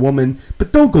like the woman,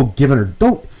 but don't go giving her...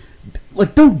 Don't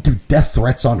do death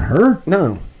threats on her.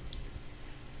 No.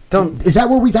 Don't. Is that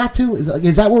where we got to?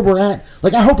 Is that where we're at?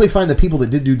 Like, I hope they find the people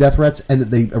that did do death threats and that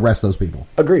they arrest those people.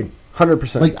 Agreed.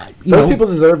 100%. Like, those people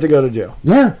deserve to go to jail.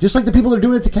 Yeah, just like the people that are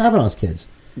doing it to Kavanaugh's kids.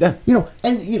 Yeah.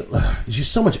 There's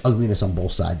just so much ugliness on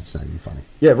both sides. It's not even funny.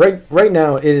 Yeah, right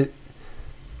now it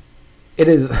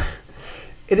is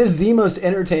the most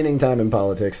entertaining time in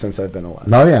politics since I've been alive.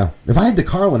 Oh yeah. If I had the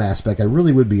Carlin aspect, I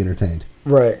really would be entertained.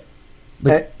 Right.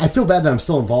 Like, I feel bad that I'm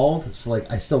still involved. So like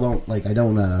I still don't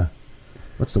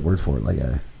what's the word for it?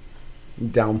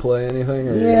 Downplay anything?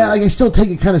 Yeah, like I still take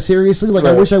it kind of seriously. Like,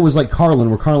 right. I wish I was like Carlin,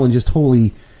 where Carlin just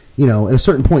totally, at a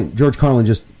certain point, George Carlin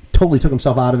just totally took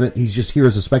himself out of it. He's just here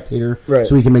as a spectator, right,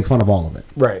 so he can make fun of all of it.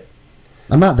 Right.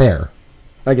 I'm not there.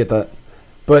 I get that.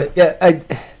 But, yeah,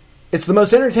 it's the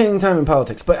most entertaining time in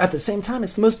politics, but at the same time,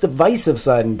 it's the most divisive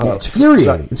side in politics. It's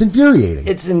infuriating. It's infuriating.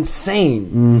 It's insane.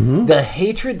 Mm-hmm. The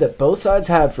hatred that both sides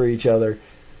have for each other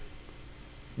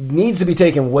needs to be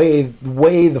taken way,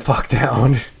 way the fuck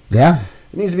down. Yeah.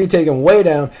 It needs to be taken way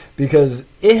down because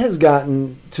it has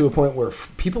gotten to a point where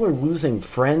people are losing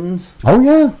friends. Oh,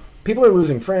 yeah. People are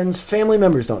losing friends. Family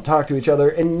members don't talk to each other,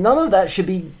 and none of that should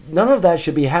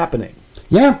be happening.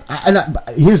 Yeah,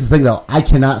 here's the thing, though. I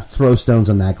cannot throw stones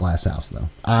on that glass house, though.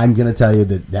 I'm going to tell you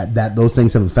that those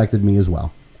things have affected me as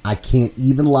well. I can't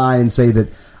even lie and say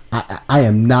that I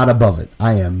am not above it.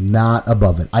 I am not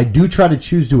above it. I do try to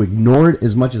choose to ignore it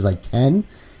as much as I can.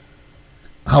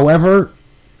 However,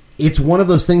 it's one of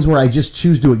those things where I just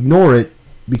choose to ignore it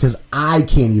because I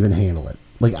can't even handle it.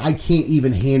 Like, I can't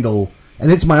even handle...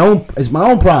 And it's my own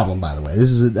problem, by the way.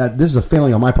 This is a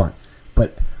failing on my part.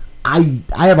 But... I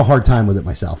have a hard time with it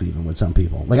myself, even with some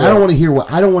people. Like, yeah. I don't want to hear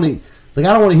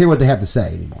what they have to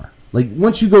say anymore. Like,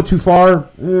 once you go too far,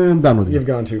 I'm done with you. You've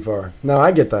gone too far. No,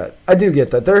 I get that. I do get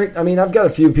that. I've got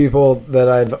a few people that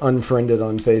I've unfriended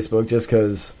on Facebook just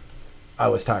because I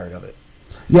was tired of it.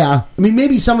 Yeah, I mean,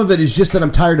 maybe some of it is just that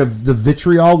I'm tired of the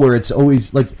vitriol, where it's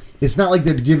always like it's not like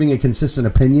they're giving a consistent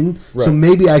opinion. Right. So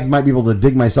maybe I might be able to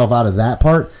dig myself out of that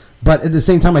part. But at the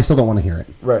same time, I still don't want to hear it.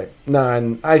 Right. No,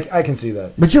 and I can see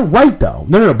that. But you're right, though.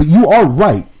 No. But you are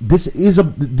right.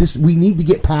 We need to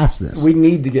get past this. We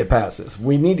need to get past this.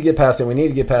 We need to get past it. We need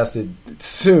to get past it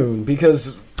soon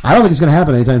because... I don't think it's going to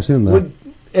happen anytime soon, though.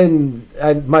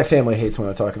 My family hates when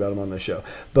I talk about them on this show.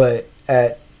 But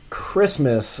at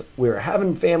Christmas, we were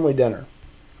having family dinner.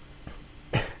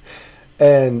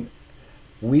 And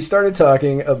we started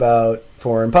talking about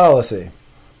foreign policy,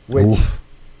 which... Oof.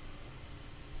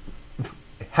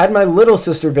 Had my little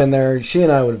sister been there, she and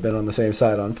I would have been on the same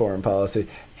side on foreign policy.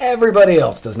 Everybody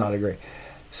else does not agree.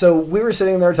 So we were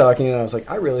sitting there talking, and I was like,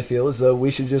 I really feel as though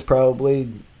we should just probably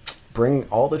bring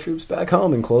all the troops back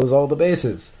home and close all the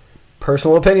bases.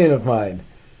 Personal opinion of mine.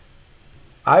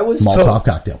 I was Molotov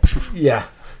cocktail. Yeah.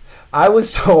 I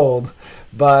was told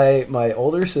by my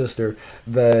older sister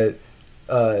that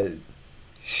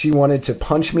she wanted to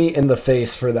punch me in the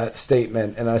face for that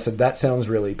statement, and I said, that sounds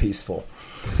really peaceful.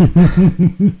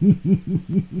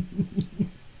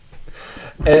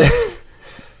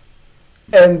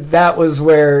 and that was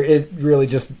where it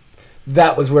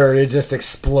just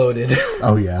exploded.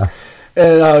 Oh yeah.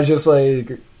 And I was just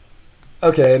like,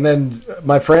 okay. And then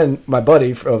my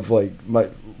buddy of like my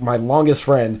longest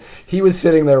friend, he was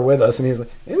sitting there with us, and he was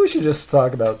like, maybe we should just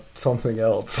talk about something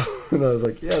else. And I was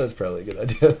like, yeah, that's probably a good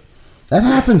idea. That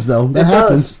happens, though. That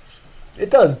happens. It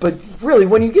does, but really,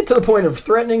 when you get to the point of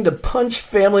threatening to punch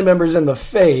family members in the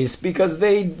face because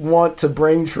they want to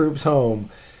bring troops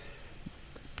home,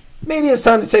 maybe it's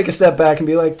time to take a step back and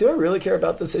be like, do I really care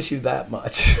about this issue that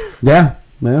much? Yeah.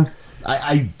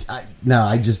 I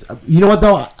just, you know what,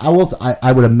 though?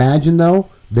 I would imagine, though,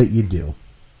 that you do.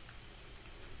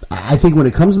 I think when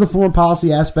it comes to the foreign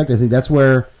policy aspect, I think that's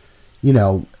where, if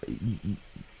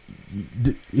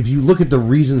you look at the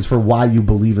reasons for why you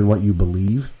believe in what you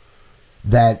believe,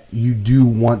 that you do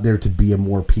want there to be a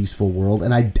more peaceful world.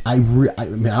 And I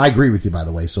agree with you, by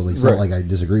the way, so it's not like I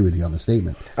disagree with you on the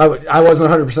statement. I wasn't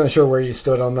 100% sure where you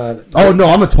stood on that. Oh, no,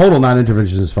 I'm a total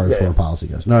non-interventionist as far as foreign policy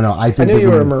goes. No, I think... I knew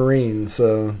you were a Marine,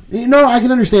 so... No, I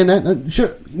can understand that.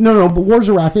 Sure. No, but war's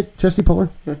a racket. Chesty Puller.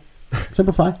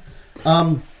 Simplify.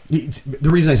 The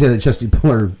reason I say that Chesty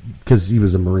Puller, because he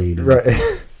was a Marine.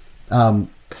 Right.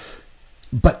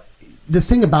 But the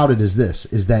thing about it is this,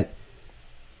 is that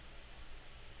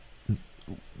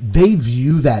they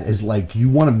view that as like you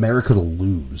want America to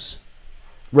lose.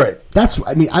 Right. That's,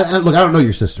 I mean, look, I don't know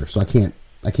your sister, so I can't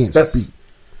speak.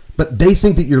 But they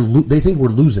think that they think we're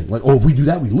losing. Like, oh, if we do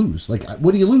that, we lose. Like,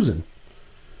 what are you losing?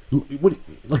 What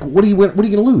are you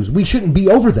going to lose? We shouldn't be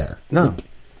over there. No,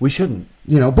 we shouldn't.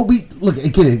 But we look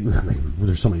again. I mean,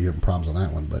 there's so many different problems on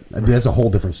that one, but that's a whole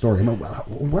different story. I mean,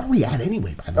 where are we at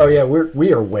anyway? By the way? Oh yeah,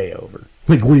 we are way over.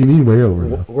 Like, what do you mean way over?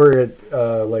 Though? We're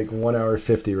at like 1 hour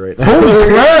 50 right now. Holy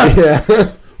crap! Yeah,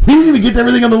 we didn't even get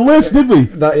everything on the list, did we?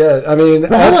 Not yet. I mean,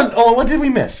 hold on. What did we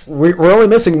miss? We're only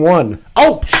missing one.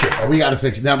 Oh shit! We got to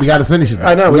fix it. Now we got to finish it.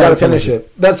 I know we got to finish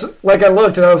it. That's like I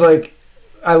looked and I was like,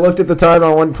 I looked at the time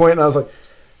on one point and I was like,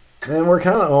 man, we're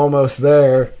kind of almost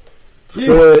there. Let's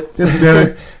do it. Let's do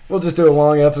it. We'll just do a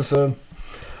long episode.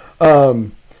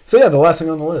 So yeah, the last thing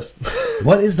on the list.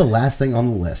 What is the last thing on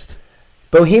the list?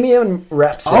 Bohemian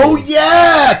Rhapsody. Oh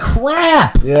yeah,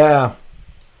 crap. Yeah,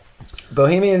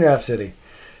 Bohemian Rhapsody.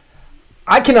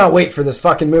 I cannot wait for this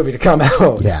fucking movie to come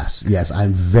out. Yes.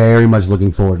 I'm very much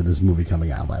looking forward to this movie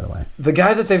coming out, by the way. The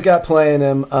guy that they've got playing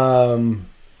him,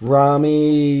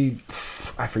 Rami...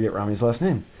 I forget Rami's last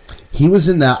name. He was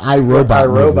in the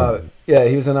iRobot movie. Yeah,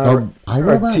 he was in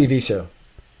iRobot? TV show.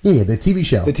 Yeah, the TV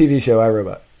show. The TV show,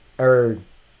 iRobot. Or...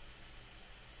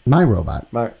 My Robot.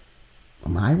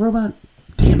 My Robot?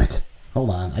 Damn it. Hold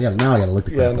on. I gotta look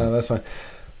the crap Yeah, no, up. that's fine.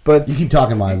 But You keep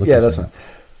talking while I look yeah, this that's up. fine.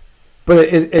 But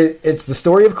it's the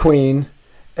story of Queen,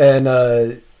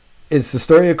 and it's the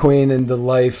story of Queen and the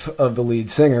life of the lead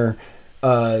singer,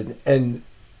 and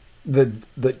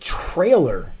the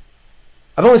trailer.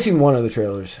 I've only seen one of the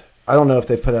trailers. I don't know if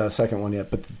they've put out a second one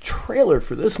yet, but the trailer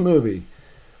for this movie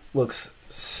looks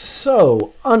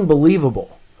so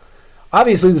unbelievable.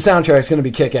 Obviously, the soundtrack is going to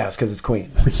be kick-ass because it's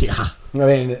Queen. Yeah. I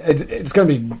mean, it's going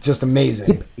to be just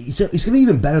amazing. It's going to be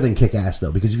even better than Kick-Ass,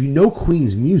 though, because if you know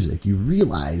Queen's music, you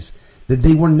realize that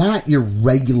they were not your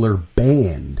regular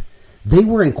band. They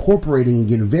were incorporating and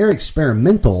getting very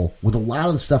experimental with a lot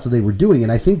of the stuff that they were doing,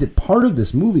 and I think that part of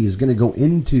this movie is going to go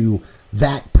into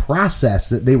that process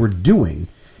that they were doing.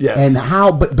 Yes. And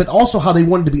how, but also how they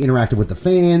wanted to be interactive with the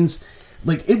fans.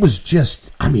 Like, it was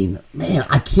just, I mean, man,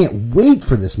 I can't wait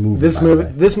for this movie.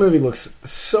 This movie looks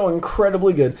so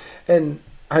incredibly good. And,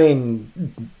 I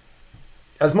mean,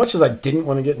 as much as I didn't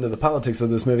want to get into the politics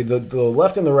of this movie, the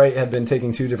left and the right have been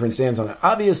taking two different stands on it.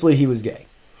 Obviously, he was gay.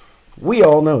 We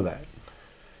all know that.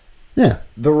 Yeah.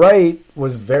 The right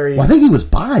was very... Well, I think he was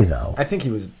bi, though. I think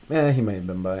he was... he may have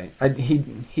been bi.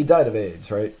 He died of AIDS,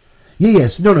 right? Yeah,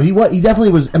 yes. No, he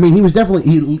definitely was. I mean, he was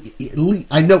definitely...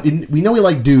 I know, we know he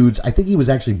liked dudes. I think he was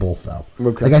actually both, though.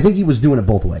 Okay. Like, I think he was doing it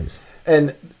both ways.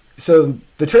 And so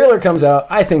the trailer comes out.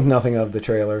 I think nothing of the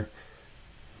trailer.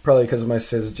 Probably because of my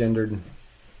cisgendered...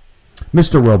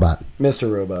 Mr. Robot.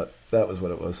 Mr. Robot. That was what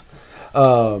it was.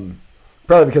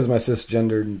 Probably because of my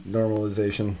cisgendered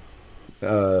normalization.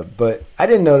 But I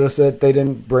didn't notice that they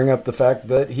didn't bring up the fact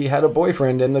that he had a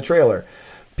boyfriend in the trailer.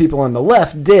 People on the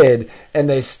left did, and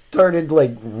they started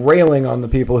like railing on the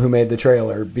people who made the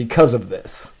trailer because of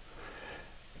this.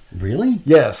 Really?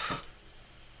 Yes.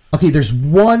 Okay, there's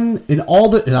one in all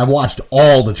the... And I've watched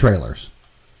all the trailers.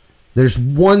 There's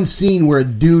one scene where a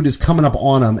dude is coming up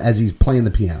on him as he's playing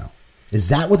the piano. Is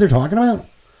that what they're talking about?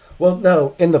 Well,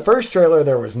 no. In the first trailer,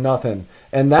 there was nothing.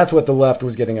 And that's what the left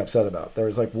was getting upset about. There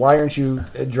was like, why aren't you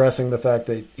addressing the fact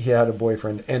that he had a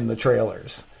boyfriend in the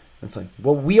trailers? It's like,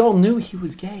 well, we all knew he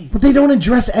was gay. But they don't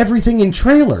address everything in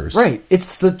trailers. Right.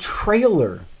 It's the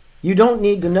trailer. You don't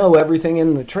need to know everything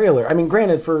in the trailer. I mean,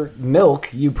 granted, for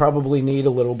Milk, you probably need a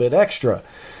little bit extra,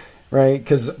 right?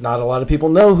 Because not a lot of people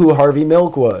know who Harvey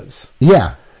Milk was.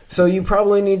 Yeah. So you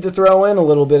probably need to throw in a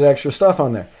little bit extra stuff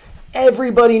on there.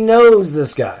 Everybody knows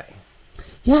this guy.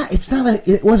 Yeah,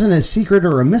 it wasn't a secret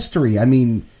or a mystery. I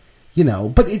mean, you know,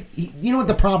 but you know what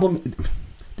the problem...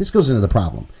 This goes into the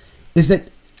problem. Is that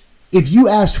if you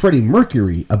asked Freddie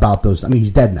Mercury about those... I mean,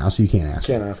 he's dead now, so you can't ask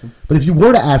him. Can't ask him. But if you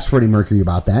were to ask Freddie Mercury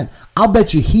about that, I'll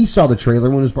bet you he saw the trailer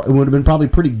and would have been probably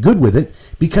pretty good with it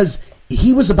because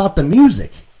he was about the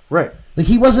music. Right. Like,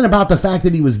 he wasn't about the fact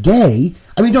that he was gay.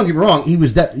 I mean, don't get me wrong. He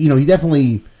was... he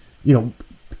definitely...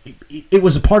 It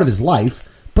was a part of his life,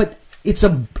 but it's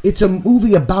a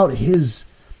movie about his...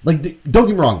 Like, don't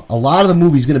get me wrong. A lot of the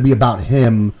movie is going to be about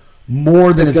him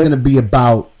more than it's going to be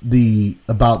about the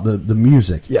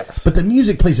music. Yes. But the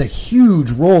music plays a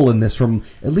huge role in this,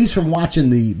 at least from watching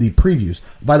the previews.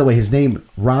 By the way, his name,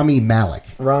 Rami Malek.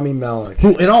 Rami Malek.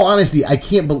 Who, in all honesty, I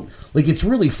can't believe... Like, it's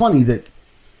really funny that...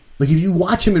 Like, if you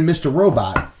watch him in Mr.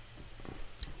 Robot,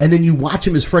 and then you watch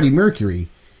him as Freddie Mercury,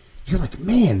 you're like,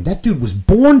 man, that dude was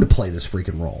born to play this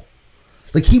freaking role.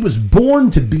 Like, he was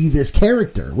born to be this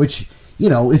character, which...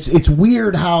 it's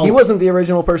weird how... He wasn't the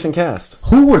original person cast.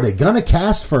 Who were they going to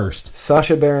cast first?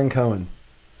 Sacha Baron Cohen.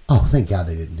 Oh, thank God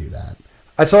they didn't do that.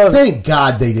 Thank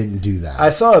God they didn't do that. I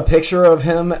saw a picture of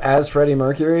him as Freddie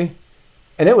Mercury,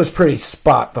 and it was pretty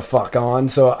spot the fuck on,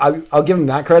 so I'll give him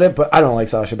that credit, but I don't like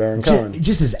Sacha Baron Cohen.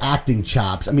 Just his acting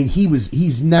chops. I mean,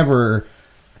 he's never...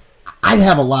 I'd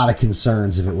have a lot of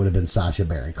concerns if it would have been Sacha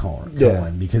Baron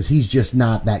Cohen, because he's just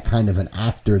not that kind of an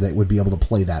actor that would be able to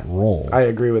play that role. I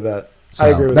agree with that.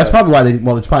 So that's probably why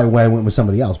that's probably why I went with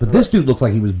somebody else. But this dude looked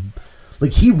like he was,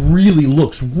 like, he really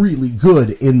looks really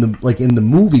good in the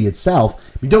movie itself.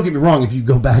 I mean, don't get me wrong. If you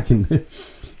go back and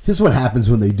this is what happens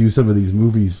when they do some of these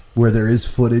movies where there is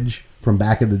footage from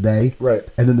back in the day, right?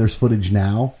 And then there's footage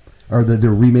now, or that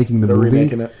they're remaking the movie.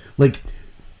 Remaking it. Like,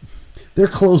 their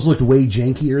clothes looked way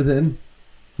jankier then.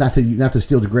 Not to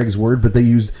steal Greg's word, but they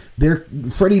used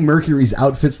Freddie Mercury's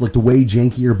outfits looked way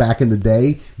jankier back in the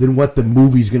day than what the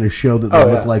movie's going to show that they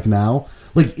look like now.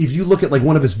 like if you look at like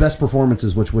one of his best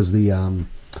performances, which was the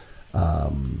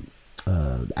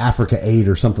Africa 8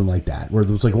 or something like that, where it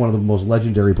was like one of the most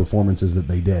legendary performances that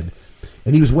they did.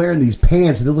 And he was wearing these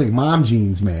pants, and they looked like mom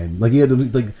jeans, man. Like he had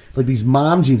like these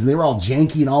mom jeans, and they were all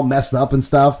janky and all messed up and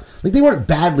stuff. Like they weren't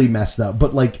badly messed up,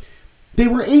 but like they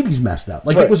were 80s messed up.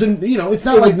 Like it was it's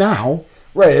not like now.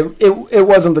 Right. It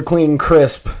wasn't the clean,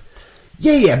 crisp.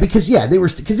 Yeah, because they were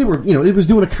it was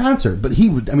doing a concert, but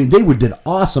they did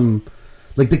awesome.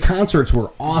 Like the concerts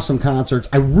were awesome concerts.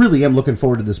 I really am looking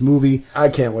forward to this movie. I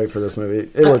can't wait for this movie.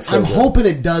 It looks so I'm good. hoping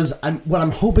it does. What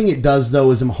I'm hoping it does though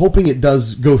is I'm hoping it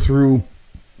does go through.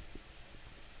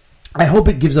 I hope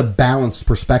it gives a balanced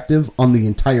perspective on the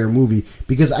entire movie,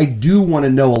 because I do want to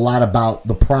know a lot about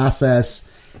the process,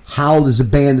 how there's a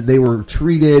band that they were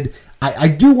treated. I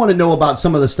do want to know about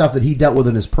some of the stuff that he dealt with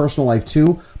in his personal life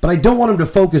too, but I don't want him to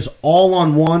focus all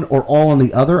on one or all on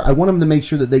the other. I want him to make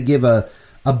sure that they give a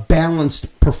balanced,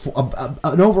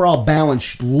 an overall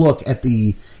balanced look at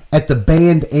the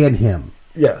band and him.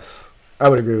 Yes, I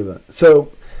would agree with that.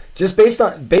 So, just based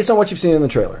on what you've seen in the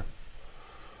trailer,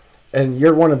 and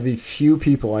you're one of the few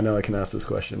people I know I can ask this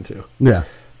question to. Yeah.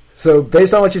 So,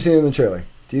 based on what you've seen in the trailer,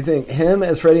 do you think him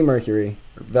as Freddie Mercury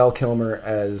or Val Kilmer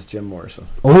as Jim Morrison?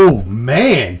 Oh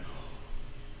man!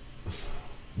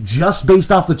 Just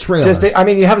based off the trailer.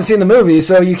 You haven't seen the movie,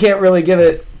 so you can't really give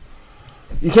it.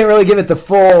 You can't really give it the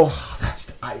full.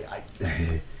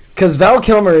 Because Val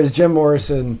Kilmer is Jim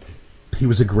Morrison. He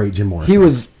was a great Jim Morrison.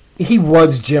 He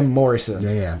was Jim Morrison.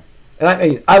 Yeah.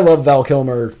 And I love Val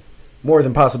Kilmer more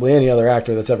than possibly any other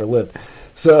actor that's ever lived.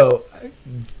 So,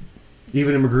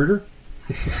 even in Magruder?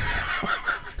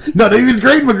 No, he was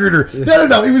great in Magruder.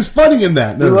 No, he was funny in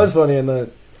that. He was funny in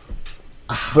that.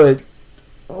 But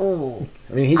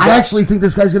I actually think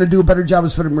this guy's going to do a better job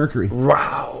as Freddie Mercury.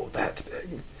 Wow, that's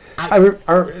big. I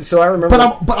remember.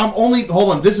 But I'm only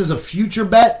hold on. This is a future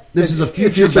bet. This is a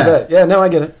future bet. Yeah, no, I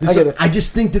get it. I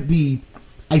just think that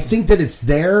I think that it's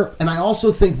there, and I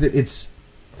also think that it's.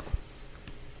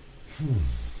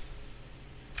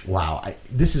 Wow,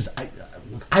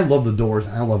 I love the Doors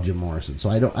and I love Jim Morrison, so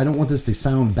I don't want this to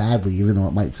sound badly, even though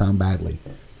it might sound badly.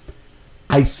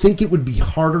 I think it would be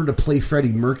harder to play Freddie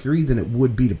Mercury than it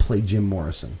would be to play Jim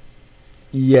Morrison.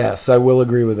 Yes, I will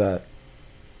agree with that.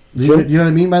 You know what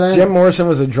I mean by that? Jim Morrison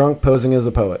was a drunk posing as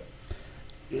a poet.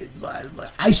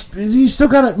 You still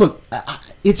got to look.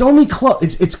 It's only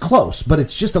close. It's close, but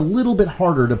it's just a little bit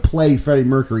harder to play Freddie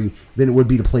Mercury than it would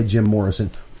be to play Jim Morrison.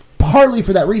 Partly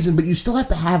for that reason, but you still have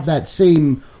to have that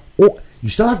same. You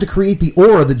still have to create the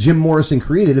aura that Jim Morrison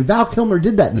created, and Val Kilmer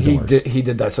did that in the Doors. He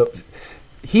did that. So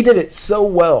he did it so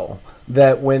well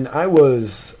that when I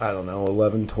was,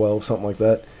 11, 12, something like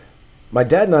that, my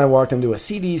dad and I walked into a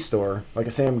CD store, like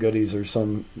a Sam Goodies or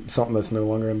something that's no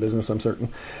longer in business, I'm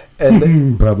certain.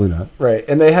 And probably not. Right.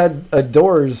 And they had a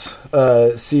Doors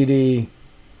CD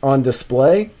on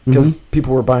display because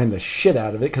people were buying the shit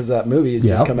out of it because that movie had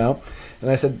just come out. And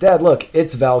I said, Dad, look,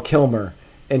 it's Val Kilmer.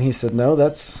 And he said, no,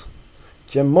 that's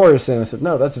Jim Morrison. I said,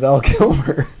 no, that's Val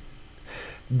Kilmer.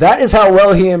 That is how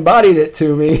well he embodied it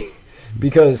to me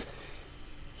because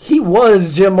he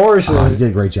was Jim Morrison. Oh, he did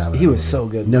a great job in that movie. He was so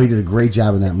good. No, he did a great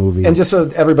job in that movie. And just so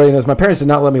everybody knows, my parents did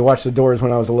not let me watch The Doors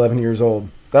when I was 11 years old.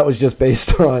 That was just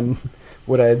based on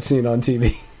what I had seen on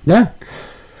TV. Yeah.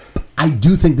 I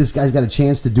do think this guy's got a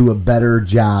chance to do a better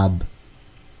job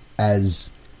as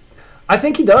I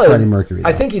think he does. Freddie Mercury.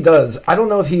 I think he does. I don't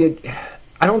know if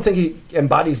I don't think he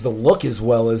embodies the look as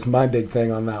well as my big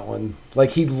thing on that one.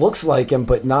 Like, he looks like him,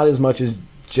 but not as much as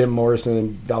Jim Morrison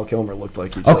and Val Kilmer looked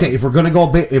like each other. Okay, if we're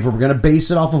gonna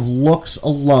base it off of looks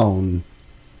alone,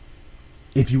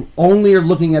 if you only are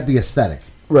looking at the aesthetic,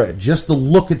 right, just the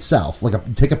look itself,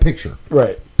 take a picture,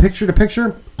 right, picture to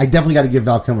picture, I definitely got to give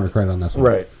Val Kilmer credit on this one,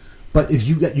 right. But if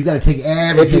you got to take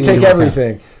everything, if you take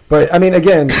everything, but I mean,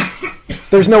 again,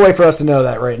 there's no way for us to know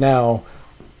that right now.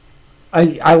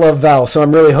 I love Val, so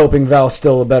I'm really hoping Val's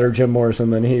still a better Jim Morrison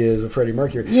than he is a Freddie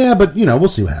Mercury. Yeah, but we'll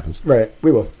see what happens. Right,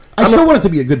 we will. I still want it to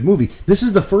be a good movie. This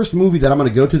is the first movie that I'm going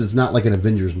to go to that's not like an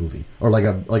Avengers movie or like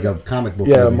a comic book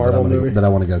movie, Marvel movie that I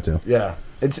want to go to. Yeah,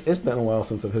 it's been a while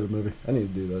since I've hit a movie. I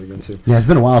need to do that again soon. Yeah, it's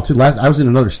been a while too. I was in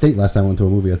another state last time I went to a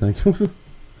movie, I think.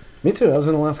 Me too. I was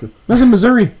in Alaska. I was in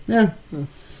Missouri. Yeah.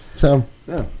 So.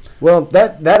 Yeah. Well,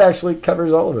 that actually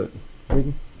covers all of it.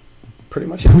 We pretty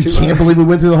much. We can't believe we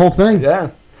went through the whole thing.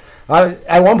 Yeah.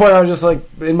 At one point, I was just like,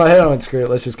 in my head, I went, screw it,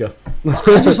 let's just go.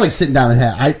 I just like sitting down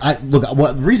and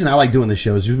the reason I like doing this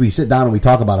show is we sit down and we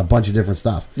talk about a bunch of different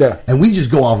stuff. Yeah. And we just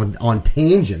go off on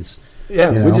tangents.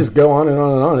 Yeah, we just go on and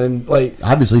on and on. And like,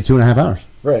 obviously 2.5 hours.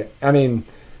 Right. I mean,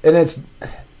 and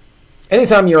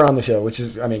anytime you're on the show, which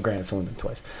is, I mean, granted, it's only been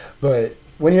twice, but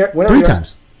whenever 3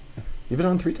 times. You've been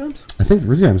on 3 times? I think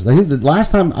 3 times. I think the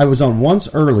last time I was on once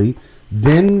early,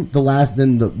 then the last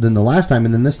time,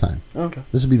 and then this time. Okay.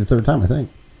 This will be the 3rd time, I think.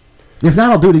 If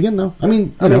not, I'll do it again, though. I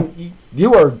mean,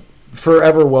 you are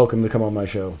forever welcome to come on my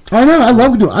show. I know. I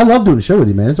love doing a show with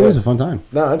you, man. It's always a fun time.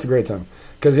 No, that's a great time.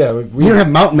 Because, we don't have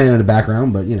Mountain Man in the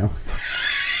background, but, You know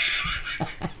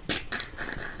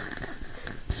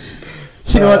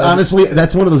what? Honestly,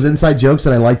 that's one of those inside jokes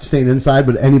that I like staying inside,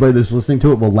 but anybody that's listening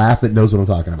to it will laugh that knows what I'm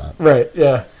talking about. Right,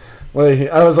 yeah. Well,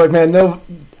 I was like, man,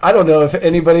 I don't know if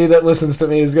anybody that listens to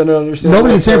me is going to understand.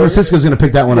 Nobody in San Francisco is going to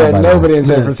pick that one up. Nobody in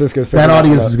San Francisco is picking that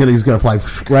audience is going to fly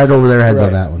right over their heads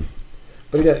on that one.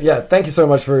 But again, thank you so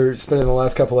much for spending the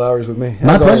last couple of hours with me.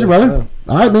 My pleasure, brother.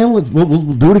 All right, man.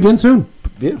 We'll do it again soon.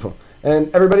 Beautiful.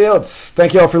 And everybody else,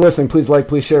 thank you all for listening. Please like,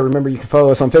 please share. Remember, you can follow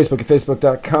us on Facebook at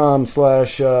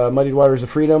facebook.com/Muddied Waters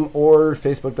of Freedom or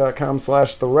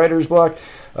facebook.com/The Writer's Block.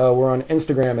 We're on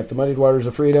Instagram at The Muddied Waters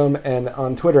of Freedom and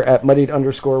on Twitter at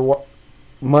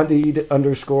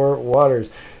muddied_waters.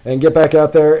 And get back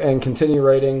out there and continue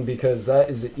writing, because that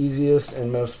is the easiest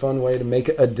and most fun way to make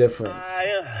a difference.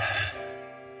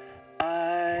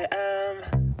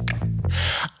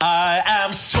 I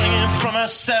am swinging from a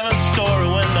 7-story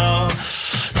window,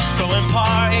 throwing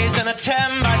parties in a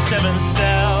 10-by-7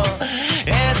 cell.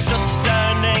 It's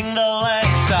astounding the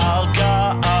lengths I'll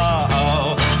go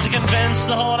to convince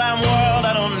the whole damn world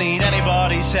I don't need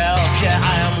anybody's help. Yeah,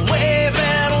 I am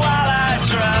waving while I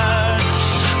drown.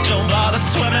 Don't bother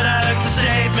swimming out to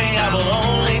save me, I will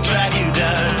only drag you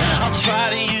down. I'll try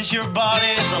to use your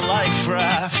body as a life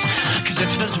raft, 'cause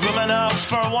if there's room enough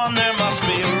for one, there must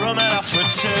be room enough for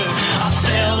 2. I'll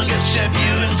sail the good ship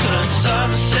you into the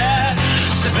sunset,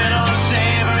 sipping on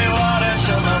savory water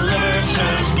till my liver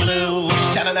turns blue.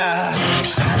 Sha-na-na,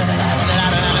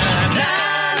 sha-na-na-na-na-na-na-na.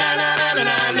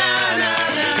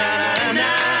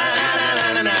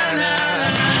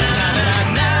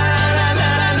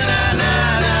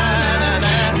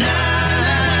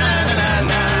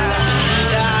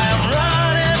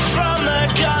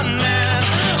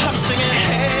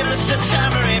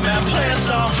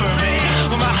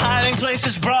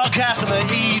 Places broadcast in the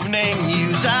evening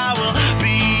news, I will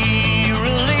be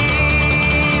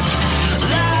relieved.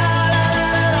 La, la,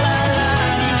 la,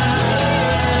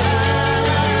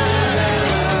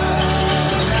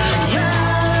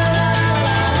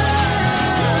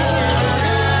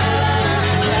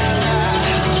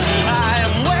 I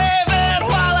am waving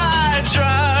while I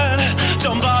drown.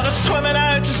 Don't bother swimming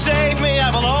out to save me, I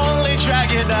will only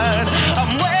drag you down.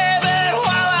 I'm waving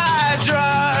while I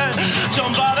drown.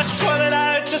 Don't bother swimming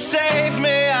out to save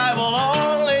me, I will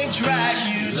only drag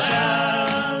you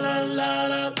down. La, la,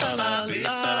 la, la,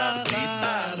 la,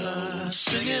 la,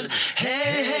 singing,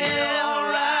 hey, hey,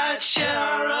 alright, yeah,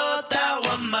 I wrote that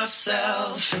one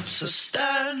myself. It's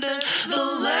astounding the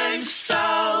lengths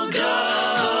I'll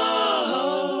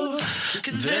go to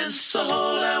convince the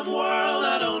whole damn world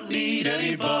I don't need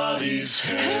anybody's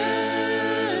help.